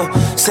yourself.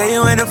 Say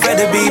you ain't afraid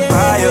to be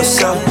by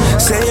yourself.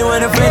 Say you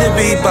ain't afraid to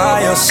be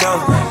by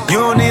yourself. You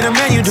don't need a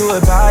man, you do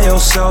it by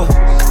yourself.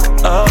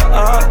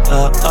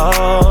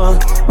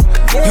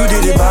 You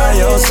did it by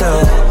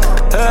yourself.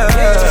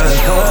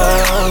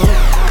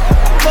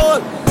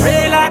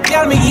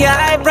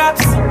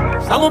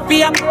 won't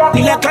be up till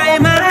I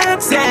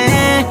climax,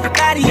 yeah.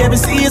 Daddy every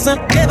season,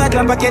 never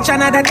drop a catch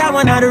another that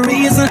one not the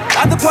reason.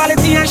 Got the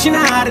quality and she know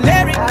how to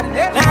lyric.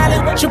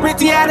 She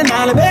pretty and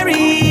all the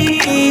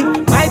berry.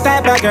 My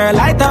type of girl,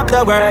 light up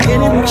the world.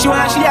 Anything she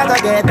want, she has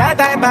to get that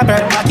type of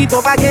girl. Back it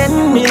up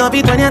again, me love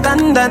it when you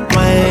done that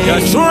way.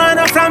 Just run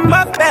up from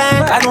back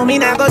there. I know me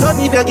not go love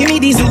if you give me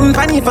this in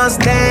funny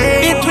first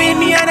day. Between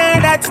me and her,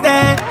 that's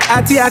there.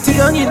 Atty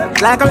on you,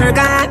 like a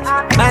hurricane.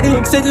 Body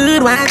looks so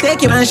good, why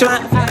take you and show.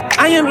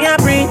 I am me a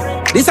free,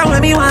 this is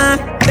what me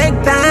want. Take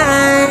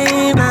time.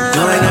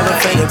 You ain't never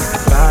afraid to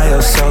be by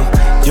yourself.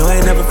 You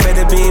ain't never afraid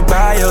to be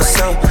by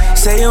yourself.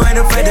 Say you ain't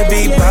afraid to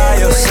be by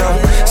yourself.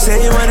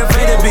 Say you ain't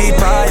afraid to be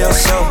by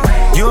yourself.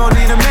 You don't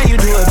need a man, you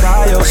do it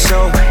by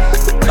yourself.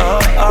 Oh,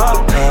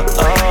 oh, oh,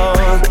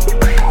 oh.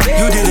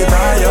 You did it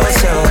by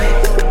yourself.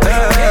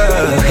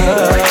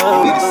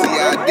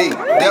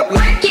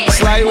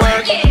 Slight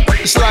work,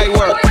 slight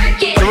work.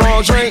 The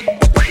wrong drink,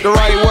 the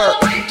right work.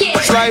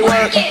 Slight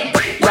work,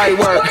 right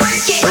work.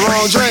 The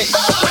wrong drink,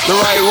 the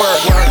right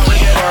work.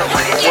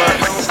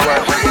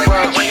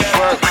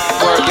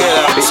 Work,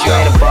 yeah. Bitch, you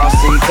ain't a boss,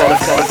 so you cut a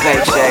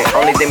paycheck.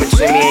 Only thing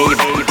between me and you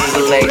is the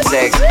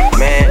latex,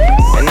 man.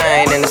 And I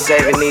ain't into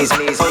saving these.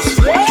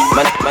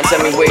 Man,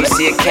 tell me where you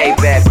see a K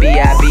at.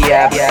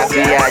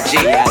 B-I-B-I-B-I-B-I-G.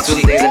 Two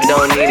things I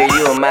don't need are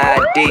you and my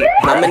ID.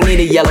 I'ma need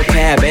a yellow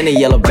cab and a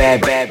yellow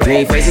bag.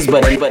 Green faces,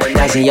 but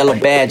nice and yellow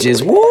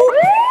badges. Woo!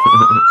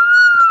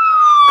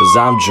 Cause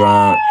I'm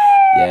drunk,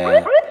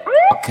 yeah.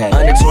 Okay.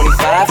 Under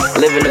 25,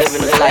 living the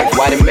life.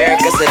 White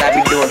America said I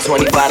be doing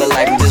 25 a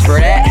life. And just for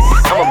that,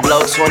 I'ma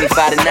blow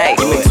 25 tonight.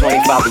 You make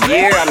 25 a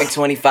year, I make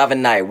 25 a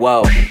night.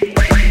 Whoa.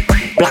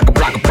 Blocka.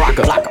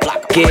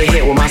 Get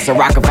hit with my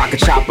Soraka vodka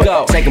chopper.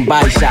 Go. Taking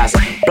body shots.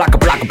 Blocka.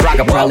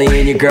 Probably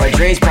in your girl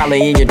dreams,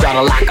 probably in your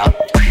daughter locker.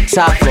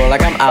 Top floor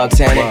like I'm out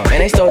tanning. Man,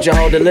 they stole your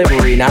whole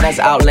delivery. Now that's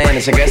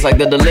outlandish. I guess like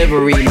the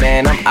delivery,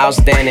 man. I'm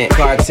outstanding.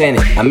 Car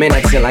tenant. I'm in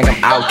that tent like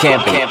I'm out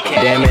camping.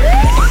 Damn it.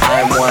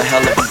 I'm one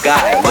hell of a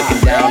guy.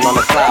 Looking down on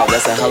the cloud.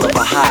 That's a hell of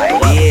a high.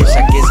 Bitch,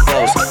 I get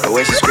close. The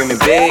way she screaming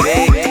big.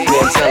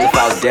 Couldn't tell if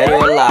I was dead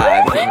or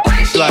alive.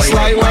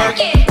 Slight work,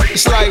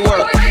 slight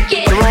work.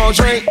 The wrong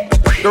drink,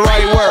 the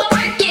right work.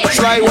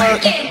 Slight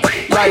work,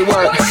 right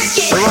work.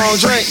 The wrong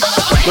drink,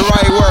 the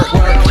right work.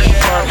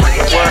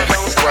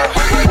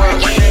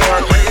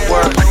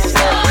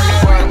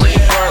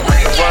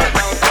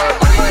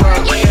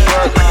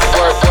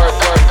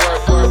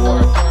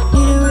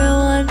 Need a real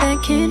one that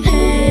can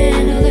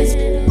handle this.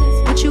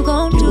 What you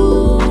gon'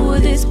 do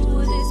with this?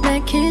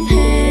 That can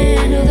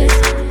handle this.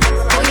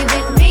 Boy, you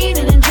been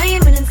meaning and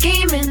dreaming and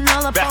scheming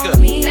all up on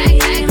me.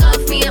 Back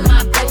off me and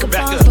my back up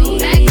off me.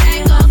 Back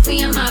off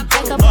me and my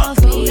back up off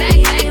me.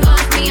 Back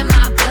off me and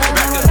my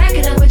back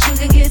it up, but you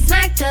can get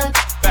smacked up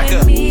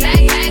with me.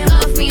 Back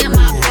off me and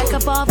my back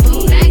up off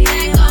me.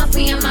 Back off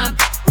me and my.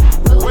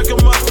 Wake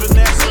 'em up,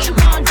 finesse. What you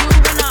gon' do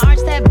when I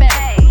arch that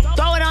back?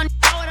 Throw it on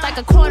like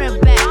a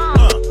quarterback.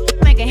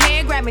 Make a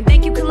hand grab me,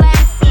 think you collapse.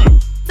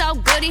 So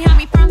good, he had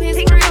me from his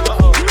crib.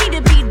 You need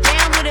to be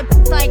down with a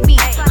like me.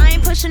 I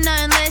ain't pushing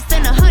nothing less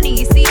than a honey,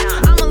 you see.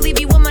 I'ma leave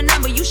you with my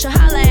number, you should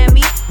holla at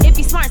me. If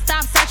you smart,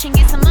 stop searching,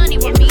 get some money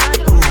with me.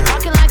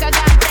 Walking like I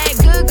got that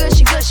good,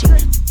 gushy.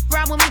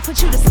 Ride with me,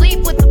 put you to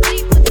sleep with the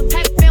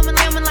type filming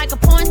like a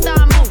porn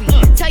star movie.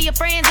 Tell your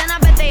friends and I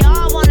bet they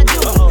all wanna do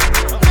it.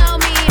 Know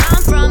me,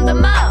 I'm from the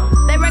mall.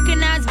 They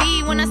recognize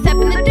me when I step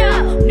in the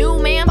door. New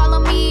man, follow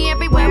me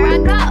everywhere I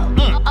go.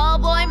 Oh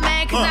boy,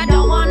 man, cause I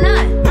don't want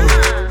none. Boy,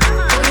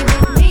 you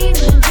been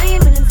meaning,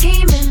 dreaming and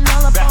scheming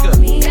all up on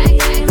me.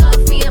 Back off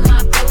me and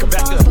my back up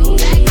off me.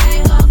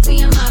 Back off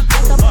me and my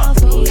back up off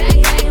me.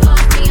 Back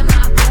off me and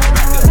my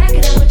back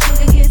it up, but you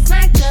can get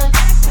smacked up.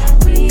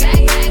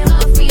 Back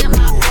off me and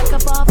my back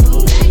up off me.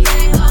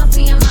 Back off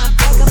me and my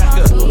back up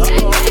off me.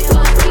 Back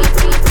off me.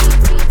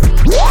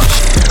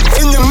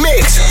 In the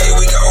mix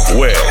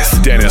with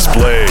Dennis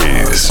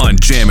Blaze on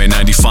Jammin'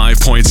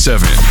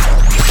 95.7.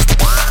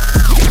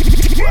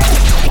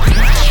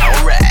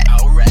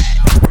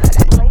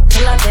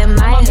 Pull up in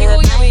my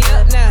hood.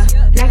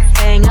 Next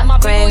thing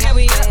upgrade.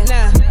 Rich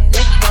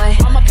boy,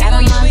 got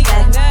him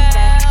on deck.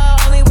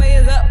 Only way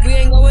is up, we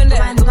ain't going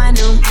there. Put my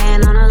new man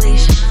on a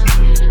leash.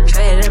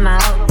 Traded him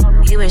out,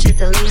 he was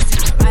just a lease.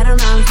 Right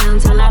around town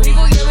till I leave.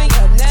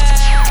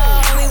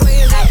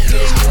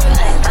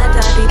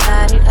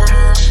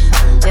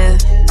 Yeah,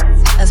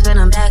 I spin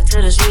him back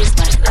to the streets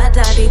like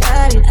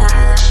la-da-dee-da-dee-da.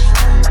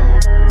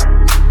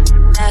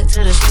 Back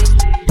to the streets.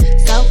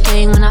 So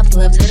clean when I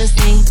pull up to the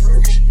scene.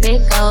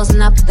 Big goals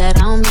and I put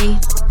that on me.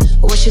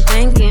 What you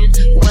thinking?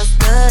 What's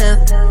good?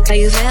 How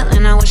you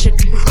feeling? I wish you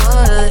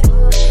could.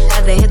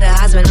 Have they hit the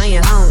husband on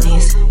your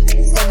homies?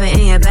 Stepping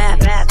in your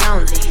back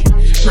only.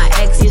 My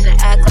ex used to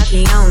act like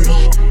he owned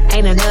me.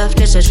 Ain't enough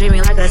just to treat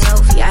me like a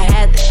trophy. I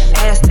had that,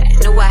 past that,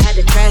 knew I had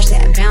to trash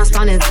that. Bounce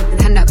on it,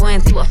 end up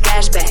going to a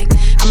flashback.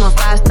 I'm a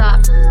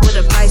 5-star with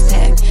a price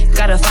tag.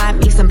 Gotta find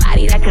me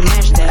somebody that can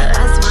match that.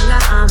 Last one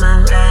got on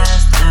my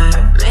last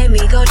nerve. Made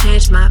me go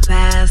change my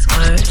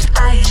password.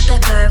 I hit the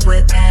curb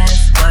with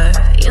password.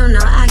 You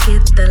know I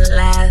get the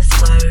last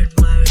word.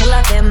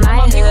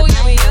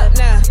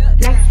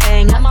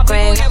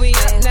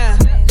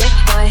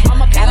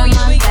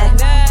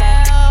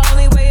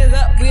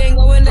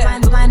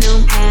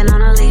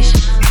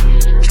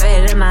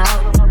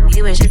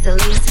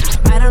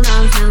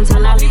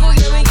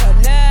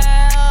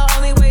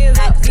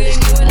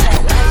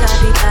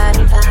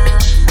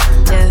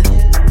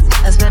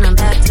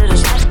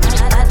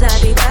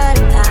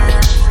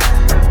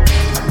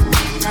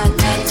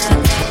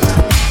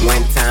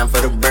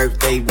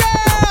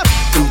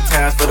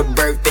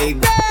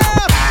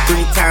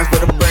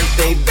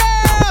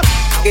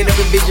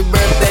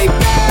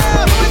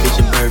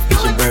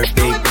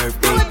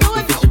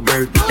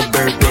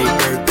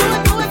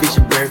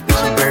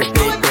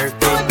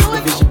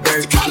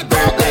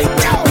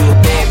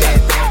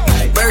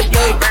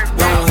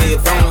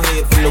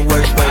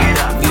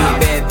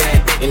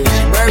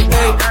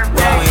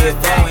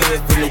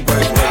 in the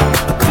worst way.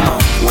 Come on,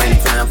 one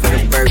time for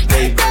the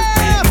birthday,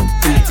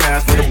 two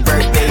times for the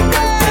birthday,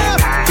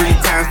 three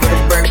times for the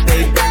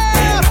birthday.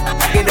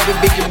 Get every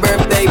bitch your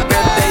birthday.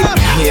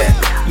 Yeah,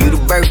 you the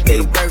birthday.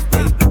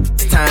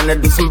 It's time to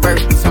do some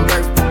birthday.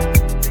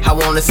 I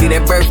wanna see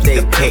that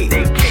birthday cake.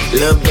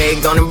 Lil'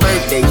 bag on the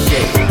birthday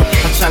shake.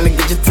 I'm tryna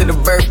get you to the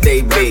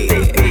birthday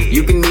bed.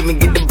 You can even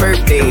get the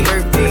birthday.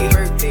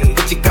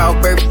 What you call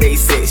birthday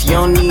sex? You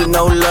don't need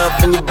no love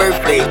from your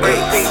birthday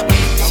ex.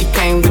 She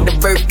came with the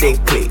birthday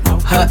click.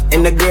 Her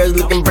and the girls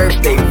looking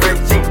birthday.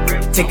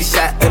 Take a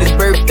shot of this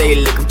birthday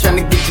look. I'm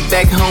tryna get you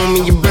back home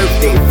in your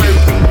birthday.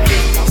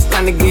 It's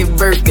time to get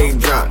birthday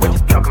drunk.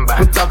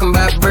 I'm talking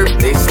about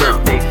birthday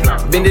slump.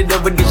 Bend it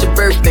over, get your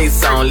birthday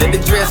song. Let the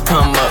dress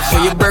come up,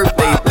 show your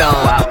birthday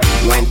thong.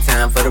 One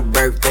time for the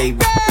birthday,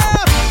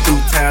 two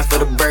times for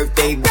the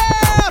birthday,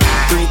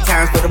 three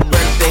times for the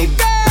birthday.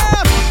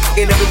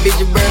 Get every bitch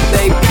your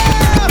birthday.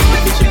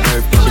 Bitch your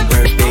birthday, bitch your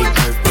birthday,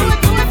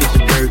 bitch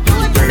your birthday,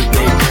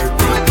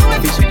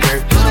 bitch your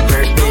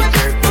birthday,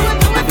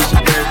 bitch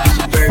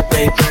your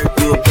birthday.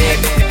 You a bad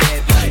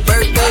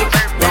birthday.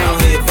 Wrong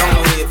head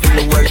from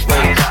the worst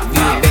way.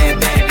 You a bad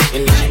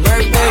and it's your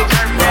birthday.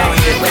 Wrong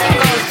head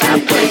from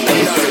the worst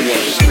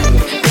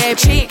way. Bad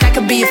chick, I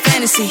could be a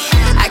fantasy.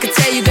 I could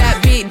tell you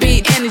got big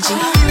energy.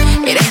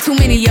 It ain't too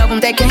many of them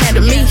that can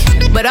handle me,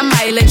 but I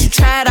might let you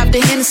try it off the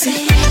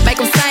Hennessy. Make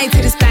them sing to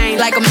this thing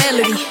like a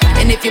melody.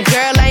 And if your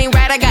girl ain't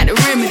right, I got the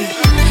remedy.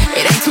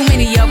 It ain't too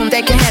many of them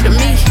that can handle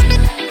me.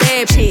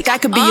 Bad chick, I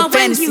could be a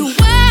fantasy. When you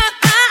walk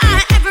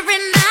by every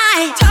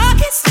night,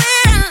 talking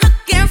sweet and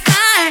looking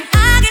fine,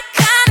 I get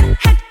kinda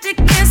hectic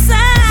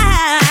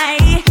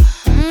inside.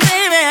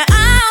 Baby,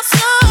 I'm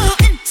so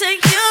into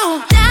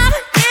you. Down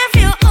if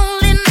you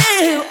only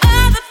knew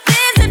all the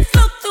things that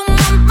flow through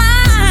my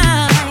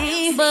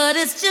mind. But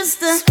it's just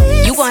the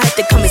You gon' have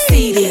to come and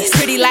see this.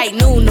 Pretty like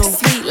Nunu,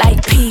 sweet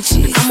like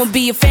peaches. I'ma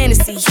be a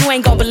fantasy, you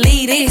ain't gon'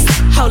 believe this.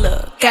 Hold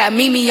up, got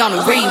Mimi on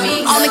the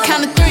remix. On the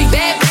count of three,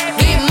 bad,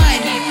 get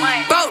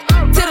money. Broke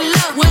to the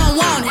left, we don't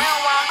want it.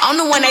 I'm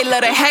the one they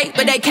love to hate,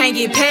 but they can't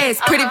get past.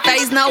 Pretty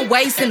face, no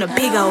waist, and a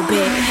big old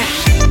bag.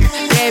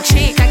 Bad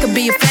chick, I could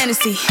be a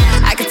fantasy.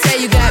 I could tell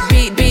you got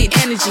big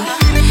energy.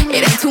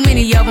 It ain't too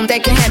many of them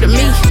that can handle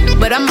me,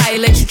 but I might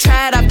let you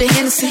try it off the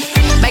Hennessy.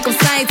 Make them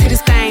sing to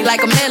this thing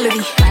like a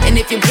melody. And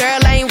if your girl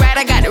ain't right,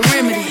 I got the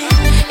remedy.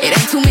 It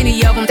ain't too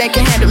many of them that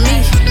can handle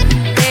me.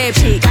 Bad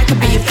chick, I could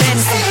be a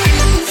fantasy.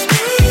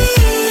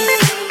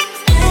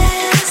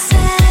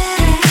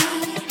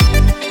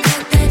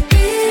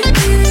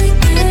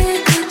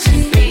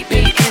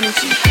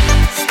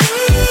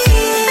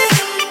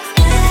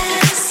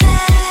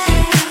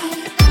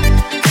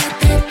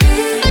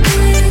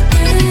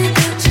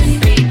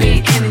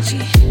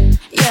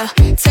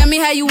 Tell me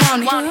how you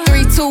want it.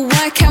 3, 2,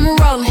 1, camera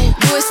rolling.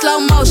 Do it slow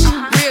motion.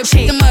 Real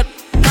chick, them up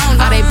on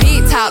it. All they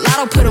big talk,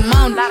 lotto put them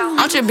on it.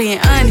 I'm just being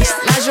honest.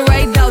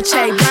 Lingerie,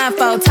 Dolce,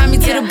 blindfold. Tie me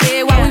to the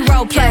bed while we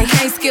role play.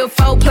 Can't skill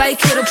folk play,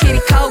 kittle kitty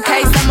cold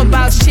case. I'm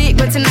about shit,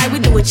 but tonight we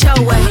do it your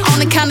way. On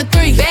the count of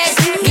 3, bad,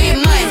 get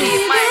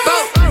money.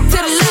 Broke to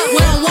the left, we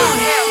don't want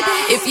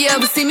it. If you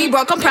ever see me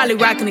broke, I'm probably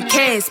rocking the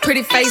cash.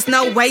 Pretty face,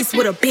 no waist,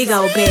 with a big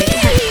old bag.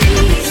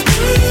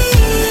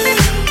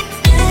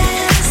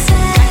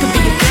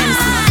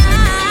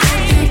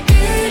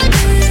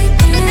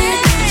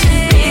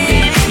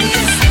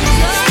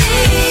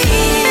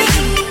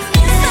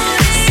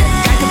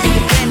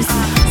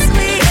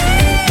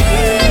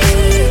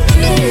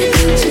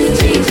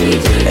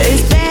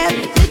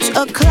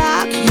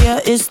 O'clock, yeah,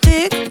 it's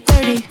thick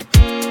 30.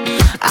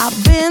 I've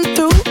been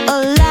through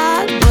a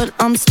lot, but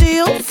I'm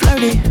still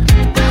flirty.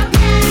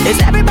 Is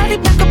everybody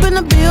back up in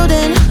the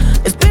building?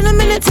 It's been a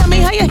minute, tell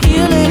me how you're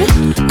healing.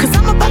 Cause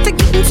I'm about to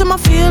get into my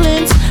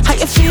feelings. How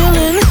you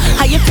feeling?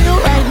 How you feel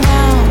right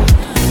now?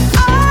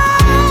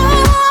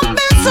 Oh, I've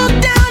been so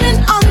down and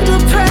under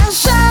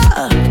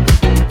pressure.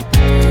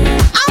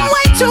 I'm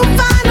way too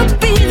fine to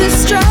be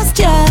distressed,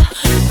 yeah.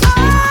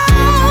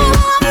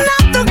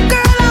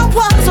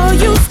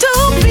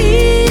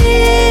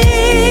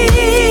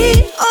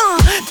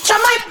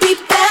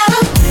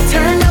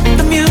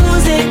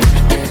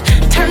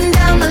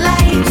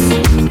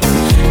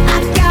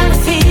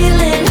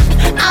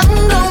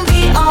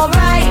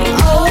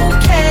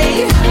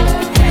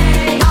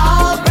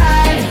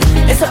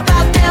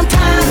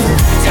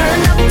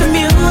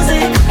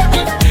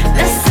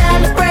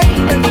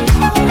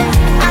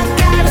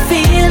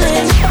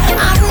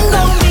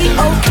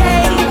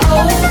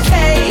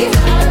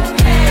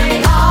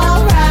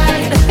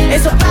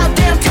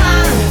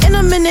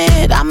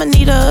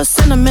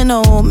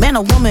 Sentimental man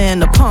or woman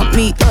to pump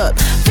me up.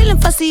 Feeling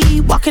fussy,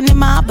 walking in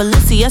my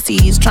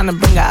Balenciennes, trying to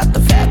bring out the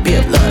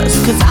fabulous.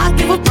 Cause I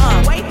give a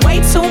fuck,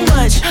 way too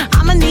much.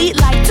 I'ma need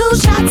like 2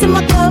 shots in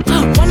my cup.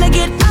 Wanna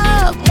get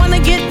up, wanna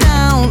get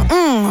down.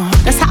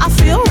 That's how I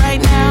feel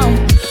right now.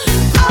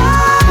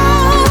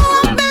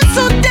 Oh, I've been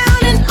so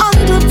down and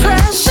under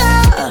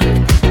pressure.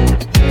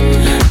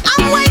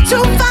 I'm way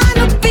too fine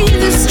to be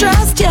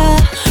distressed, yeah.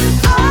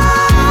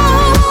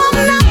 Oh,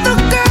 I'm not the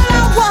girl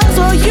I was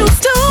or you.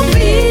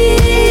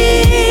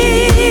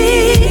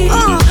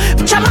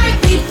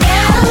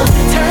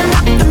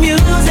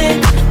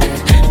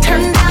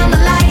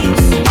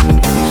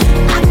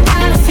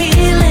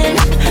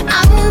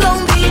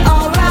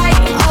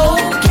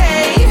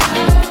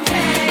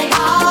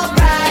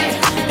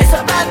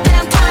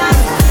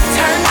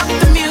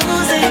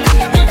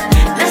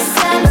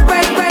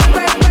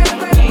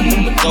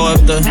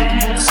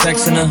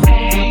 sex in her.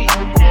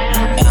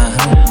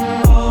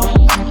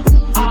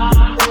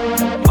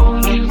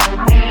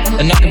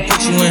 And I can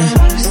put you in.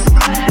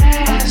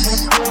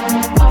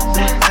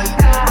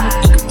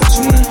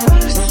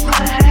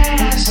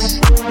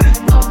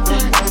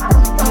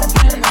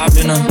 Hop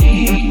in her,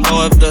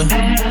 throw up the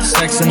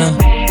sex in her.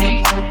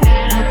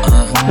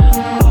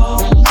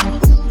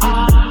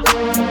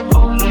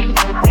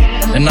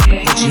 And I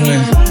can put you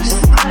in.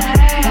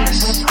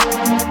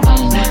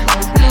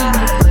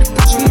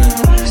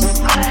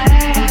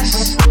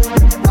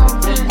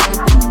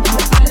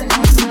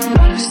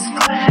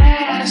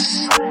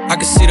 I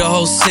can see the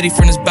whole city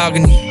from this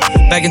balcony.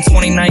 Back in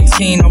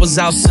 2019, I was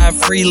outside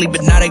freely,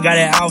 but now they got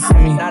it out for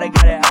me. I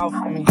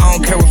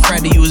don't care what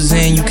Friday you was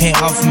in, you can't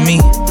offer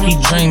me. He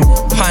dreaming,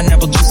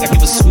 pineapple juice, I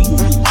give a sweet.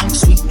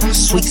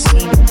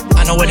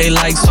 I know what they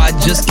like, so I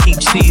just keep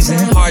teasing.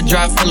 Hard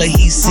drive full of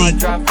heat seek.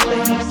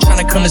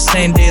 Tryna come the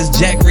same day as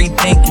Jack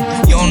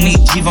rethinking. You don't need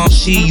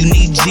Givenchy, you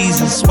need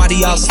Jesus. Why do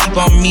y'all sleep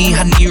on me?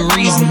 I need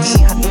reasons.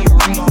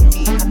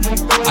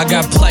 I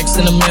got plex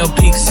in the mail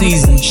peak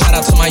season. Shout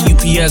out to my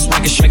UPS,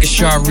 making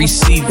sure I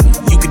receive it.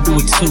 You can do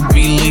it too,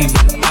 believe it.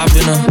 I've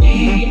been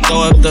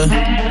throw up the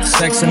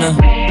sex in her.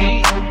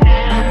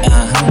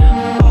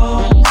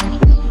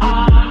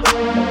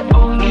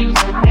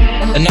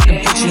 And I can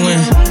put you in.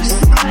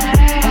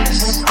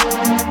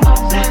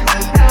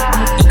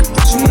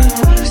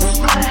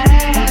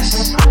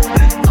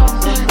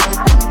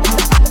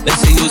 They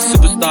say you a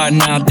superstar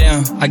now,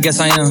 damn, I guess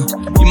I am.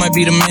 You might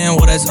be the man,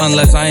 well that's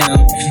unless I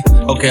am.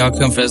 Okay, I'll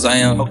confess I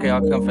am.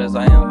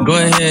 Go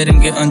ahead and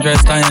get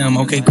undressed, I am.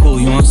 Okay, cool,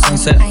 you want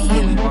sunset?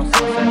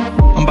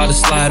 I'm about to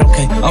slide,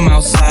 okay, I'm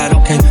outside,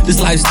 okay. This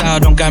lifestyle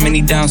don't got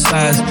many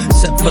downsides.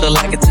 Except for the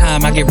lack of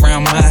time I get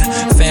round my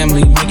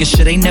family, making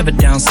sure they never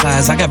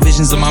downsize. I got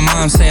visions of my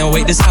mom saying,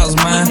 wait, this house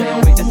mine.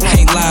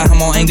 Can't lie,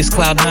 I'm on Angus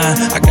Cloud 9.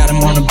 I got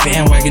him on the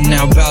bandwagon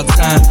now, about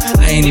time.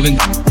 I ain't even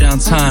down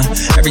time.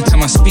 Every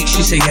time I speak,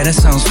 she say, yeah, that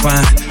sounds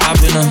fine. I've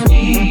been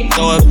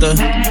throw up the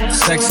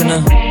sex in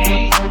her.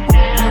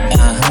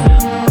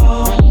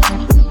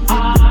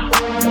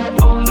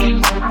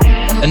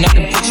 And I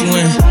can put you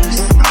in.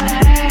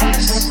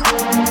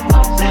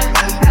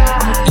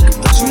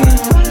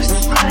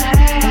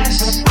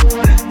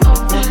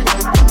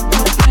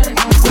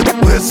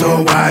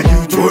 So why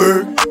you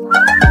twerk?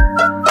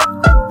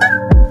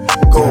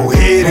 Go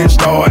ahead and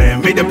start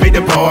and make the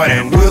party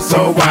and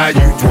whistle while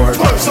you twerk.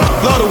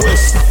 Blow the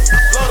whistle,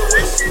 blow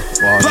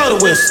the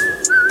whistle,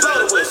 blow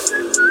the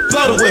whistle,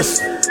 blow the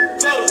whistle,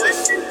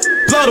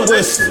 blow the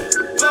whistle,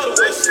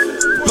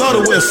 blow the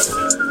whistle,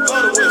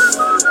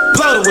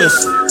 blow the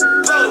whistle,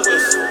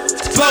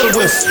 blow the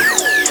whistle,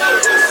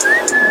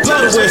 blow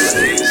the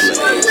whistle.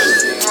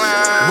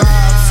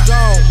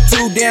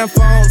 Two damn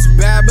phones,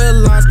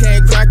 Babylons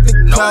can't crack the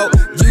code.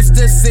 Used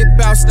to sip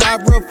out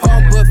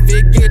styrofoam, but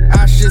figured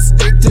I should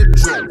stick to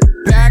drip.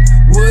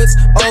 Backwoods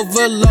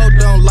overload,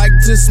 don't like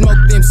to smoke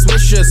them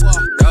swishers.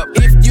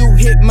 If you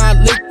hit my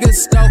liquor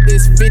store,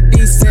 it's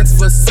 50 cents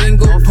for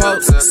single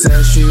posts.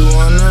 Said she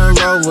wanna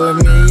roll with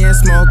me and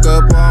smoke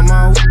up all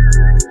my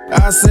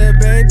I said,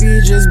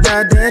 baby, just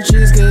buy that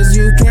cheese, cause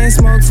you can't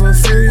smoke for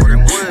free.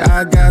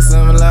 I got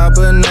some love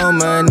but no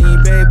money,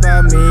 babe,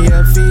 buy me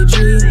a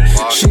Fiji.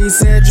 She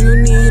said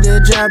you need a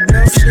job,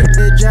 no shit,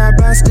 the job,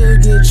 I still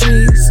get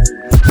cheese.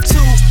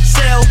 2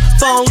 cell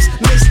phones,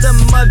 Mr.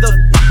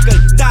 Motherfucker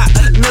Dot.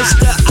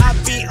 Mr. I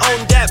be on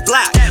that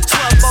block.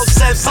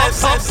 1207.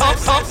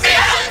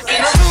 In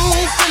a room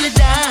full of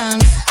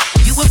dimes,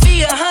 you would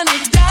be $100.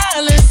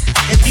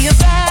 If the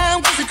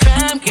crime was a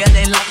crime, girl,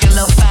 they lock your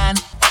little fine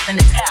in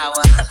the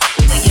tower.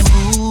 The way you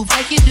move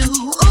like you do,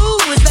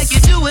 ooh, it's like you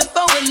do it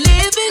for a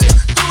living.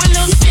 Do a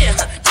little shit,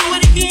 do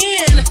it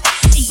again.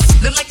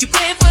 Look like you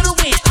playing for the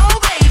win. Oh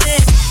baby,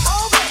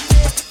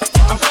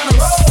 I'm tryna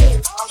roll,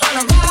 I'm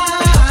tryna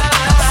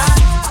ride,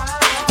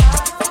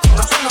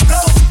 I'm tryna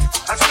blow,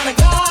 I'm tryna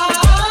go.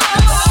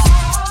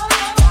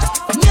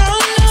 No,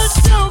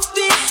 don't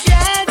be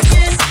shy,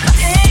 just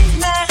take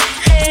my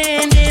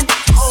hand and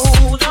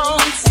hold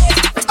on tight.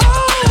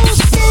 Oh,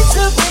 sit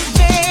up and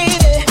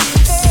baby,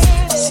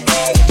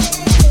 slide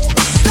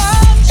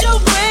your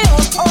way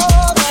on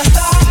over,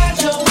 slide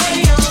your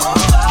way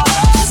on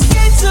over.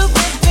 Sit up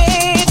and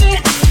baby,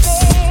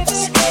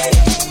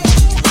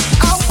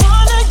 I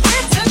wanna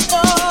get to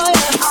know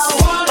you, I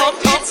wanna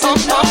get to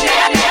know you.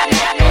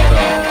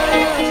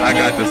 I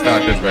got to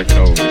start this record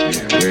over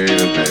again. Wait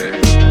a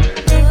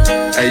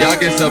minute. Hey, y'all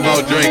get some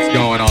more drinks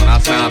going on. I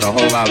sound a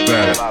whole lot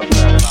better.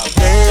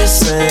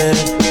 Listen,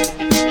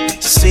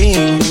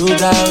 seeing you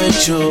got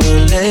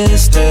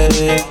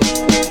ritualistic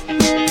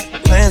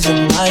plans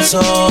in my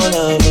soul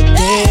of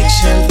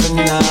addiction for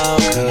now,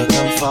 cause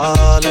I'm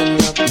falling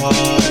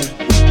apart.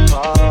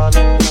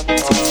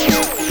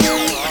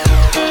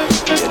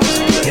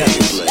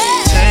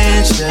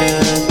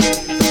 Tension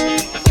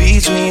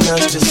between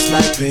us just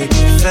like big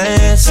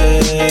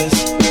fences.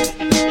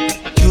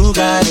 You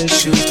got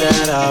issues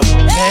that I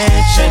won't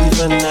mention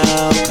for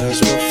now, cause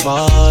we're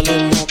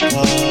falling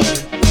apart.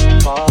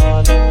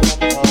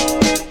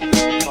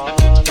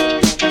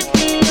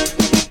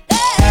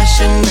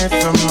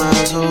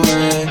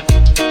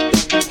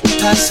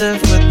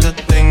 passive with the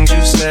things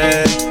you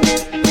said.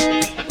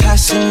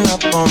 Passing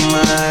up on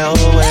my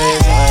old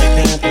ways, I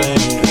can't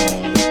blame you.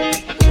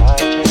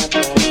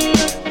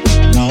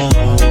 No.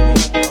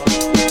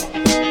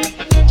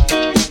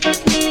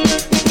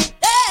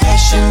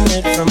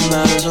 Passionate from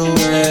miles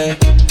away.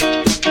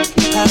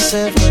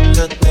 Passive with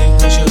the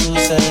things you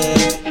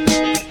said.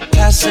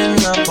 Passing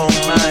up on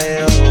my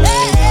old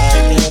ways, I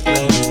can't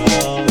blame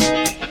you.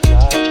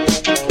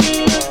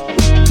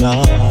 No.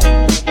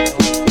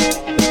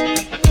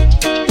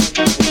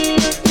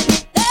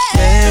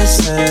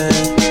 Listen,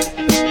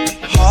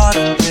 hard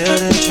on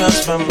building trust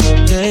from a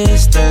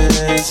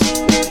distance.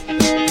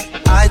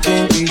 I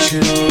think we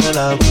should rule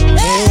out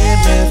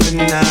commitment for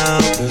now,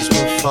 'cause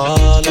we're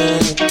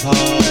falling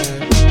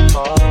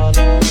apart.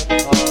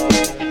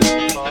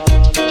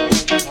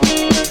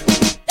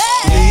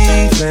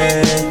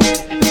 Leaving,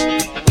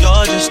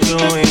 you're just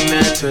doing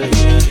that to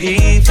get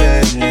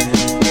even.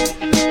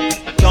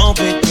 Don't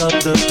pick up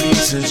the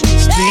pieces,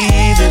 just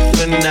leave it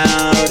for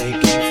now. They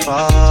keep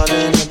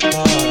falling